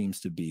also seems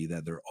to be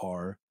that there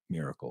are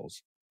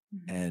miracles.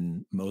 Mm-hmm.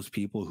 And most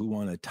people who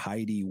want a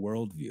tidy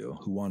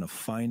worldview, who want a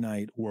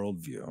finite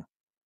worldview,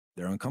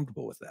 they're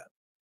uncomfortable with that.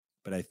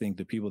 But I think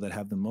the people that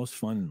have the most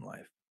fun in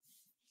life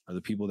are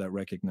the people that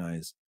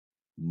recognize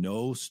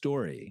no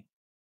story,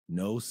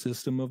 no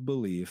system of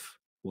belief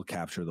will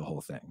capture the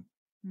whole thing.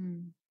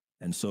 Mm.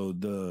 And so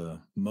the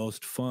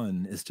most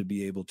fun is to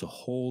be able to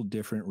hold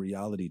different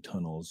reality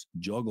tunnels,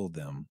 juggle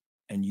them,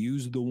 and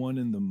use the one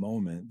in the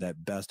moment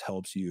that best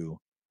helps you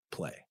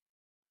play.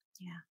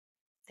 Yeah.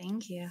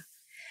 Thank you.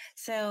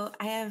 So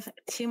I have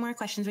two more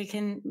questions. We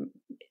can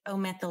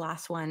omit the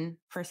last one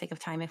for sake of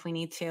time if we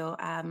need to.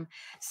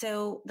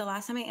 So the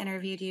last time I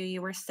interviewed you,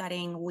 you were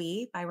studying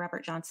We by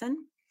Robert Johnson.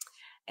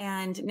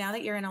 And now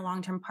that you're in a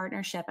long-term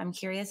partnership, I'm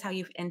curious how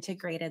you've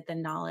integrated the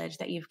knowledge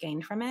that you've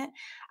gained from it.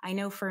 I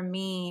know for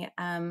me,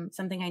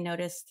 something I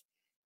noticed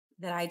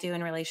that I do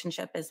in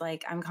relationship is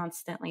like, I'm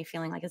constantly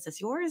feeling like, is this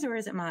yours or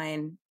is it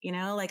mine? You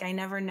know, like I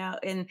never know.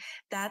 And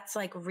that's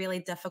like really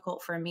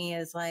difficult for me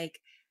is like,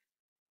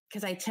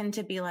 because I tend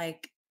to be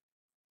like,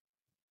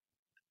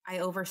 I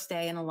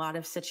overstay in a lot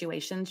of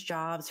situations,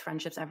 jobs,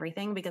 friendships,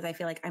 everything, because I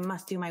feel like I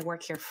must do my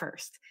work here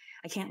first.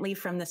 I can't leave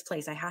from this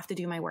place. I have to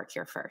do my work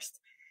here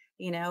first,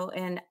 you know?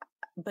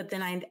 But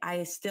then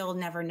I still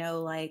never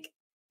know, like,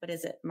 but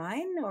is it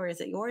mine or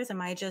is it yours?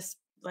 Am I just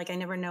like, I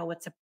never know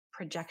what's a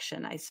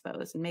projection, I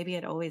suppose. And maybe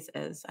it always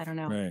is. I don't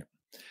know. Right.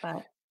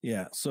 But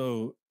yeah.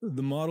 So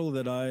the model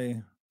that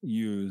I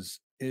use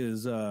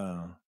is,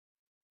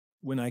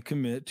 when I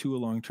commit to a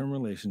long-term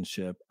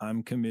relationship,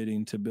 I'm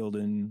committing to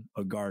building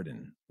a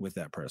garden with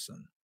that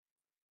person.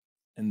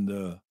 And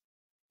the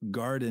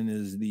garden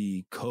is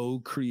the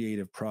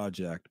co-creative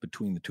project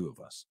between the two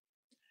of us.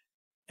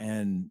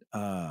 And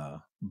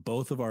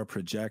both of our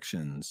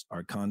projections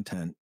are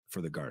content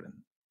for the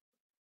garden.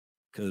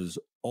 Because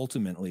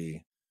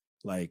ultimately,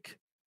 like,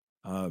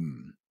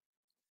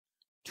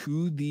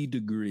 to the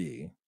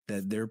degree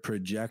that their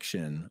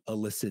projection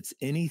elicits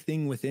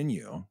anything within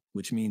you,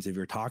 which means if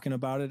you're talking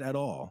about it at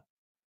all,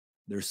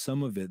 there's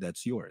some of it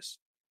that's yours.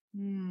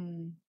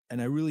 Mm.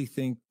 And I really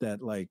think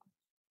that like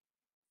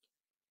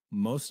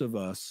most of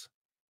us,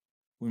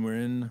 when we're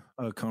in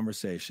a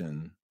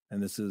conversation,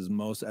 and this is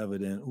most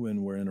evident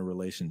when we're in a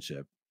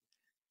relationship,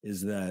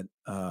 is that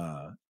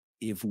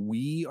if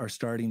we are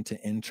starting to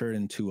enter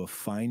into a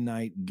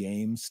finite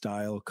game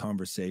style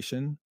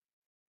conversation,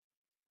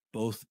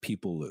 both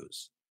people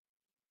lose.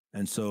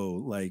 And so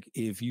like,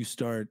 if you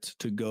start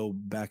to go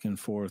back and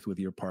forth with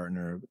your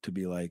partner to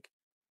be like,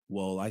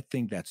 well, I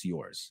think that's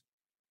yours.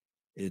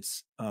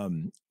 It's,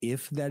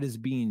 if that is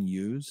being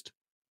used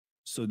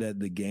so that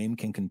the game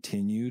can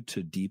continue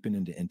to deepen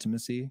into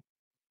intimacy,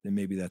 then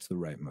maybe that's the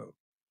right move.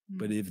 Mm-hmm.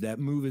 But if that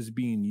move is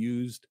being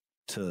used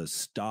to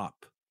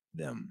stop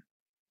them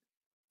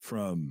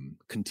from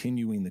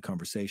continuing the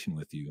conversation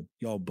with you,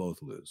 y'all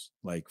both lose.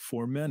 Like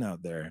for men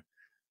out there,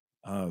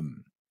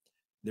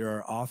 there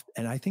are oft,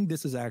 and I think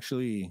this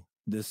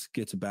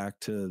gets back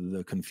to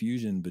the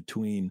confusion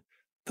between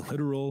the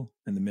literal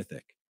and the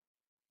mythic.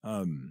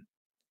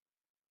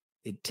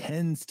 It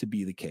tends to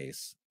be the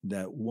case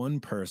that one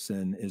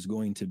person is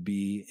going to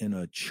be in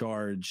a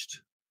charged,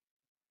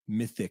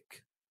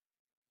 mythic,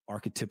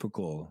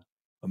 archetypical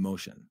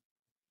emotion.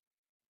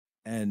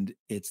 And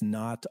it's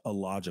not a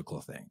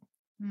logical thing.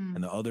 Mm.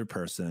 And the other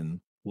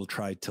person will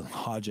try to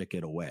logic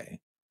it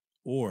away,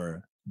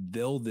 or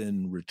they'll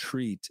then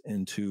retreat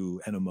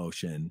into an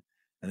emotion,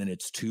 and then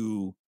it's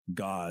two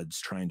gods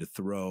trying to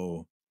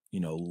throw,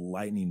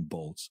 lightning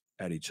bolts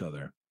at each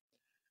other.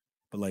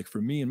 But like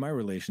for me in my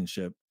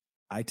relationship,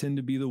 I tend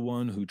to be the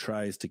one who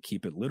tries to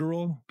keep it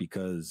literal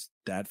because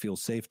that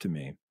feels safe to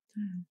me.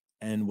 Mm.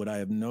 And what I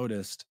have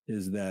noticed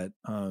is that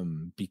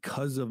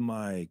because of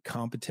my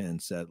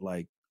competence at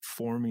like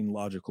forming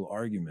logical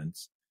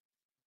arguments,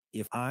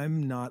 if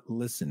I'm not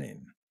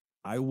listening,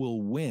 I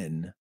will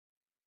win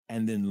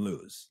and then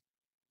lose.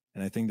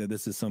 And I think that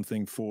this is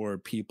something for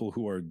people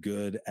who are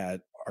good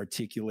at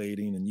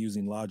articulating and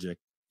using logic.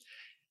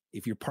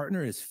 If your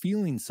partner is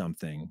feeling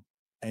something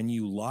and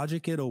you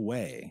logic it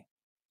away,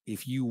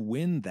 if you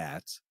win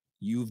that,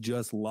 you've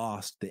just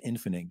lost the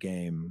infinite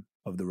game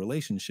of the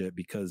relationship,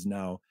 because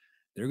now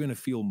they're going to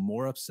feel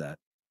more upset.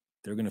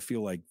 They're going to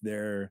feel like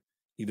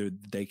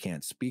they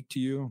can't speak to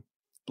you,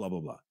 blah, blah,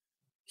 blah.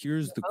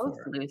 Here's the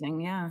core.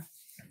 Losing, yeah.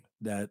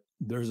 That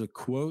there's a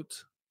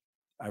quote,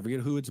 I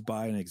forget who it's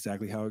by and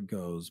exactly how it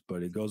goes,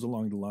 but it goes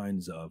along the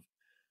lines of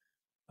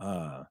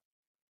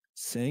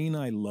saying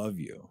I love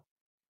you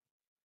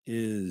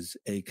is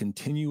a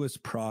continuous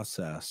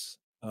process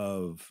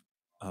of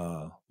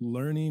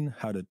learning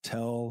how to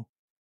tell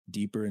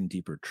deeper and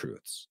deeper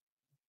truths.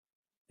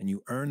 And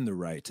you earn the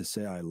right to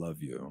say I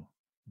love you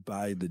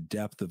by the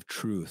depth of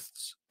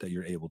truths that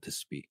you're able to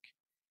speak.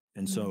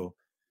 And so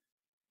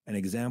an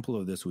example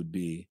of this would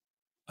be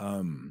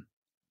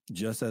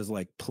just as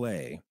like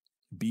play,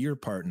 be your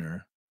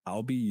partner,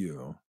 I'll be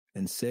you,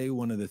 and say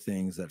one of the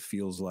things that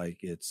feels like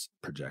it's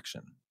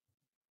projection.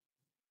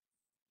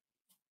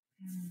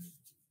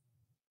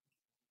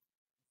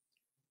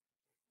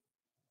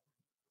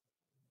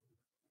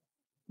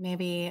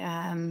 Maybe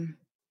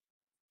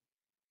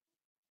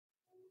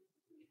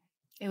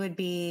it would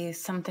be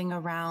something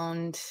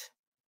around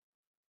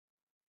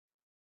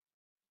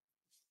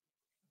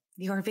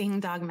you're being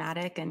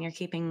dogmatic and you're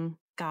keeping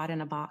God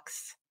in a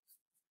box.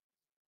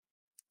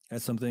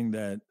 That's something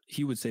that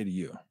he would say to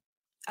you.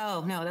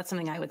 Oh, no, that's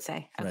something I would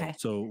say. Okay. Right.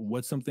 So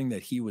what's something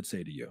that he would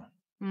say to you?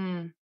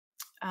 It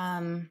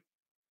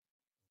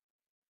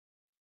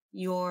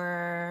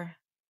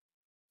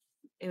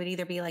would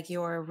either be like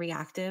you're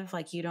reactive,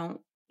 like you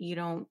don't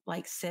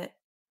like sit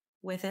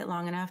with it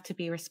long enough to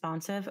be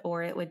responsive,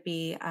 or it would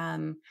be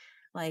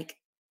like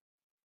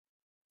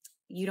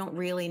you don't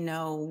really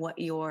know what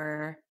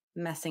you're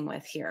messing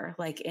with here,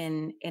 like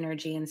in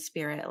energy and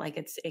spirit, like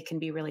it can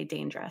be really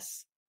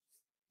dangerous.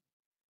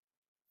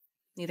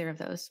 Neither of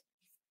those.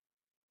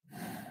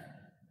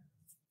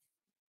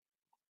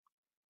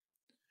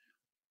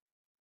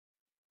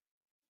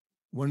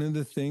 One of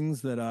the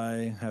things that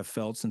I have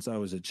felt since I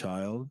was a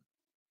child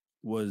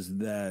was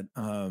that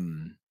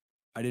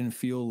I didn't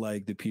feel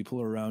like the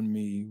people around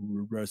me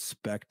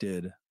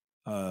respected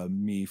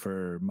me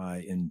for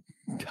my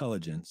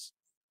intelligence.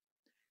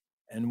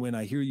 And when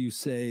I hear you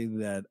say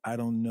that I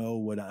don't know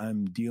what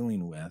I'm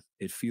dealing with,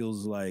 it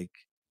feels like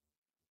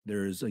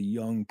there's a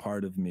young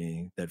part of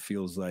me that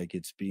feels like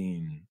it's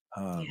being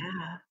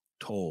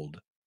told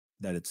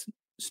that it's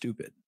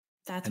stupid.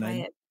 That's why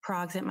it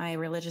progs at my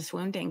religious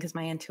wounding, because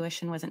my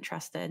intuition wasn't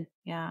trusted.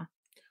 Yeah.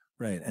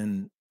 Right.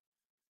 And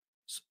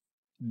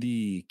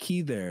the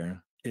key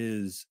there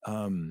is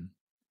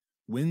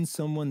when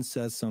someone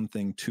says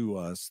something to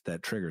us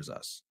that triggers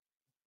us,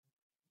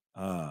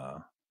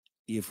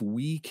 if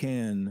we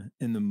can,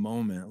 in the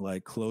moment,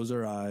 like close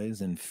our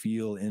eyes and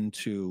feel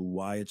into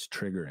why it's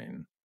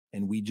triggering,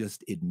 and we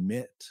just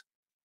admit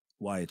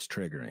why it's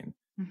triggering,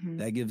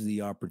 that gives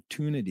the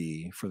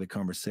opportunity for the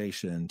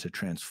conversation to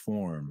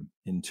transform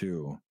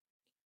into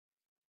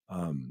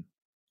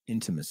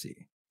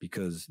intimacy,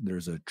 because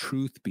there's a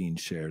truth being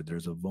shared.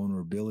 There's a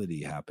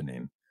vulnerability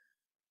happening.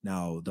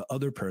 Now, the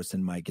other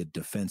person might get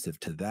defensive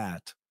to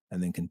that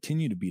and then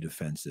continue to be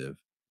defensive.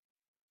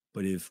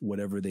 But if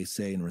whatever they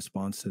say in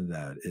response to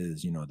that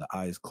is, the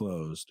eyes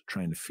closed,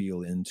 trying to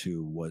feel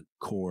into what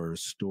core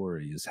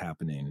story is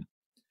happening,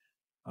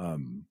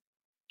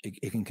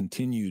 it can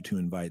continue to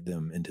invite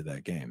them into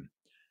that game.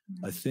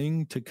 A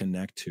thing to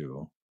connect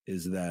to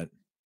is that,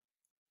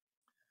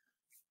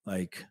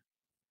 like,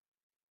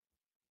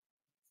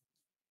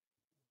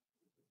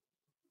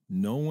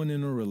 no one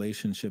in a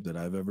relationship that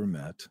I've ever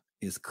met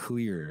is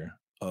clear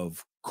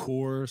of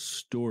core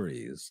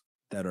stories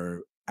that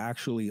are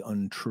actually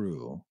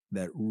untrue,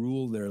 that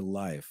rule their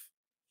life,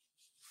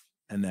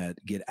 and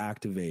that get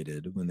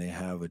activated when they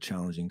have a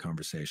challenging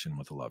conversation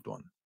with a loved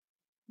one.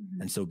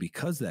 And so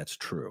because that's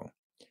true,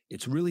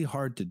 it's really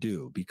hard to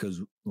do,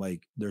 because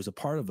like there's a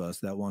part of us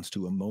that wants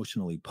to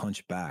emotionally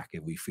punch back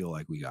if we feel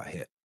like we got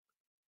hit.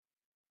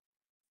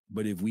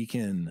 But if we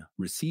can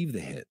receive the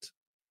hit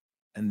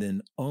and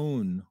then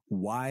own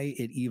why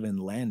it even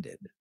landed,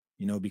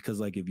 because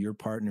like if your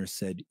partner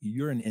said,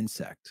 you're an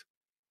insect,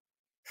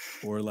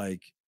 or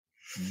like,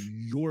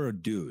 you're a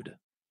dude,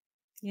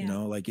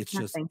 like it's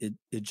nothing. Just,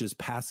 it just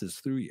passes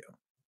through you.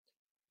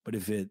 But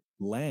if it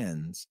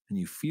lands and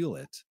you feel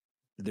it,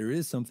 there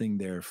is something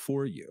there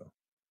for you.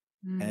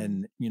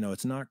 And,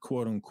 it's not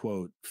quote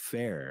unquote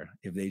fair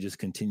if they just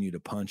continue to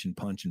punch and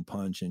punch and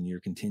punch, and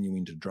you're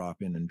continuing to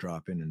drop in and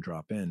drop in and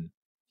drop in.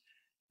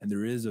 And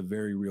there is a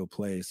very real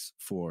place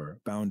for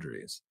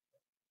boundaries.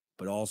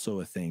 But also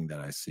a thing that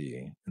I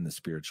see in the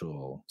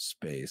spiritual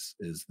space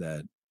is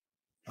that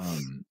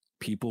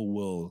people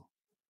will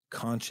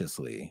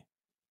consciously,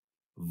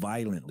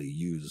 violently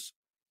use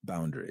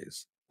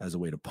boundaries as a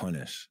way to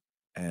punish.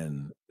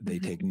 And they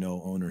take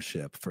no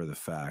ownership for the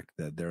fact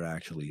that they're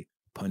actually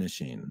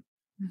punishing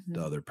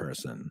the other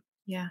person.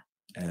 Yeah.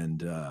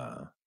 And,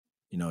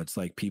 it's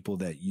like people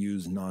that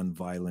use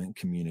nonviolent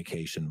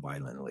communication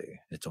violently.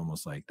 It's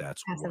almost like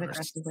that's passive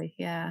aggressively.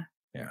 Yeah.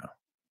 Yeah.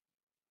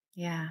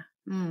 Yeah.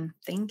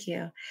 Thank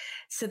you.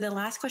 So the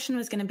last question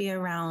was going to be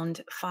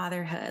around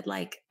fatherhood.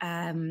 Like,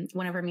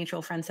 one of our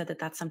mutual friends said that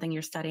that's something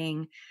you're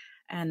studying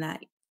and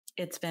that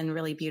it's been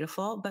really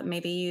beautiful, but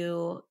maybe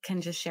you can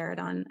just share it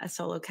on a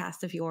solo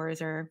cast of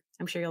yours, or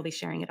I'm sure you'll be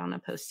sharing it on a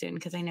post soon,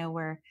 because I know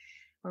we're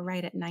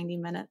right at 90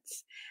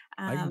 minutes.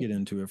 I can get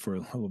into it for a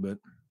little bit.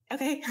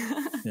 Okay.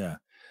 Yeah.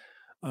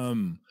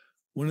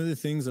 One of the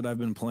things that I've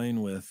been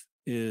playing with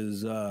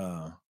is,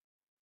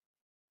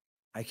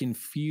 I can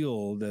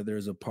feel that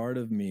there's a part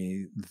of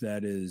me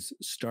that is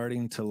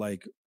starting to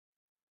like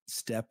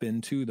step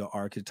into the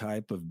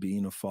archetype of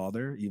being a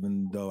father,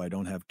 even though I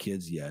don't have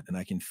kids yet. And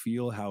I can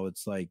feel how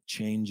it's like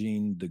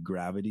changing the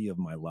gravity of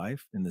my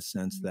life, in the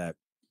sense that,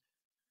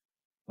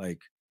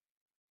 like,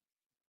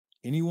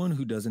 anyone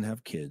who doesn't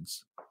have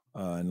kids,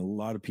 and a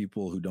lot of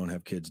people who don't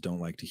have kids don't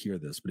like to hear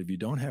this, but if you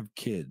don't have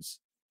kids,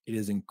 it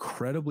is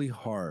incredibly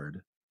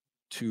hard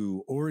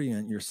to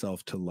orient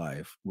yourself to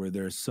life where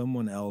there's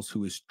someone else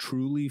who is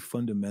truly,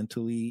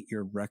 fundamentally,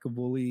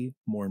 irrecoverably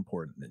more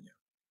important than you.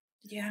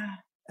 Yeah.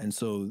 And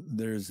so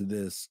there's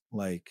this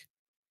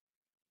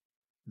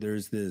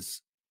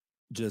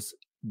just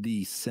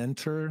the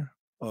center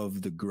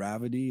of the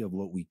gravity of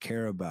what we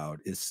care about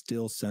is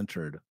still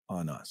centered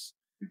on us.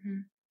 Mm-hmm.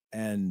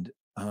 And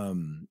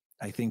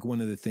I think one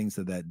of the things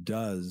that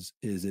does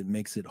is it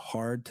makes it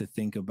hard to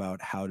think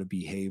about how to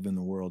behave in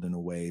the world in a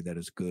way that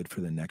is good for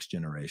the next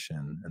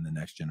generation and the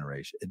next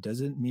generation. It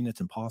doesn't mean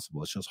it's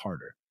impossible. It's just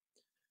harder.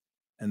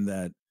 And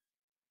that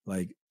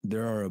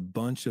there are a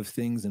bunch of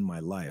things in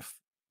my life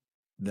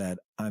that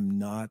I'm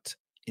not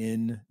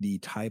in the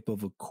type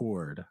of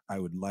accord I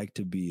would like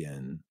to be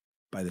in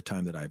by the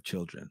time that I have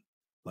children.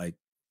 Like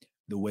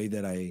the way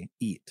that I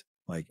eat,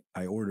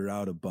 I order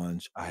out a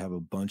bunch. I have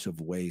a bunch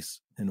of waste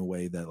in a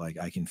way that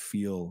I can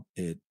feel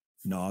it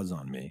gnaws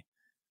on me.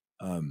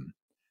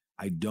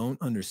 I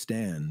don't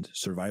understand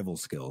survival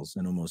skills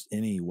in almost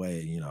any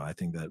way. I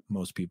think that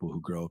most people who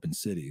grow up in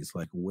cities,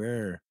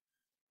 we're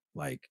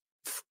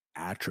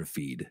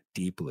atrophied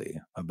deeply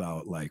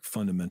about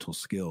fundamental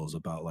skills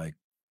about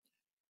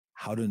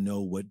how to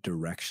know what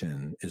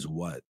direction is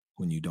what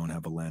when you don't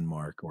have a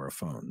landmark or a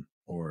phone,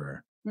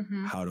 or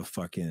how to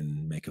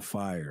fucking make a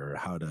fire, or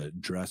how to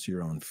dress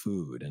your own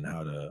food, and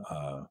how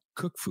to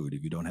cook food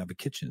if you don't have a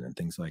kitchen, and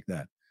things like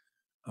that.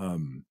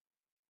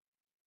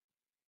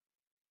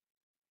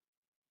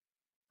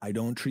 I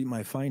don't treat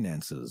my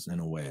finances in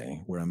a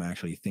way where I'm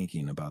actually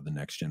thinking about the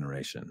next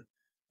generation.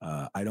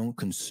 I don't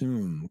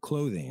consume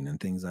clothing and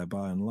things I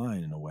buy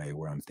online in a way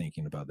where I'm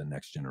thinking about the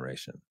next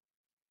generation.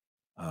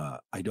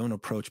 I don't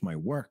approach my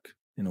work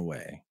in a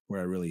way where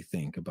I really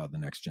think about the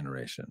next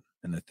generation.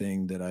 And the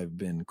thing that I've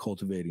been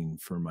cultivating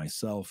for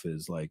myself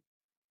is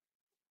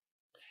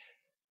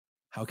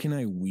how can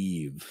I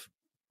weave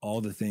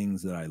all the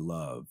things that I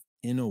love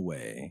in a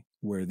way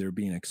where they're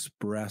being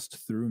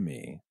expressed through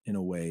me in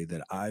a way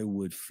that I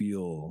would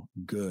feel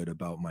good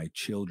about my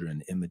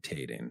children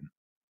imitating,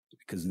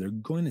 because they're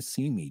going to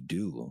see me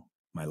do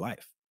my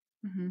life.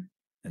 Mm-hmm.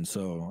 And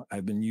so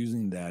I've been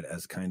using that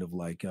as kind of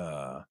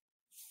a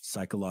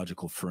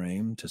psychological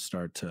frame to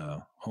start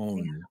to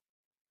hone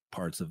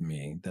parts of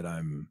me that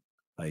I'm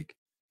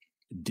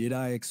did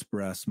I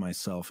express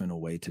myself in a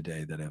way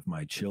today that if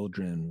my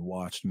children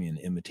watched me and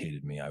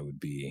imitated me, I would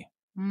be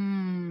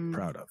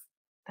proud of?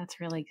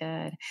 That's really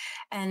good.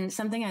 And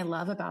something I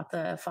love about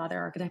the father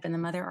archetype and the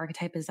mother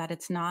archetype is that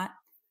it's not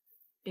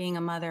being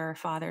a mother or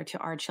father to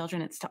our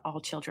children, it's to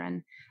all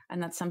children.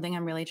 And that's something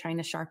I'm really trying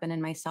to sharpen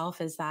in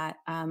myself, is that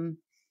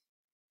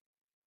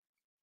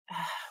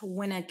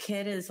when a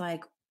kid is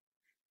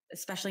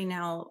especially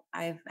now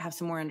I have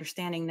some more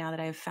understanding now that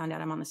I've found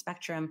out I'm on the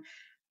spectrum.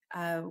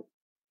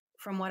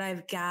 From what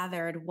I've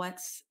gathered,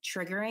 what's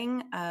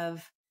triggering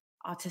of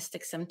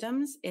autistic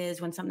symptoms is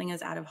when something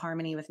is out of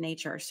harmony with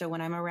nature. So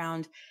when I'm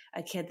around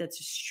a kid that's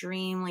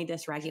extremely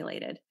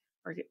dysregulated,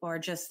 or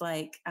just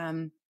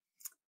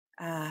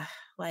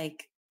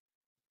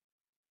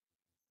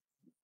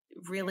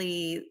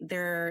really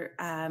their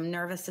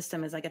nervous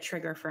system is like a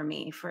trigger for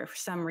me for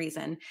some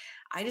reason,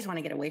 I just want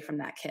to get away from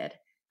that kid.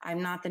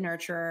 I'm not the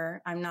nurturer.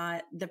 I'm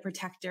not the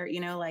protector,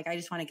 I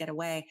just want to get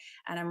away.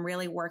 And I'm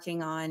really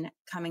working on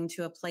coming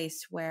to a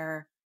place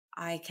where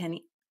I can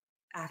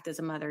act as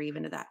a mother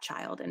even to that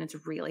child. And it's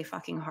really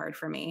fucking hard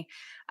for me.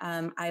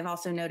 I've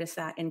also noticed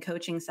that in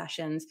coaching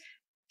sessions,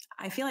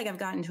 I feel like I've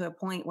gotten to a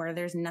point where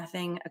there's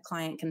nothing a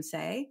client can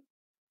say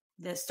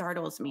that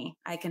startles me.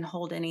 I can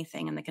hold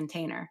anything in the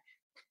container.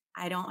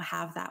 I don't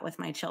have that with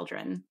my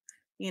children,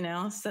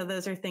 so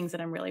those are things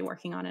that I'm really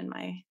working on in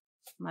my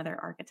mother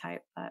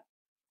archetype. But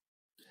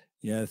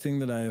yeah, the thing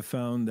that I have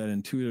found that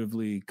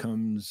intuitively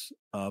comes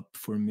up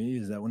for me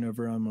is that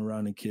whenever I'm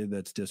around a kid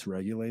that's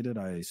dysregulated,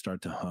 I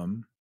start to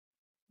hum.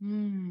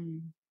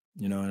 And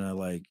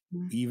I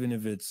even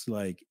if it's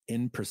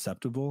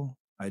imperceptible,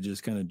 I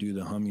just kind of do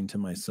the humming to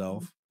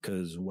myself,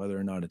 because whether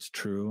or not it's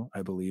true,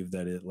 I believe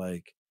that it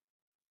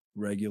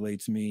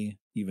regulates me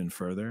even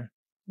further.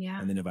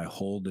 Yeah. And then if I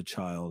hold the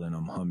child and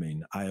I'm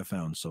humming, I have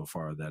found so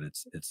far that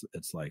it's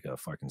like a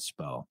fucking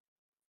spell.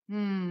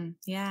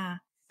 Yeah.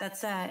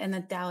 That's in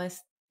the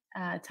Taoist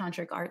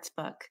tantric arts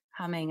book.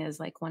 Humming is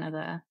one of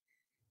the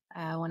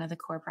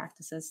core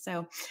practices.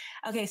 So,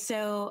 okay.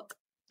 So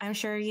I'm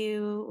sure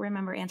you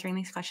remember answering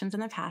these questions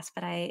in the past,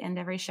 but I end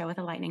every show with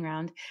a lightning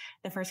round.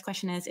 The first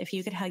question is, if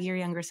you could hug your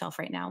younger self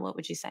right now, what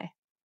would you say?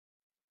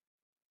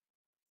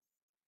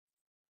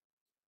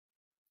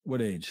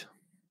 What age?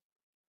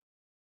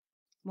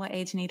 What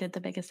age needed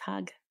the biggest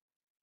hug?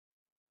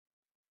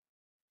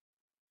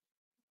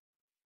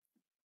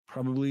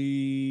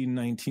 Probably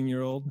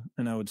 19-year-old.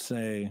 And I would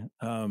say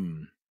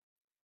the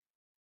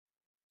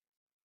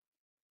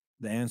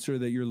answer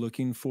that you're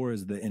looking for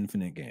is the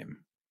infinite game.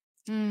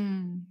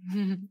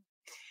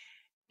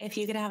 If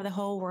you could have the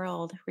whole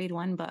world read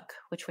one book,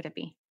 which would it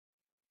be?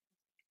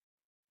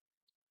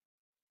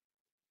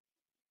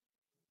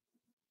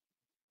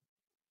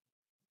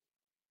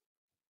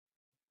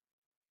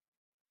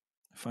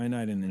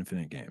 Finite and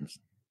infinite games.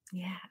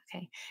 Yeah.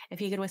 Okay.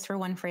 If you could whisper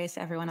one phrase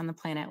to everyone on the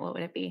planet, what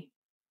would it be?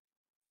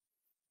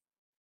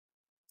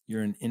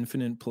 You're an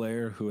infinite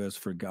player who has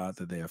forgot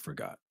that they have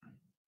forgot.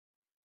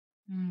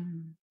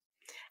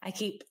 I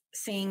keep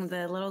seeing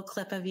the little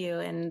clip of you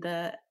in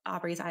the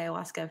Aubrey's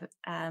ayahuasca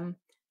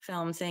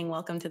film saying,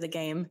 "Welcome to the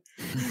game."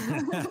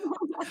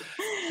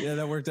 Yeah,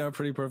 that worked out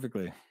pretty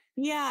perfectly.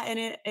 Yeah.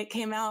 And it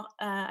came out,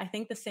 I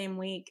think the same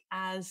week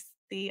as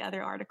the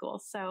other article.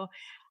 So,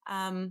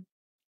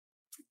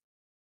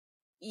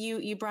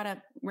 you brought up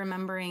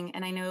remembering,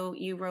 and I know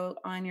you wrote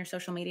on your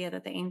social media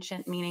that the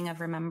ancient meaning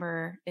of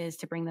remember is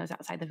to bring those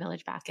outside the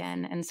village back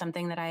in. And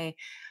something that I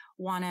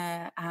want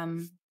to,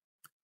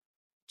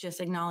 just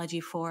acknowledge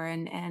you for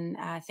and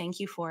thank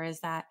you for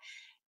is that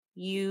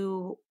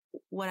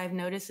what I've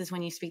noticed is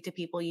when you speak to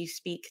people, you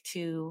speak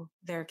to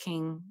their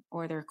king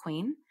or their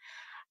queen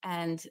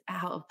and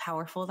how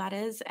powerful that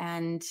is.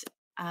 And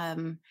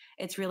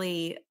it's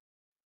really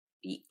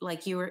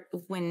like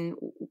when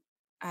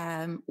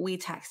we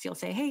text, you'll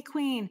say, "Hey,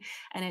 queen."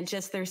 And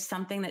there's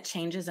something that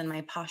changes in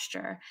my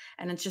posture.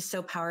 And it's just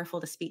so powerful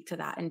to speak to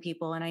that in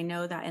people. And I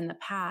know that in the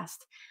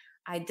past,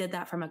 I did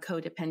that from a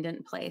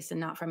codependent place and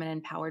not from an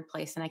empowered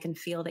place. And I can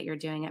feel that you're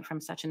doing it from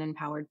such an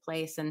empowered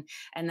place. And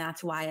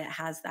that's why it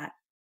has that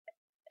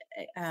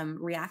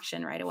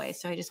reaction right away.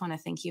 So I just want to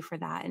thank you for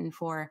that and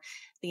for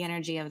the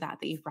energy of that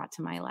you've brought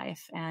to my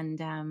life. And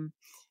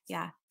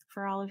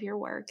for all of your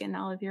work and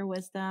all of your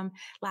wisdom.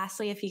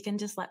 Lastly, if you can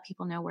just let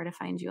people know where to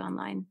find you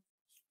online.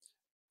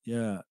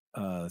 Yeah.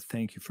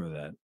 Thank you for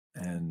that.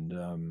 And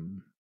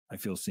I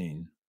feel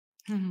seen.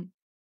 Mm-hmm.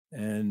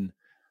 And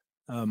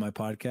my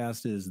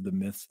podcast is The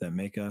Myths That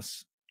Make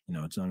Us.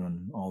 It's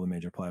on all the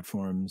major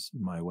platforms.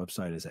 My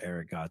website is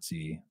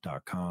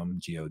ericgodsey.com,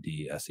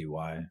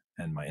 Godsey.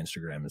 And my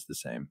Instagram is the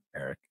same,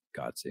 Eric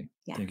Godsey.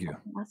 Yeah, thank you.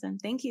 Awesome.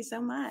 Thank you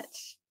so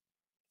much.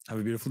 Have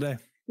a beautiful day.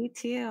 You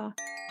too.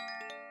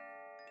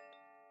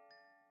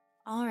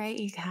 All right,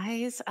 you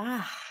guys.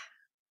 I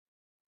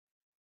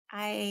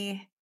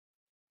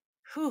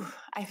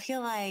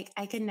feel like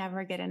I could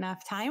never get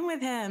enough time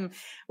with him,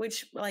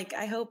 which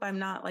I hope I'm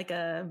not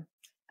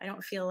I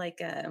don't feel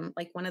like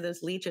one of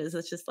those leeches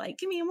that's just like,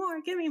 give me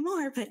more.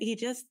 But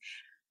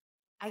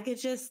I could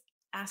just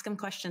ask him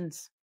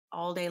questions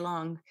all day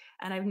long.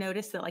 And I've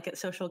noticed that at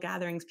social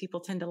gatherings,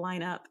 people tend to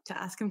line up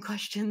to ask him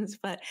questions,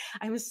 but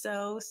I'm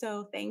so,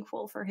 so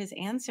thankful for his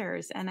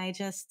answers. And I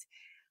just,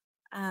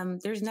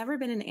 there's never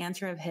been an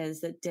answer of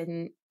his that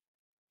didn't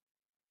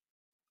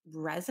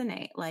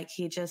resonate.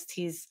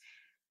 He's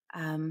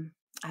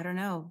I don't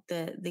know,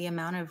 the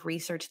amount of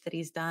research that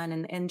he's done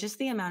and just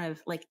the amount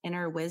of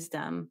inner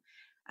wisdom,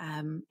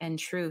 and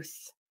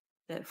truth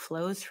that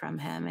flows from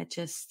him. It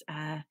just,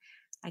 I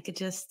could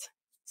just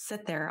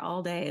sit there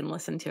all day and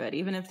listen to it,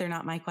 even if they're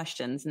not my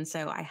questions. And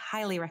so I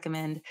highly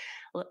recommend,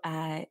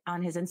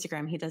 on his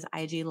Instagram, he does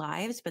IG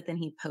lives, but then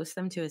he posts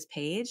them to his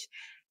page.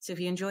 So if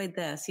you enjoyed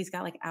this, he's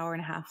got 1.5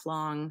 hour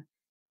long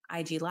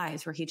IG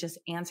lives where he just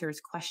answers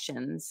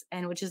questions,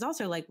 and which is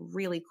also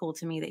really cool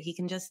to me that he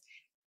can just,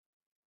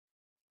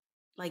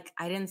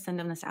 I didn't send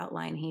him this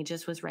outline. He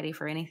just was ready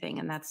for anything.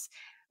 And that's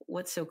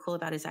what's so cool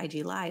about his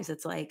IG lives.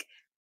 It's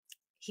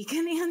he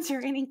can answer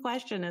any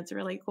question. It's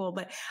really cool.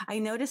 But I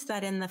noticed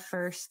that in the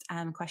first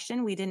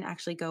question, we didn't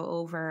actually go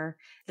over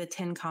the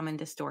 10 common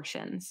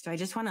distortions. So I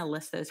just want to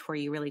list those for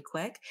you really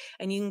quick.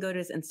 And you can go to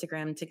his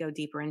Instagram to go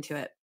deeper into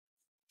it.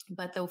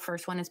 But the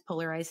first one is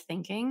polarized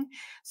thinking.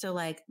 So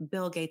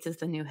Bill Gates is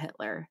the new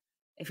Hitler.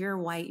 If you're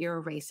white, you're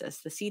a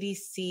racist. The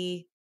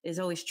CDC is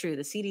always true.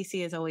 The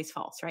CDC is always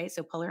false, right?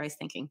 So polarized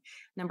thinking.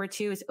 Number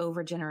 2 is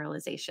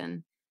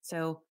overgeneralization.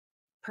 So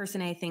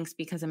person A thinks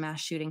because a mass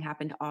shooting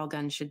happened, all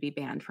guns should be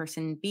banned.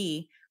 Person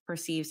B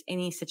perceives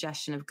any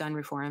suggestion of gun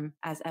reform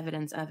as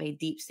evidence of a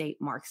deep state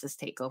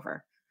Marxist takeover.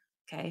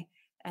 Okay.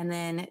 And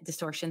then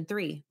distortion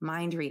 3,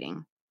 mind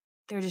reading.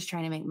 They're just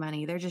trying to make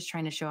money. They're just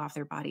trying to show off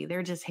their body.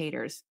 They're just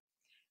haters.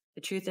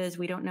 The truth is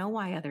we don't know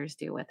why others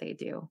do what they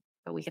do,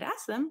 but we could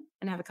ask them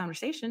and have a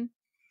conversation.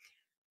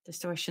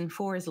 Distortion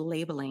 4 is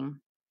labeling.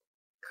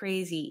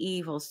 Crazy,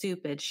 evil,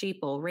 stupid,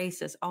 sheeple,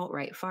 racist,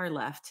 alt-right, far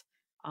left,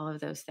 all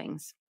of those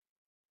things.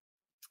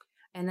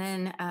 And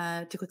then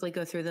to quickly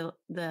go through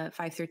the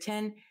 5 through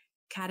 10,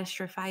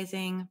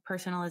 catastrophizing,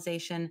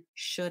 personalization,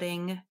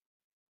 shoulding,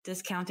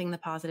 discounting the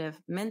positive,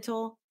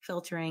 mental,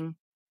 filtering,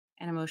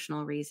 and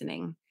emotional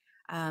reasoning.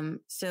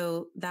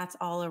 So that's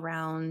all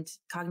around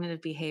cognitive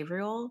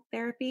behavioral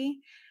therapy,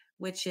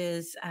 which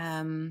is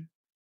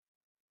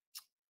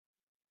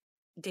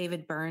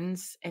David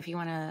Burns. If you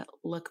want to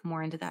look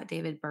more into that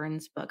David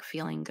Burns book,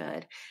 Feeling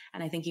Good.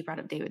 And I think he brought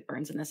up David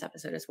Burns in this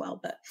episode as well,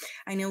 but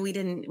I know we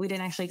didn't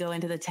actually go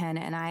into the 10.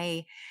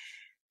 And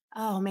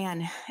oh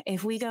man,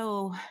 if we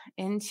go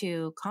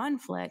into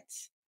conflict,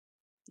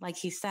 like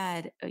he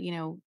said,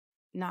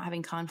 not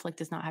having conflict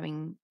is not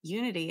having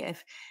unity.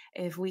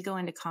 If we go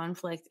into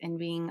conflict and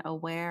being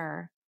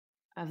aware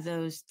of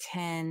those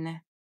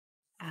 10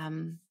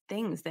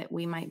 things that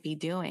we might be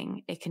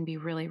doing, it can be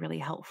really, really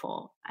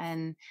helpful.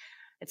 And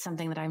it's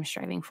something that I'm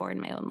striving for in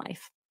my own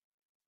life.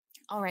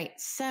 All right.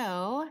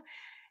 So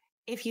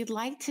if you'd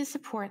like to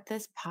support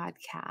this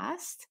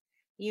podcast,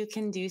 you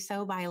can do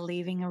so by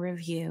leaving a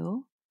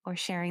review or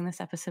sharing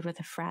this episode with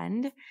a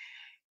friend.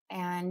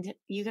 And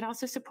you could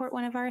also support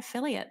one of our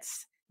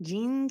affiliates,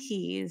 Gene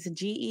Keys,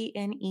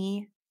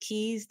 Gene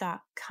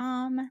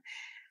keys.com.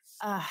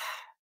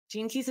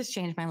 Gene Keys has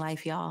changed my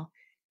life, y'all.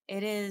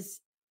 It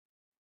is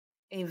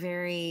a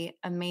very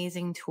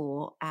amazing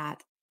tool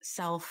at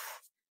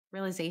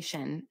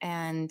self-realization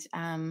and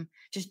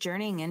just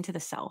journeying into the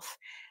self.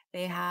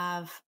 They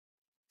have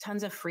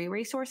tons of free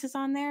resources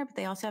on there, but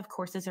they also have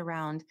courses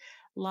around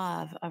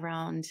love,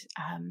 around,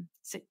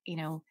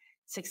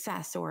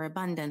 success or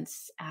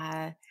abundance,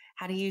 how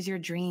to use your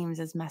dreams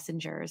as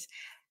messengers.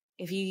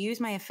 If you use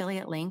my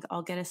affiliate link,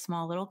 I'll get a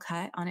small little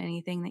cut on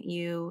anything that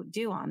you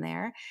do on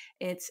there.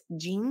 It's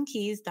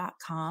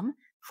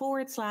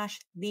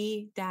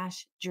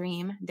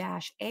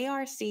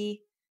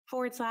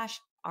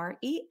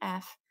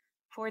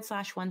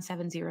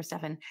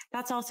genekeys.com/the-dream-arc/ref/1707.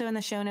 That's also in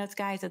the show notes,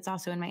 guys. It's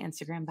also in my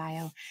Instagram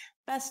bio.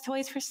 Best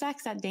toys for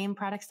sex at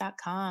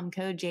dameproducts.com.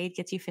 Code Jade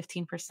gets you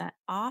 15%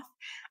 off.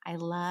 I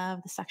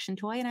love the suction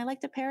toy and I like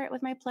to pair it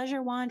with my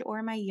pleasure wand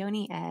or my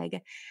yoni egg.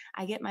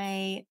 I get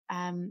my,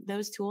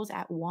 those tools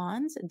at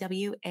wands,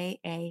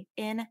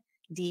 WAANDS.com,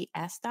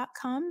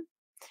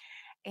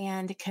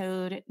 and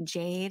code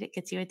Jade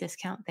gets you a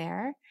discount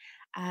there.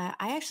 I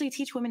actually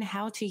teach women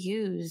how to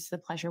use the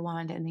pleasure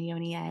wand and the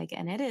yoni egg.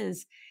 And it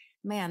is,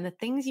 man, the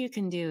things you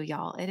can do,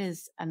 y'all, it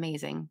is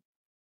amazing.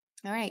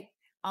 All right.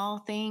 All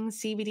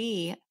things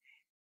CBD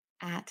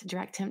at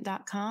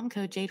directtemp.com,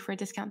 code Jade for a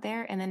discount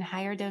there. And then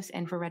higher dose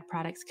infrared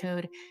products,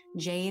 code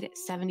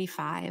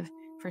Jade75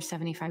 for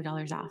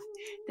 $75 off.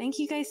 Thank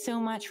you guys so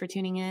much for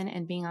tuning in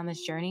and being on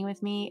this journey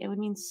with me. It would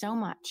mean so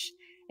much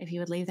if you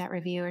would leave that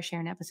review or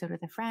share an episode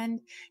with a friend.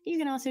 You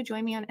can also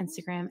join me on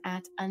Instagram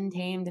at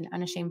Untamed and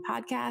Unashamed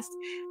Podcast.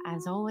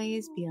 As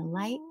always, be a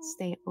light,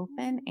 stay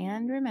open,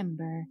 and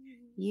remember,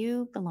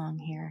 you belong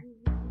here.